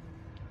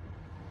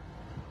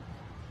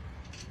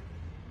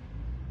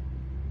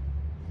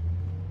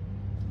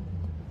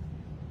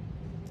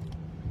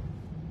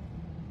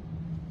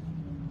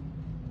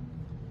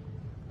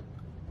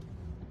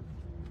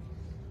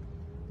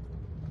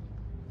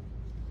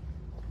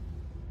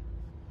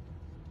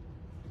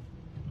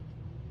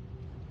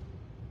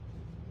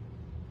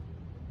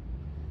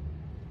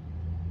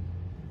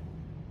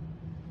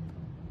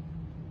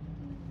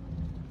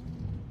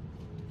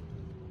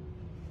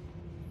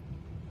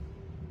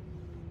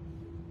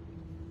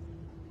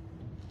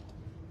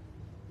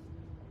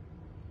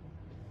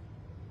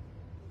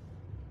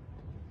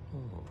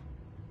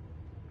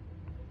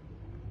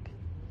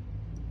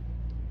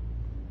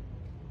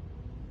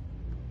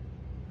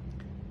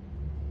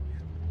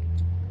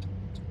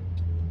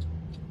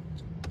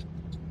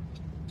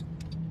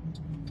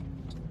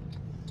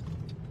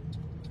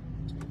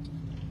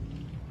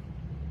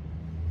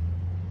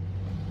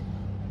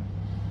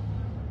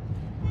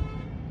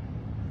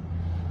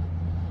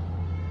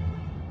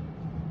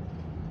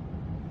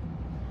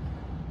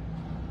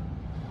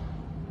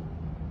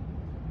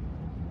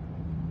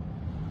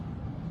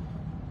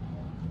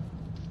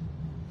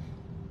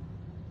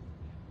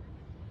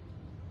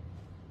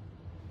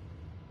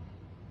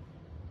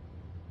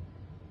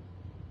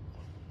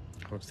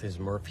 There's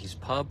Murphy's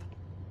Pub,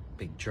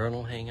 big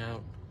journal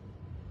hangout.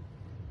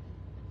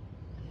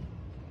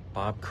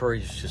 Bob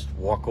Curry's just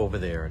walk over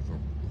there and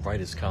write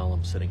his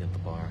column sitting at the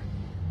bar.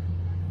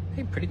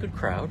 Hey, pretty good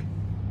crowd.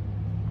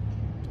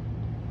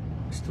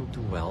 Still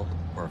do well,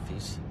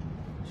 Murphy's.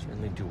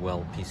 Certainly do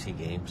well at PC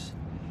games.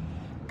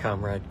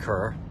 Comrade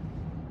Kerr,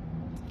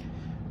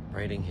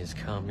 writing his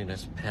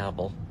communist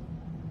pabble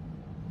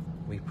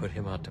We put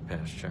him out to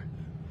pasture.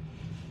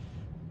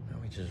 Now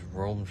he just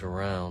roams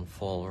around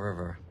Fall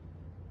River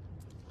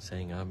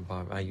saying,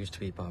 I used to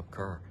be Bob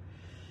Kerr.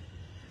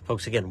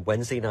 Folks, again,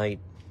 Wednesday night,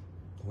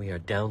 we are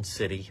down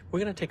city. We're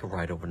going to take a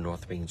ride over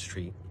North Main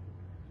Street.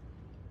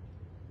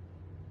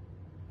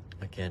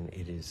 Again,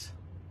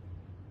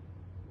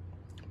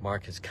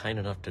 Mark is kind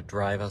enough to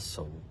drive us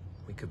so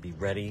we could be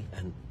ready.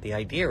 And the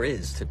idea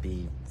is to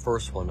be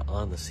first one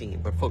on the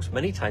scene. But folks,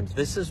 many times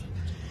this is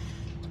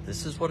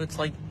what it's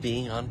like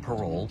being on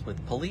parole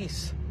with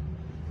police.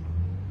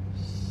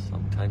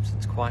 Sometimes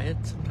it's quiet,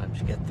 sometimes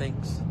you get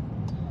things,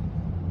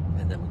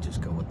 and then we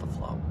just go with the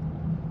flow.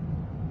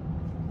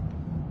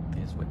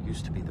 There's what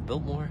used to be the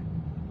Biltmore.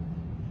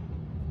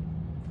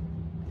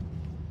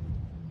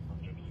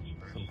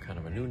 Some kind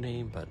of a new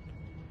name, but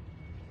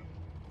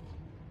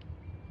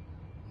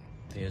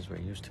there's where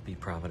it used to be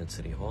Providence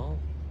City Hall.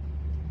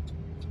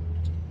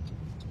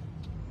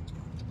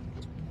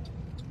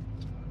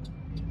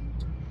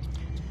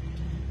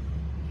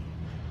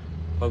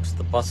 Folks,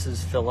 the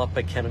buses fill up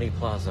at Kennedy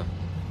Plaza.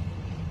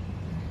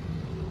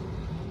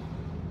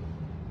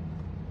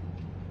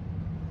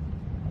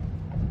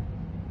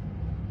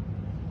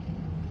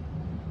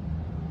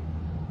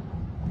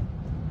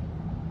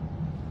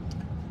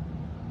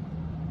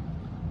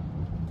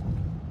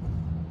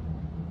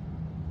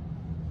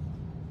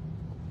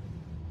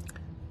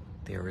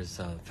 There is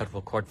a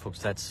federal court, folks.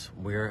 That's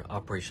where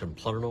Operation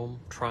Pluternome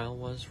trial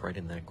was, right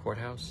in that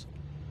courthouse.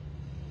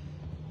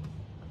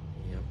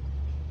 Yep.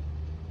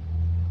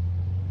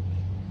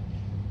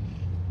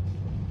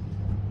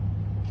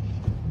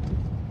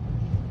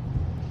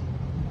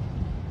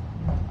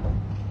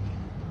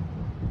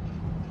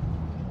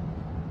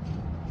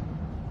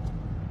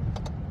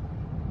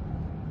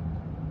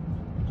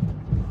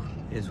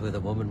 Is where the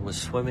woman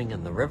was swimming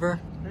in the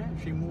river. Yeah,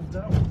 she moved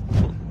out.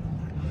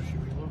 She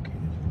relocated.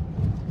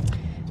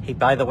 Hey,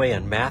 by the way,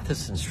 on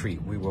Matheson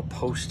Street, we were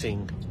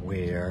posting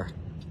where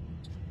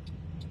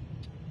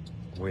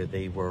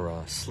they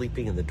were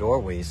sleeping in the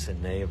doorways,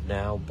 and they have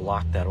now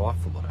blocked that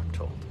off from what I'm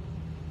told.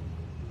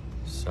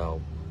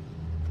 So,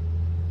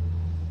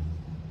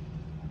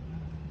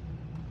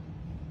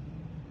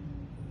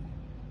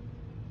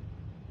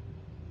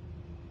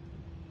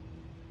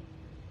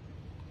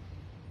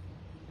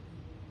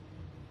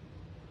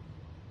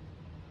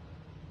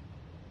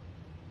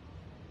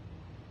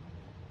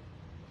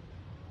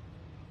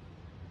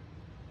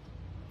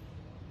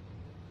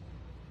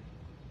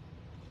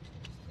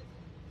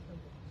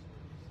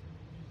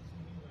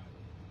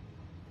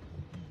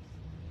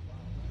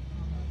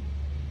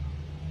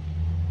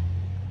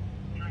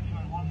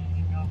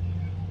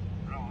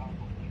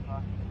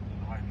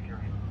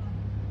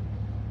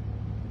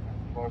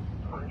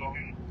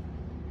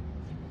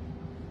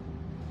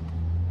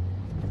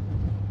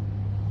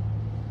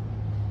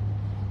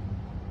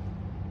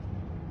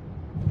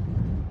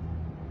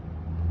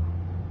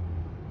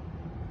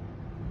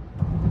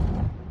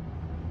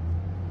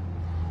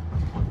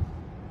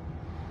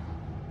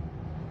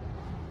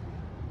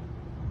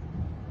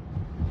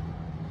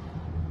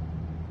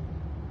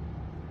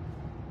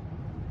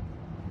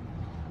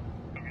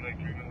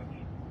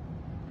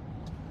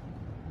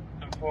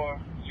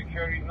 For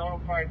security,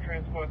 notified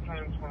transport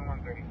time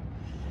 21:30.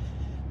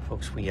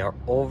 folks, we are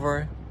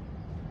over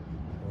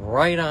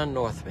right on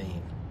North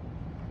Main.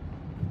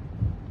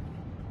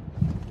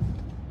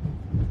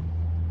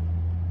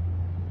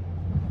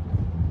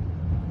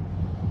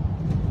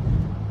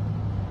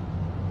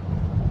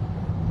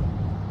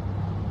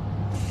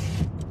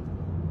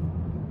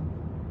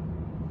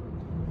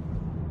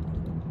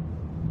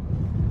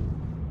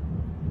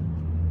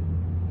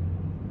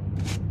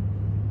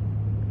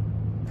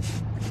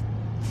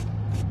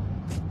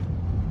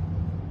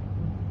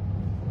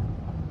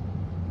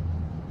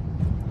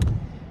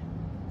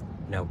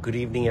 Now, good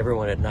evening,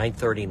 everyone. At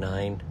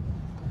 9:39,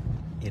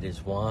 it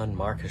is Juan.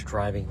 Mark is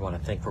driving. I want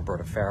to thank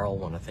Roberta Farrell.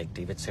 I want to thank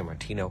David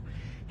Sammartino.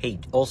 Hey,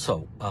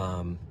 also,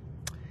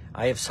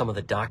 I have some of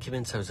the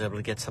documents. I was able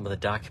to get some of the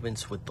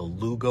documents with the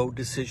Lugo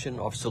decision.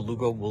 Officer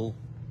Lugo will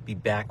be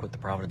back with the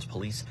Providence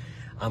Police.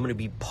 I'm going to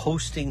be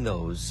posting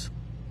those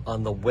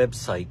on the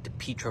website,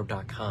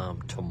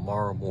 depetro.com,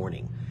 tomorrow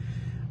morning.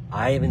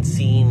 I haven't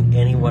seen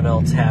anyone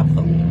else have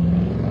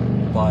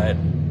them, but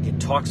it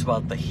talks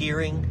about the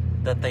hearing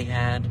that they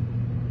had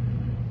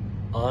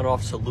on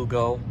Officer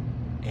Lugo,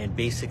 and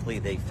basically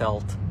they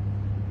felt,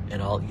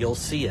 and you'll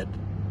see it,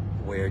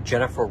 where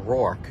Jennifer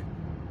Rourke,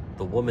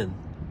 the woman,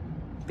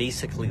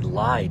 basically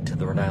lied to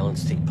the Rhode Island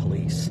State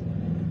Police,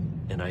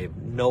 and I have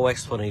no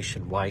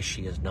explanation why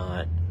she has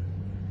not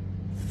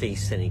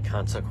faced any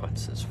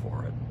consequences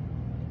for it.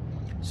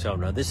 So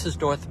now this is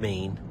North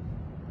Main.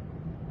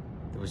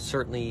 There was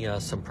certainly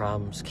some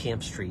problems,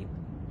 Camp Street,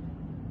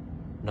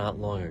 not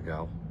long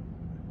ago.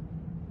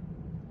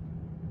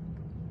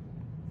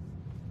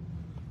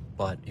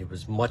 But it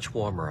was much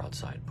warmer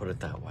outside, put it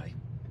that way.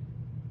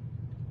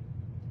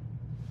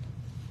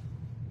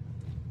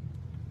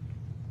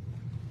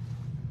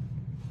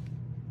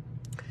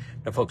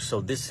 Now, folks, so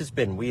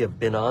we have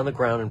been on the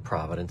ground in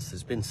Providence.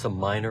 There's been some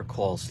minor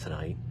calls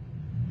tonight.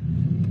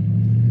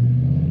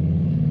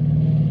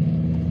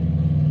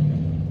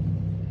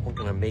 we're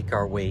going to make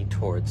our way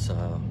towards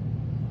the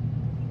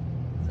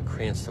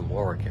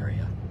Cranston-Warwick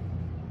area.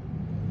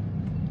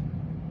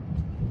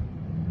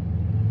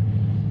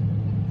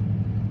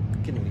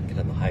 Can't even get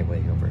on the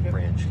highway over at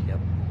Branch. Yep.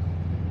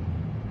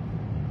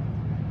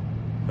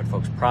 But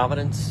folks,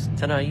 Providence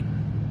tonight.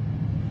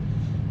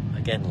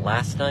 Again,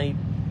 last night,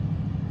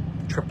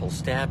 triple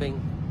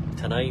stabbing.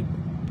 Tonight,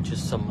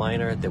 just some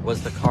minor. There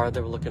was the car they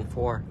were looking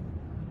for.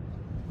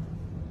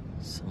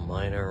 Some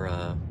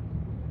minor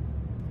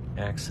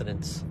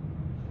accidents.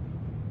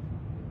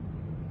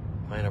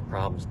 Minor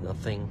problems.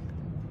 Nothing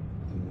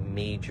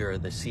major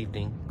this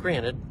evening.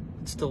 Granted,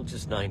 it's still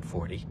just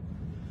 9:40.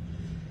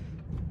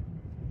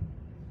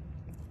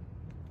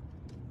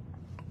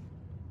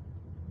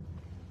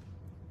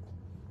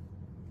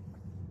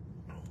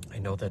 I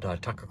know that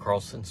Tucker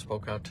Carlson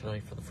spoke out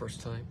tonight for the first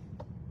time.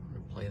 I'm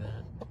going to play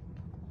that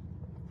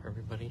for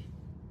everybody.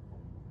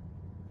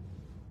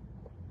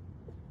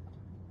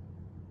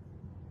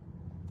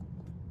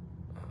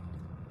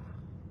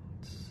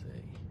 Let's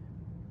see.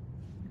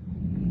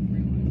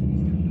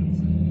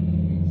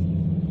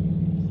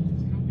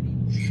 How many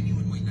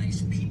genuinely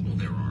nice people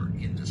there are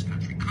in this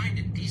country. Kind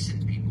and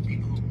decent people.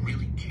 People who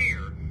really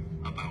care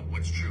about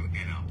what's true.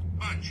 And a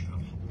bunch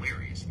of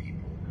hilarious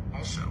people.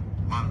 Also,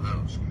 a lot of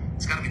those.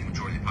 It's got to be the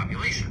majority of the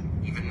population,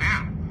 even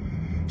now.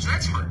 So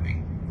that's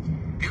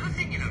heartening. The other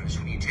thing you notice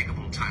when you take a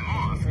little time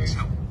off is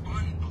how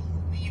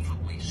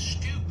unbelievably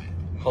stupid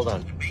Hold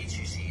on. debates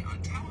you see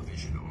on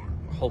television are.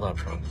 Hold on,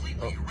 They're folks.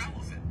 completely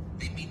irrelevant.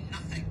 They mean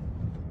nothing.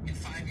 In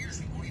 5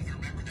 years, we won't even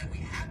remember that we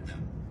had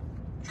them.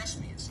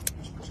 Trust me, as someone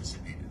who's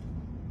participated.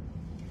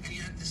 And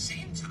yet at the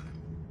same time,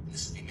 and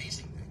this is the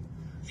amazing thing,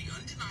 the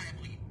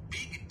undeniably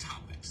big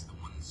topics, the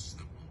ones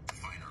that will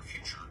define our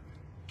future,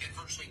 get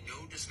virtually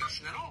no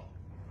discussion at all.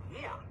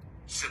 War,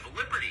 civil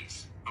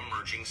liberties,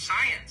 emerging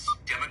science,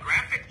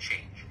 demographic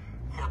change,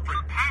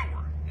 corporate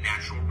power,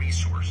 natural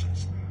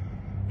resources.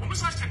 When was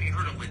the last time you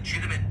heard a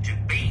legitimate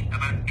debate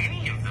about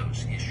any of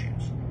those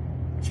issues?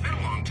 It's been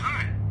a long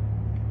time.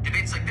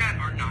 Debates like that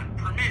are not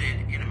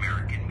permitted in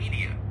American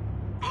media.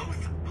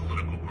 Both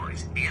political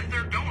parties and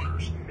their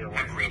donors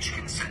have reached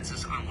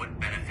consensus on what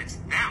benefits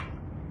them,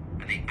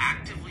 and they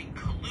actively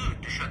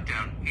collude to shut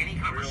down any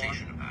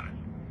conversation about it.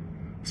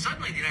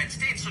 Suddenly, the United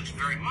States looks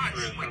very much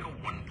like a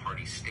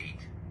one-party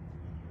state.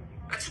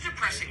 That's a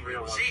depressing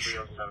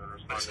realization,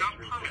 but it's not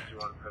permanent.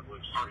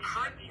 Our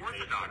current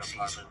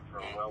orthodoxies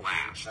won't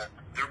last.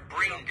 They're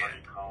brain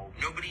dead.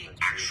 Nobody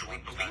actually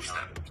believes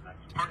them.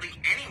 Hardly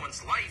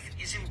anyone's life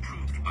is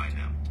improved by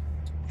them.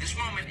 This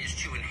moment is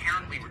too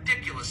inherently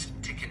ridiculous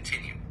to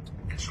continue,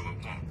 and so it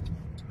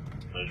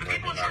won't. The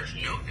people in charge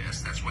know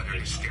this. That's why they're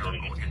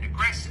hysterical and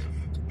aggressive.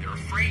 They're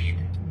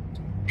afraid.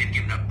 They've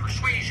given up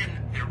persuasion.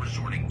 They're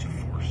resorting to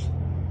force.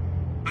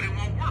 But it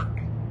won't work.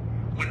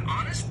 When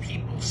honest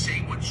people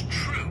say what's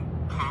true,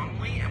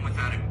 calmly and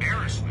without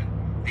embarrassment,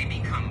 they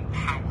become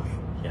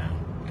powerful. Yeah.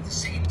 At the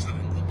same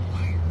time, the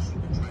liars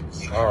who've been trying to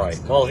silence All right.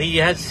 Well,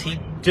 he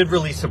did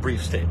release a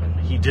brief statement.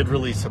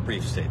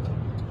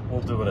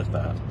 We'll do it at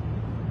that.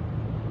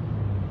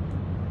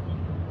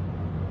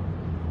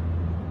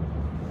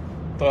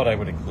 Thought I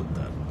would include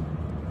that.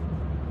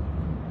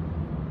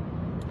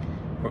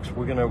 Folks,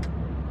 we're going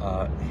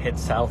to head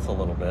south a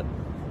little bit.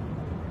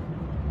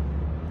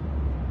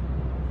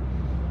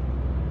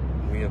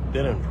 We have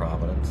been in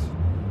Providence.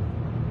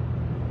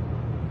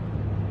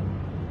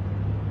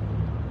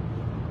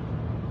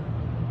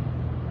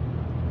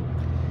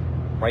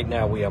 Right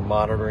now we are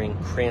monitoring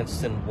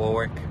Cranston,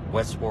 Warwick,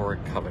 West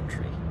Warwick,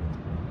 Coventry.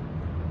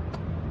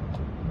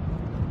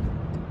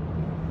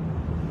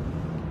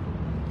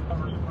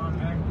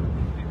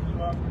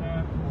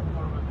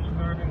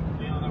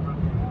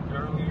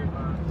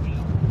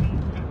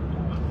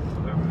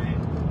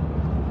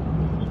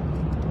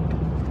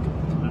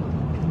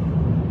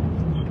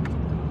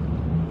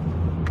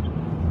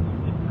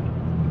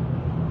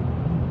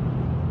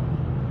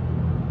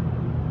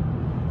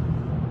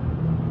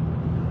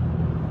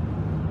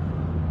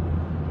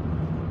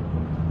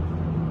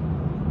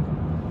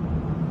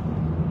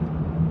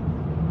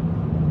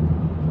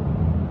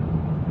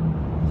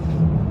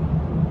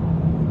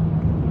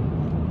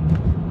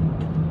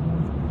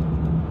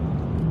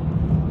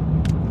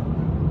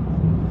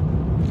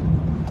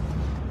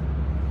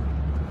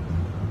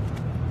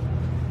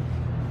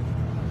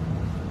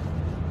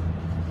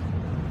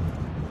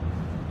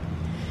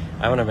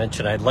 I want to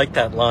mention, I like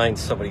that line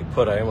somebody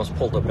put. I almost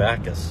pulled a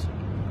Bacchus.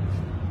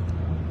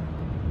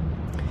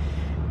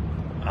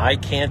 I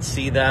can't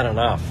see that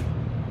enough.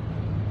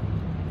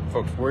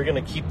 Folks, we're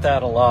going to keep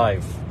that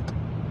alive.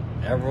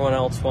 Everyone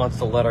else wants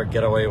to let her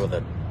get away with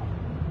it.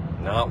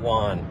 Not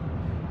Juan.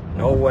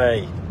 No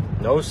way.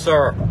 No,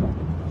 sir.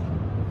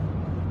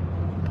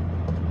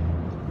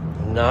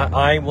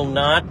 I will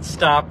not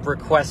stop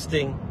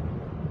requesting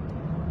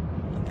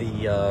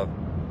the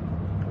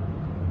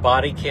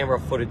body camera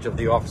footage of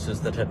the officers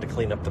that had to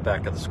clean up the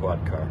back of the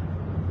squad car.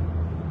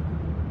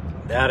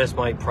 That is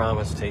my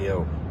promise to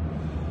you.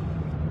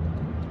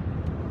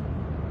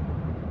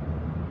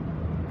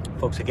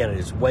 Folks, again, it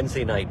is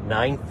Wednesday night,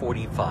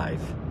 9:45.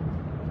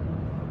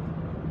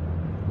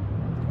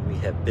 We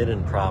have been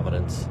in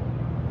Providence.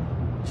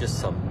 Just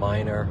some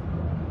minor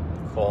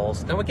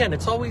calls. Now, again,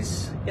 it's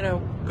always,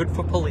 good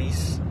for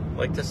police.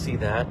 Like to see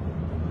that.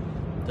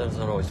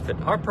 Doesn't always fit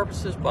our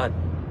purposes, but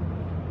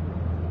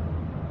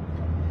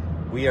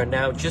we are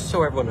now, just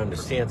so everyone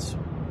understands,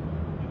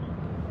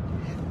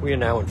 we are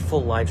now in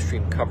full live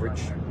stream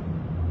coverage.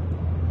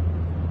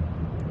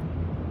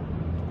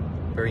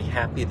 Very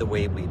happy the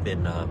way we've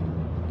been,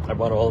 I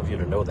want all of you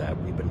to know that.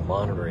 We've been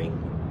monitoring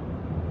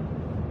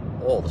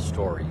all the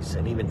stories.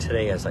 And even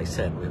today, as I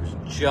said,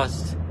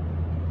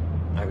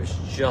 I was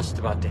just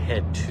about to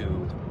head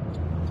to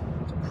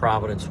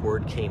Providence.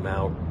 Word came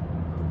out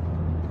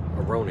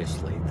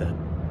erroneously that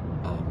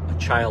a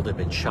child had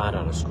been shot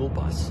on a school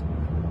bus.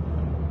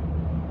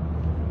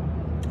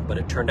 But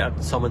it turned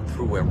out someone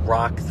threw a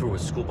rock through a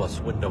school bus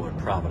window in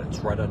Providence,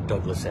 right on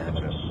Douglas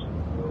Avenue.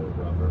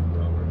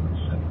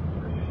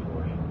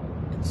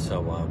 And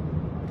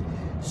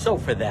so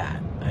for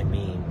that, I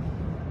mean,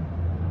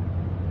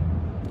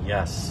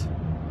 yes.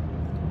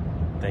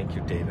 Thank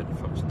you, David.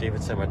 Folks,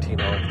 David San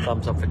Martino,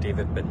 thumbs up for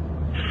David, been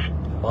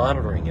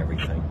monitoring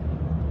everything.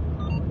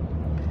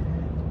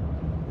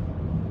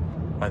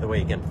 By the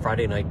way, again,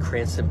 Friday night,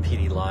 Cranston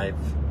PD Live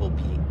will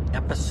be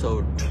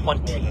episode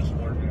 20.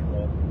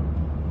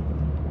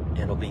 And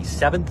it'll be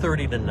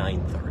 7:30 to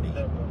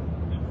 9:30.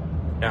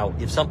 Now,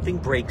 if something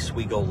breaks,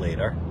 we go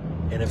later.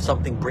 And if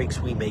something breaks,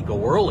 we may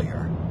go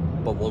earlier.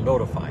 But we'll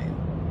notify you.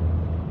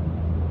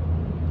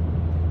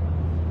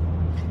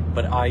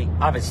 But I,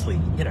 obviously,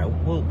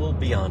 we'll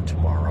be on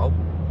tomorrow.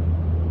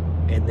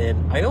 And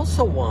then I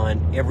also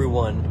want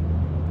everyone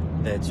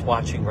that's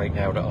watching right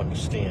now to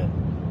understand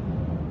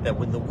that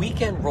when the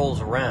weekend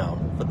rolls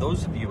around, for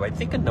those of you, I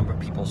think a number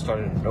of people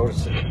started to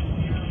notice it.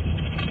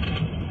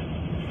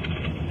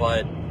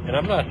 But, and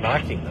I'm not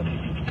knocking them,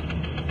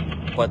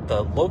 but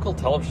the local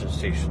television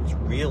stations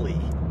really,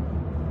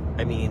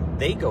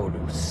 they go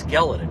to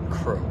skeleton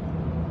crew.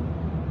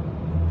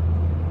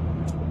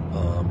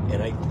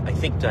 And I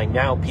think by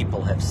now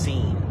people have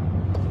seen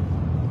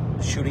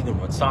the shooting in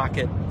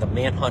Woonsocket, the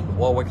manhunt in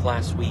Warwick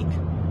last week.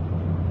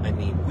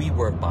 We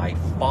were by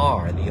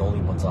far the only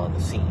ones on the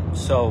scene.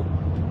 So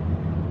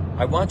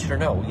I want you to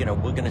know,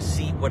 we're going to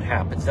see what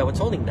happens. Now, it's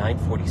only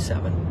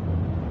 9:47,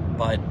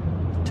 but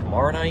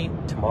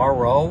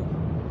tomorrow,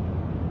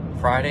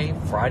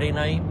 Friday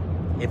night,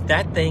 if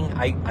that thing,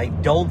 I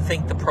don't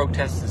think the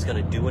protest is going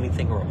to do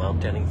anything or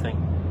amount to anything.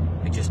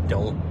 I just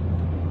don't.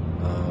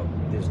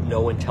 There's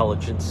no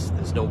intelligence.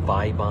 There's no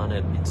vibe on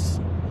it. It's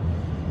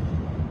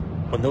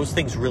when those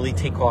things really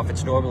take off,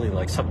 it's normally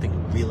like something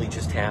really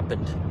just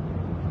happened.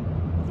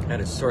 That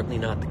is certainly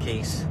not the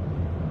case.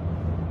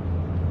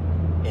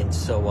 And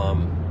so,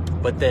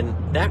 but then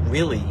that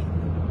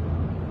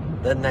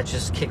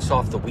just kicks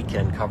off the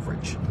weekend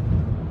coverage.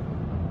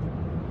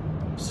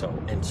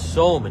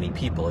 So many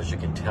people, as you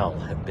can tell,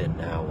 have been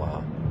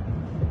now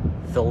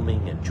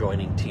filming and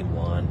joining Team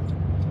Juan.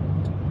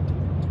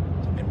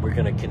 And we're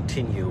going to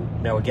continue.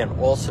 Now, again,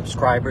 all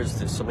subscribers,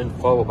 there's some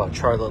info about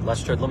Charlotte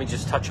Lester. Let me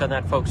just touch on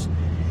that, folks.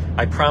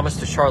 I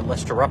promised a Charlotte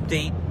Lester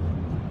update.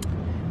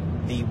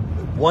 The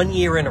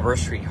 1-year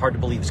anniversary, hard to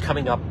believe, is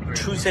coming up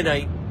Tuesday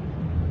night,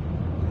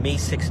 May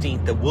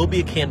 16th. There will be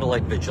a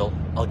candlelight vigil.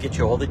 I'll get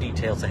you all the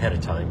details ahead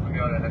of time. We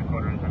got a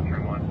headquarters on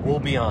Turn 1. We'll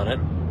be on it.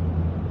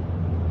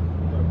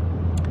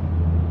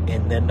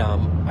 And then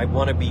I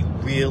want to be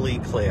really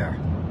clear.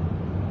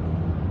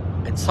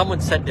 And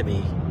someone said to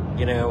me,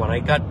 and I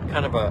got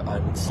kind of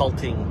an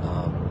insulting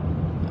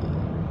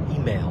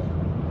email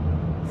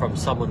from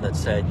someone that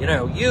said,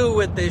 you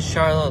with this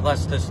Charlotte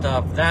Lester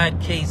stuff, that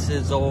case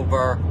is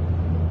over.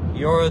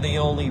 You're the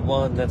only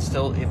one that's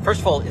still...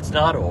 First of all, it's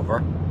not over.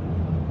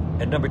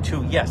 And number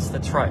two, yes,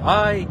 that's right.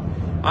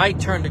 I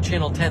turned to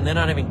Channel 10. They're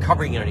not even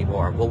covering it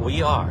anymore. Well,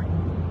 we are.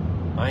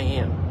 I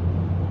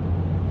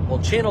am.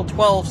 Well, Channel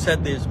 12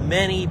 said there's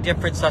many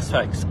different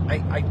suspects.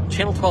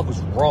 Channel 12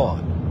 was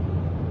wrong.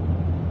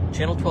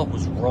 Channel 12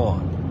 was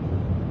wrong.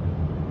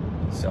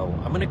 So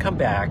I'm going to come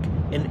back.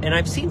 And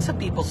I've seen some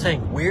people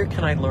saying, where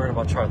can I learn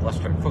about Charlotte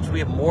Lester? Folks, we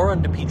have more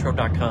on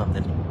DePietro.com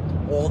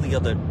than all the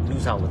other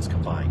news outlets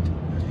combined.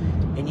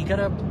 And you got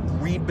to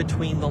read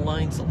between the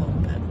lines a little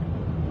bit.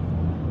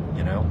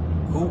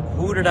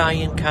 Who did I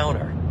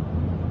encounter?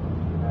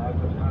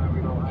 At this time,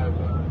 we don't have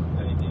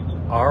any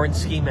details. R and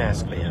Ski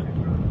Mask Man.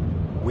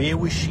 Where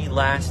was she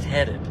last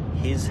headed?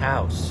 His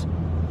house.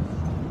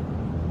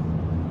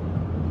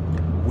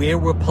 Where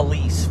were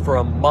police for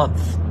a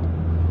month?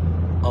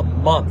 A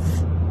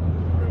month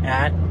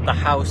at the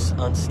house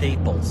on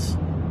Staples.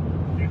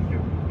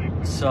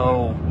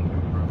 So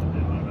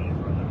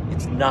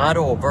it's not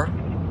over.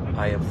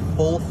 I have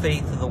full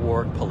faith in the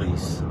Warwick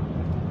police.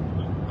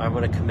 I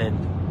want to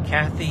commend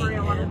Kathy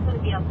and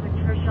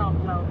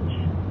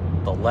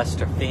the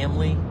Lester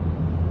family.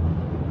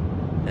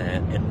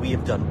 And we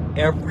have done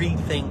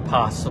everything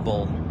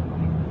possible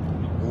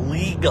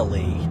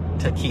legally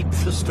to keep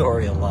the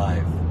story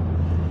alive.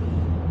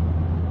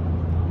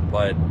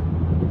 But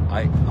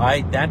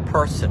that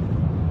person,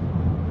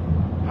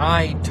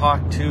 I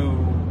talked to,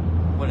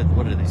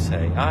 what did they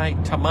say?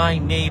 My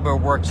neighbor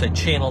works at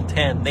Channel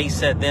 10. They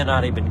said they're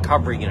not even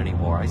covering it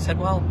anymore. I said,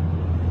 well,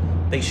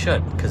 they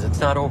should, because it's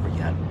not over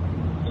yet.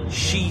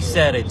 She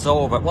said it's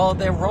over. Well,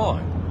 they're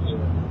wrong.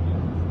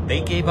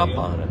 They gave up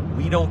on it.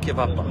 We don't give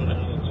up on it.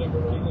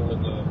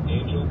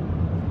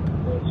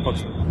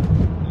 Folks,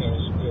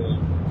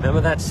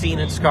 remember that scene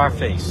in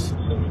Scarface?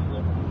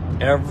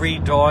 Every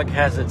dog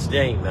has its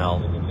day, Mel,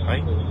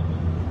 right?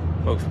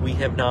 Folks, we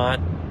have not...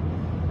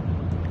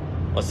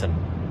 Listen,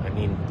 I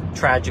mean,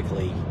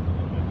 tragically,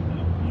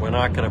 we're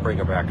not going to bring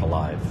her back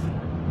alive.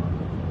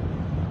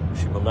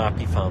 She will not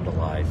be found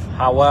alive.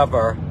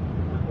 However,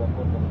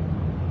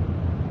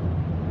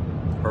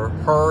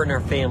 her and her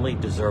family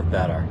deserve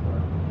better,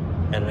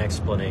 and an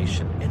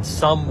explanation. And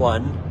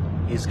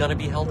someone is going to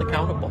be held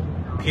accountable,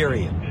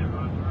 period.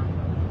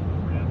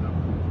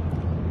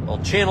 Well,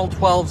 Channel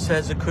 12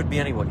 says it could be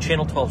anyone.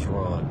 Channel 12's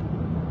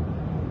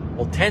wrong.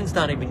 Well, 10's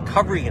not even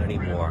covering it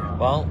anymore.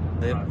 Well,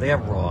 they're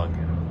wrong.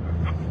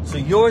 So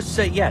yours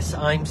say, yes,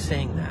 I'm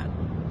saying that.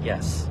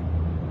 Yes.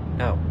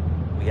 No,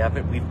 we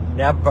haven't. We've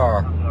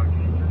never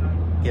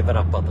given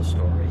up on the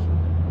story.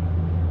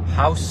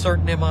 How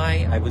certain am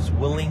I? I was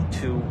willing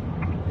to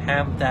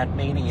have that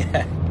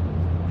maniac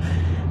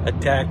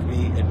attack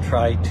me and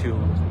try to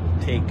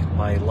take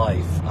my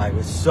life. I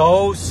was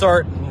so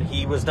certain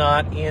he was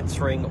not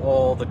answering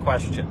all the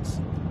questions.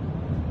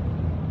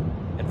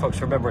 And folks,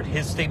 remember, in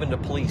his statement to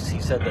police, he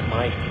said that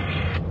my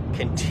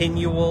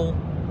continual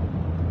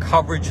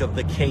coverage of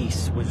the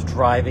case was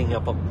driving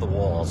up the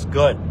walls.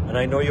 Good. And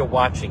I know you're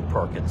watching,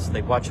 Perkins.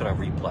 They watch it on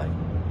replay.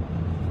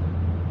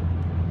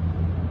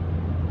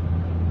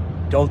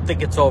 Don't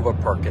think it's over,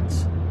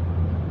 Perkins.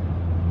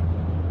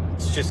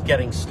 It's just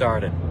getting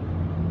started.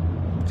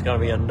 It's going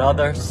to be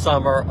another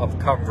summer of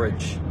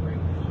coverage.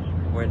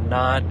 We're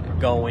not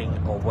going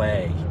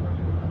away.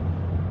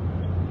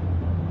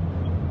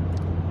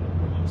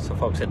 So,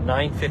 folks, at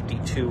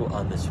 9:52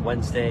 on this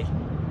Wednesday,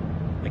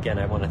 again,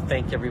 I want to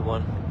thank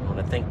everyone. I want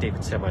to thank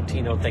David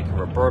Sammartino. Thank you,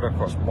 Roberta. Of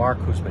course, Mark,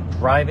 who's been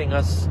driving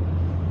us.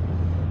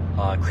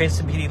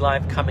 Cranston PD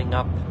Live coming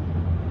up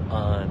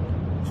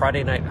on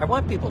Friday night. I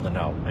want people to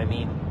know, I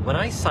mean, when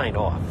I sign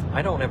off,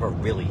 I don't ever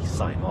really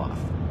sign off.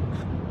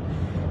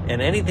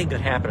 And anything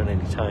could happen at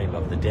any time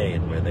of the day,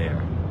 and we're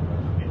there.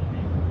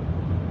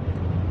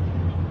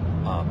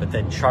 But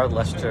then Charlotte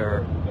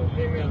Lester,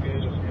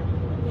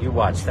 you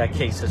watch. That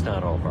case is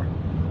not over.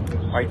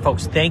 All right,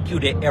 folks, thank you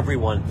to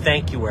everyone.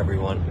 Thank you,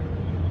 everyone.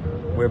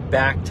 We're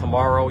back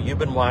tomorrow. You've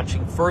been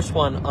watching First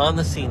One on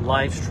the Scene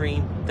live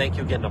stream. Thank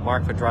you again to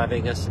Mark for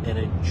driving us, and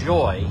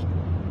enjoy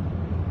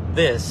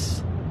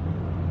this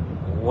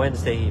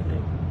Wednesday evening.